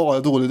bara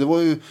dålig, det var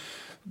ju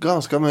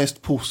ganska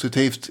mest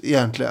positivt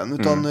egentligen.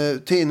 Utan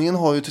tidningen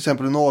har ju till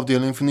exempel en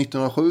avdelning för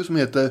 1907 som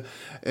heter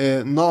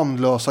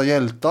namnlösa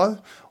hjältar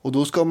och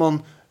då ska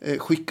man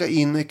skicka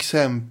in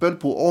exempel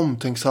på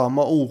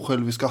omtänksamma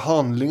osjälviska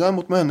handlingar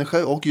mot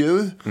människor och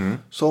djur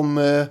som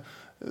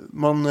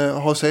man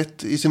har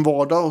sett i sin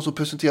vardag och så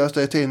presenteras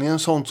det i tidningen,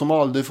 sånt som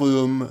aldrig får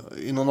rum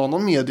i någon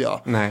annan media.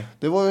 Nej.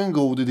 Det var ju en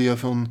god idé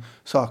från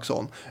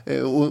Saxon.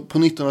 Och på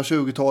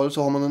 1920-talet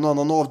så har man en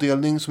annan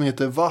avdelning som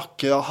heter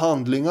vackra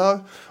handlingar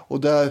och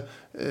där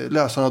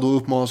läsarna då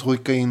uppmanas att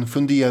skicka in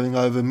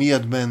funderingar över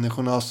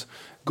medmänniskornas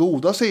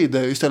goda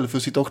sidor istället för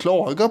att sitta och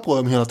klaga på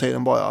dem hela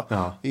tiden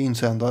bara i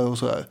insändare och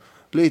sådär.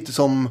 Lite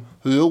som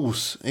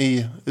ros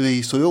i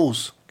ris och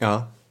ros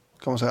kan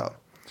man säga.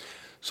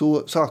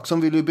 Så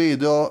Saxon ville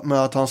bidra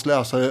med att hans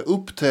läsare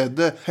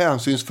uppträdde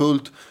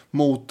hänsynsfullt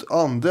mot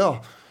andra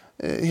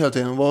hela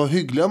tiden. Var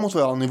hyggliga mot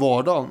varandra i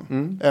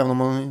vardagen. Även om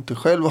man inte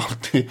själv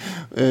alltid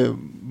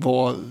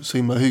var så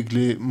himla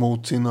hygglig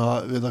mot sina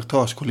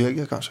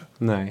redaktörskollegor kanske.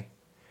 Nej.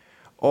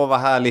 Och vad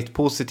härligt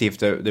positivt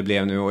det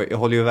blev nu och jag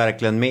håller ju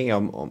verkligen med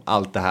om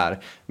allt det här.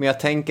 Men jag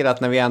tänker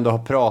att när vi ändå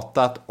har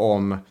pratat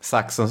om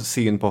Saxons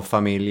syn på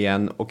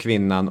familjen och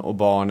kvinnan och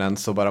barnen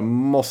så bara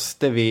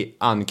måste vi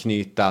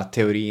anknyta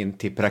teorin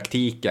till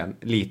praktiken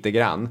lite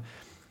grann.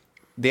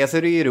 Dels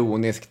är det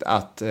ironiskt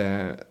att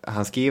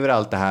han skriver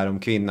allt det här om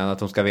kvinnan, att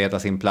hon ska veta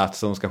sin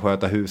plats och hon ska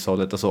sköta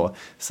hushållet och så.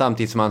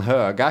 Samtidigt som han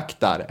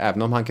högaktar,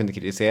 även om han kunde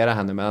kritisera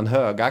henne, men han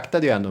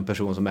högaktade ju ändå en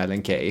person som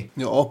Ellen Key.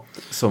 Ja.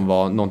 Som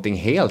var någonting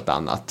helt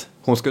annat.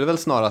 Hon skulle väl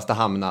snarast ha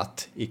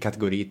hamnat i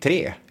kategori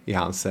 3 i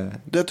hans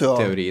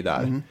teori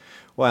där.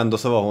 Och ändå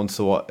så var hon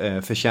så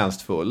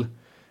förtjänstfull.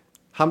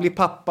 Han blir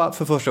pappa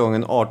för första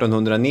gången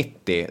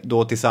 1890,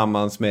 då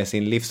tillsammans med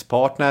sin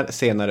livspartner,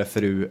 senare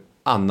fru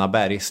Anna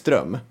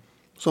Bergström.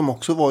 Som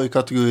också var i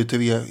kategori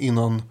TV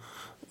innan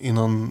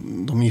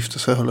de gifte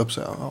sig, höll jag på att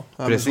säga.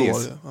 Ja,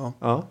 precis.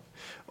 Ja.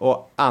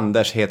 Och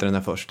Anders heter den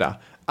här första.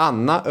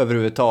 Anna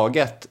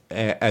överhuvudtaget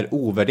är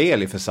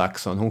ovärderlig för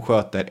Saxon. Hon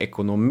sköter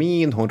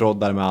ekonomin, hon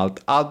roddar med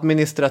allt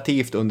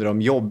administrativt under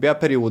de jobbiga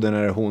perioderna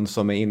är det hon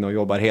som är inne och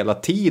jobbar hela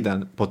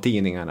tiden på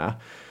tidningarna.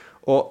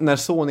 Och när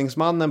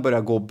såningsmannen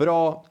börjar gå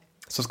bra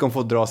så ska hon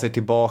få dra sig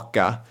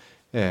tillbaka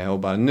och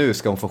bara nu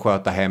ska hon få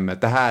sköta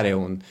hemmet. Det här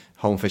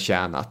har hon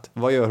förtjänat.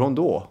 Vad gör hon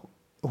då?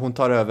 Hon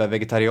tar över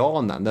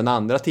Vegetarianen, den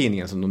andra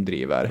tidningen som de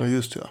driver. Ja,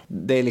 just det.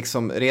 Det är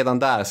liksom, redan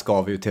där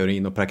ska vi ju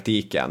teorin och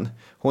praktiken.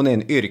 Hon är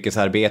en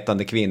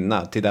yrkesarbetande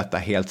kvinna, till detta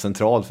helt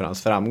central för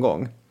hans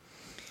framgång.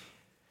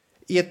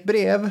 I ett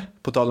brev,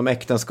 på tal om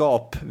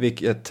äktenskap,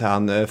 vilket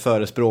han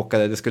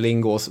förespråkade, det skulle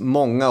ingås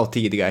många och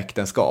tidiga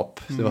äktenskap.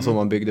 Så det var så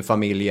man byggde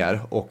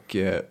familjer och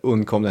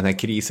undkom den här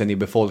krisen i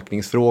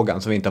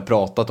befolkningsfrågan som vi inte har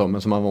pratat om,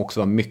 men som man också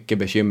var mycket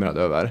bekymrad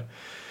över.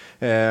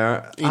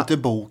 Inte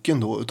boken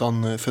då,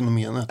 utan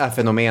fenomenet.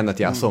 Fenomenet,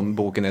 ja, som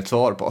boken är ett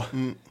svar på.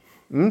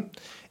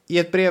 I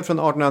ett brev från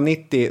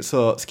 1890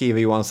 så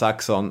skriver Johan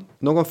Saxon: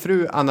 någon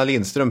fru Anna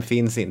Lindström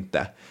finns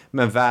inte,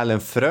 men väl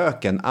en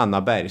fröken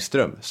Anna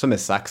Bergström som är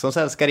Saxons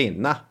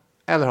älskarinna,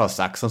 eller har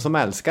Saxon som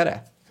älskare,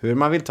 hur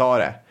man vill ta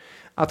det.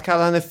 Att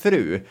kalla henne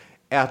fru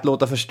är att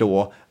låta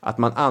förstå att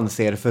man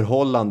anser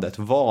förhållandet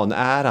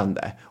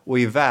vanärande och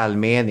i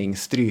välmening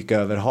stryka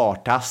över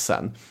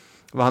hartassen.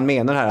 Vad han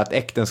menar här är att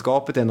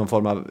äktenskapet är någon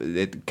form av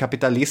ett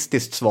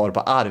kapitalistiskt svar på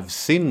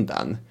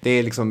arvsynden. Det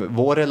är liksom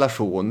vår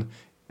relation.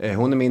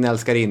 Hon är min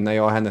älskarinna,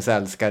 jag är hennes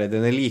älskare.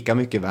 Den är lika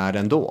mycket värd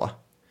ändå.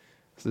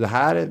 Så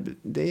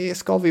det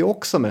ska vi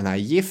också med den här.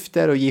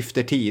 Gifter och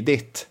gifter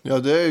tidigt. Ja,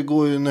 det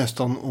går ju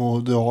nästan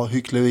att dra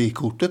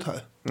hycklerikortet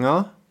här.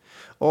 Ja.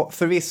 Och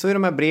förvisso i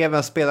de här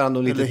breven spelar han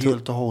då lite... Eller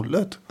helt och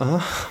hållet.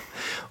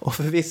 Och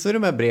förvisso i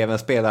de här breven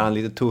spelar han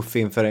lite tuff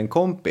inför en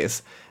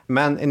kompis.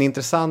 Men en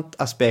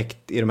intressant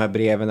aspekt i de här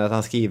breven är att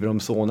han skriver om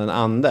sonen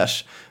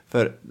Anders.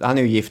 För han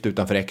är ju gift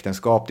utanför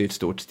äktenskap, det är ett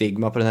stort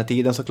stigma på den här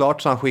tiden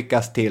såklart. Så han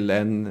skickas till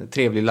en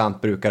trevlig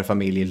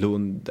lantbrukarfamilj i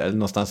Lund, eller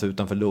någonstans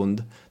utanför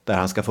Lund, där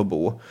han ska få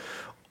bo.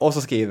 Och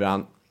så skriver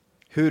han: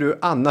 hur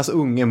Annas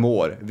unge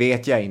mår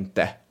vet jag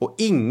inte, och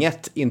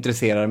inget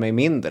intresserar mig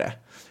mindre.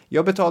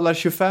 Jag betalar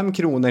 25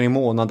 kronor i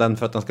månaden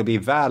för att den ska bli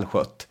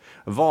välskött.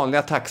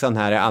 Vanliga taxan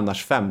här är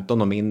annars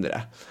 15 och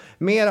mindre.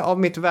 Mer av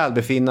mitt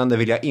välbefinnande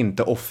vill jag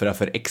inte offra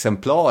för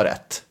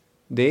exemplaret.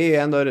 Det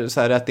är ändå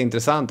så här rätt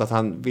intressant att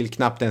han vill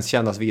knappt ens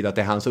kännas vid att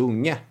det är hans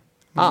unge.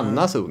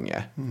 Annas unge.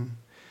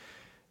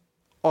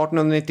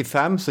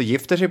 1895 så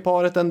gifter sig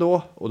paret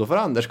ändå, och då får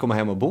Anders komma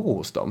hem och bo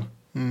hos dem.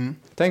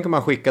 Tänk om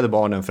man skickade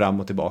barnen fram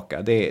och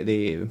tillbaka.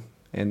 Det är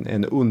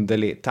en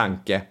underlig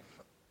tanke.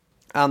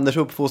 Anders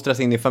uppfostras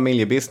in i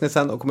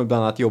familjebusinessen och kommer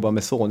bland annat jobba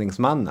med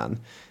såningsmannen.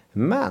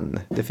 Men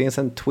det finns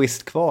en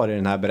twist kvar i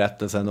den här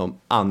berättelsen om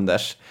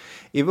Anders.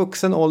 I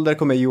vuxen ålder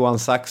kommer Johan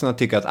Saxon att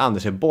tycka att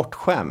Anders är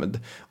bortskämd.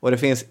 Och det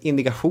finns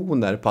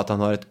indikationer på att han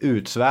har ett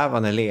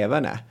utsvävande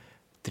leverne.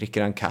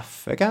 Dricker han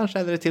kaffe kanske?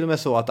 Eller är det till och med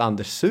så att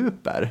Anders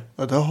super?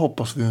 Ja, det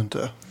hoppas vi ju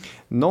inte.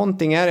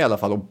 Någonting är i alla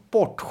fall, och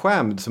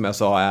bortskämd som jag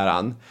sa är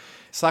han.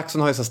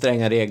 Saxon har ju så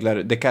stränga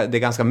regler. Det är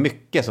ganska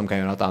mycket som kan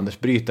göra att Anders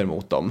bryter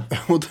mot dem.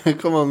 Och det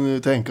kan man ju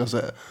tänka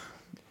sig.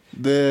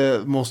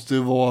 Det måste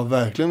ju vara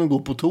verkligen att gå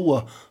på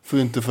toa för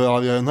att inte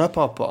förarga den här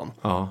pappan.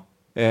 Ja.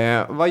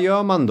 Vad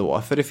gör man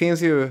då? För det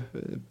finns ju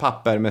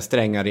papper med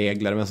stränga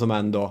regler, men som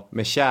ändå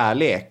med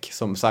kärlek,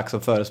 som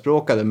Saxon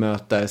förespråkade,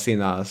 möter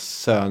sina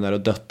söner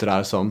och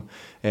döttrar som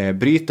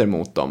bryter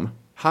mot dem.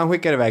 Han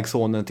skickar iväg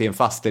sonen till en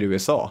faster i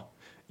USA.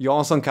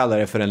 Jansson kallar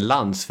det för en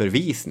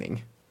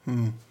landsförvisning.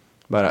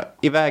 Bara,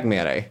 iväg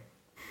med dig.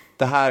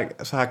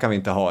 Så här kan vi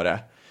inte ha det.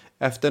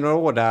 Efter några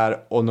år där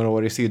och några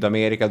år i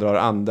Sydamerika drar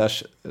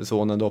Anders,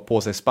 sonen, då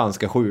på sig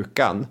spanska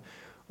sjukan.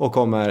 Och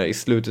kommer i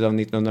slutet av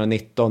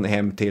 1919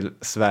 hem till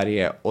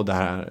Sverige, och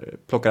där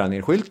plockar han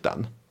ner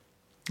skylten.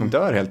 Han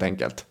dör helt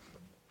enkelt.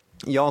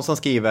 Jansson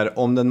skriver: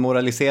 om den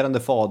moraliserande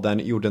fadern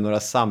gjorde några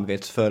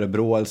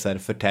samvetsförebråelser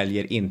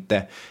förtäljer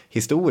inte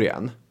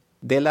historien.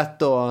 Det är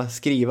lätt att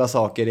skriva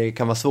saker, det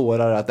kan vara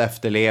svårare att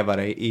efterleva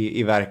det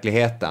i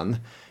verkligheten.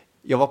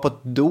 Jag var på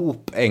ett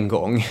dop en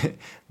gång.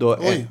 Då,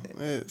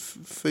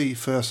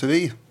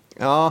 fyrföseri.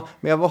 Ja,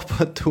 men jag var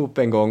på ett dop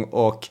en gång,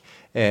 och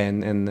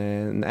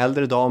en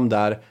äldre dam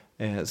där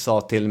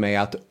sa till mig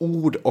att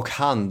ord och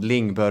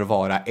handling bör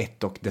vara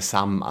ett och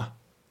detsamma.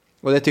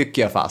 Och det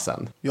tycker jag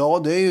fasen.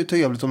 Ja, det är ju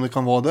trevligt om det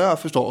kan vara det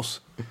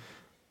förstås.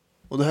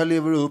 Och det här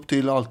lever du upp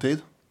till alltid?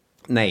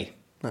 Nej.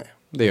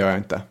 Det gör jag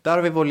inte. Där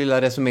har vi vår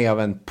lilla resumé av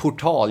en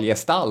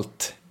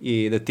portalgestalt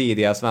i det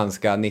tidiga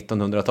svenska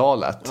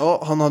 1900-talet.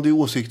 Ja, han hade ju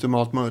åsikter med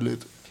allt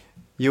möjligt.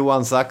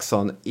 Johan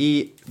Saxon,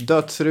 i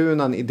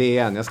Dödsrunan i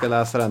DN, jag ska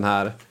läsa den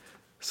här,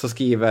 så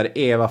skriver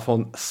Eva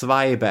von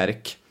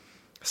Zweiberg: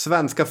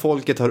 svenska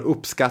folket har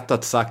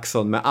uppskattat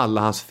Saxon med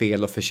alla hans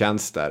fel och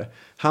förtjänster.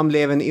 Han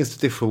blev en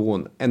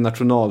institution, en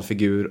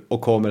nationalfigur,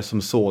 och kommer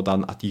som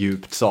sådan att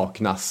djupt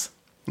saknas.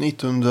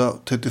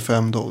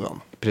 1935 dagen.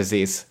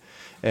 Precis.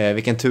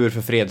 Vilken tur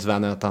för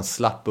fredsvännen att han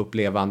slapp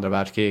uppleva andra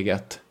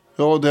världskriget.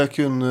 Ja, det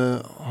kunde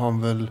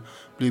han väl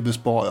bli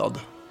besparad.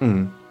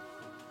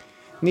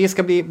 Ni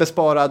ska bli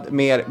besparad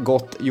mer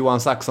gott Johan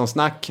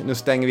Saxon-snack. Nu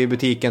stänger vi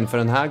butiken för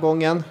den här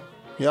gången.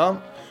 Ja,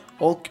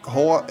 och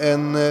ha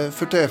en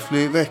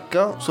förträfflig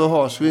vecka, så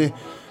hörs vi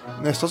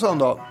nästa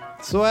söndag.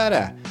 Så är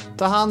det.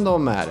 Ta hand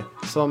om er,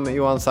 som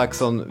Johan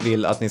Saxon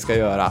vill att ni ska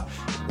göra.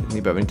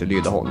 Ni behöver inte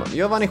lyda honom.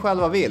 Gör vad ni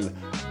själva vill.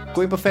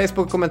 Gå in på Facebook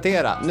och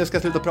kommentera. Nu ska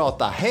jag sluta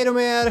prata. Hej då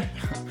med er!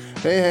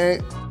 Hej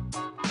hej!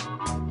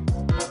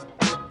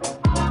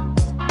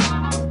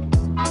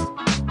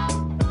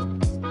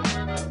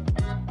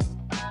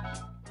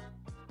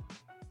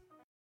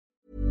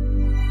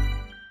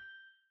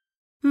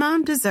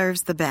 Mom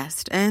deserves the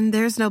best, and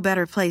there's no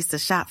better place to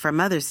shop for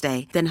Mother's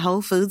Day than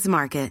Whole Foods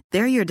Market.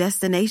 They're your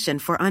destination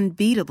for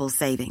unbeatable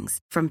savings,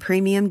 from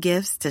premium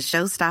gifts to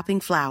show-stopping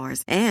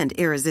flowers and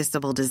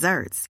irresistible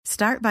desserts.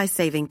 Start by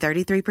saving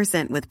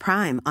 33% with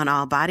Prime on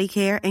all body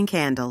care and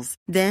candles.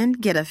 Then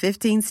get a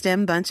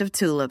 15-stem bunch of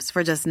tulips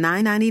for just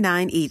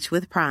 $9.99 each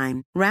with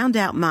Prime. Round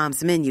out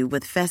Mom's menu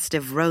with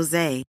festive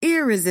rosé,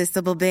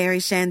 irresistible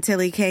berry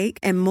chantilly cake,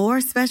 and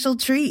more special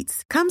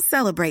treats. Come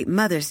celebrate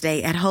Mother's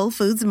Day at Whole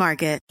Foods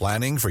Market.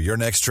 Planning for your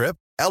next trip?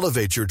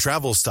 Elevate your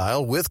travel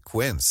style with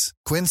Quince.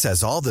 Quince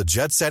has all the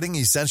jet-setting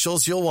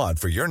essentials you'll want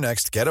for your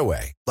next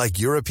getaway, like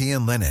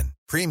European linen,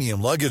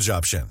 premium luggage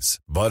options,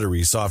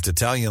 buttery soft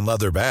Italian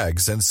leather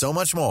bags, and so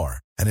much more.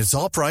 And it's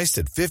all priced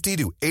at 50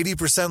 to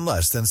 80%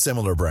 less than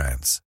similar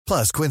brands.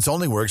 Plus, Quince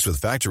only works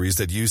with factories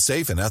that use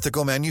safe and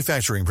ethical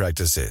manufacturing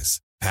practices.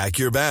 Pack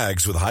your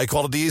bags with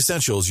high-quality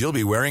essentials you'll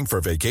be wearing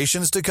for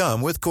vacations to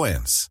come with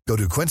Quince. Go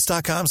to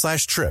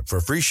quince.com/trip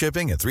for free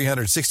shipping and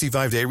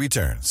 365-day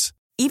returns.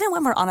 Even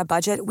when we're on a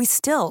budget, we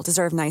still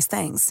deserve nice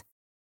things.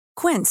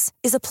 Quince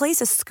is a place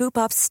to scoop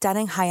up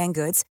stunning high-end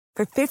goods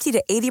for 50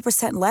 to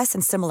 80% less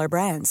than similar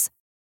brands.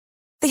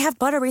 They have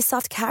buttery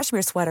soft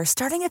cashmere sweaters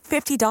starting at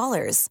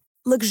 $50,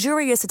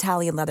 luxurious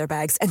Italian leather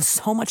bags, and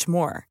so much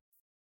more.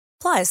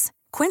 Plus,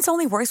 Quince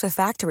only works with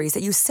factories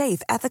that use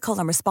safe, ethical,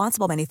 and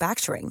responsible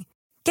manufacturing.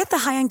 Get the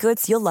high-end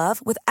goods you'll love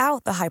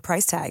without the high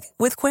price tag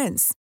with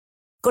Quince.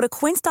 Go to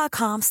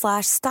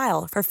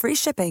quince.com/style for free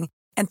shipping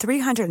and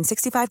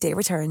 365-day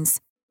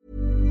returns.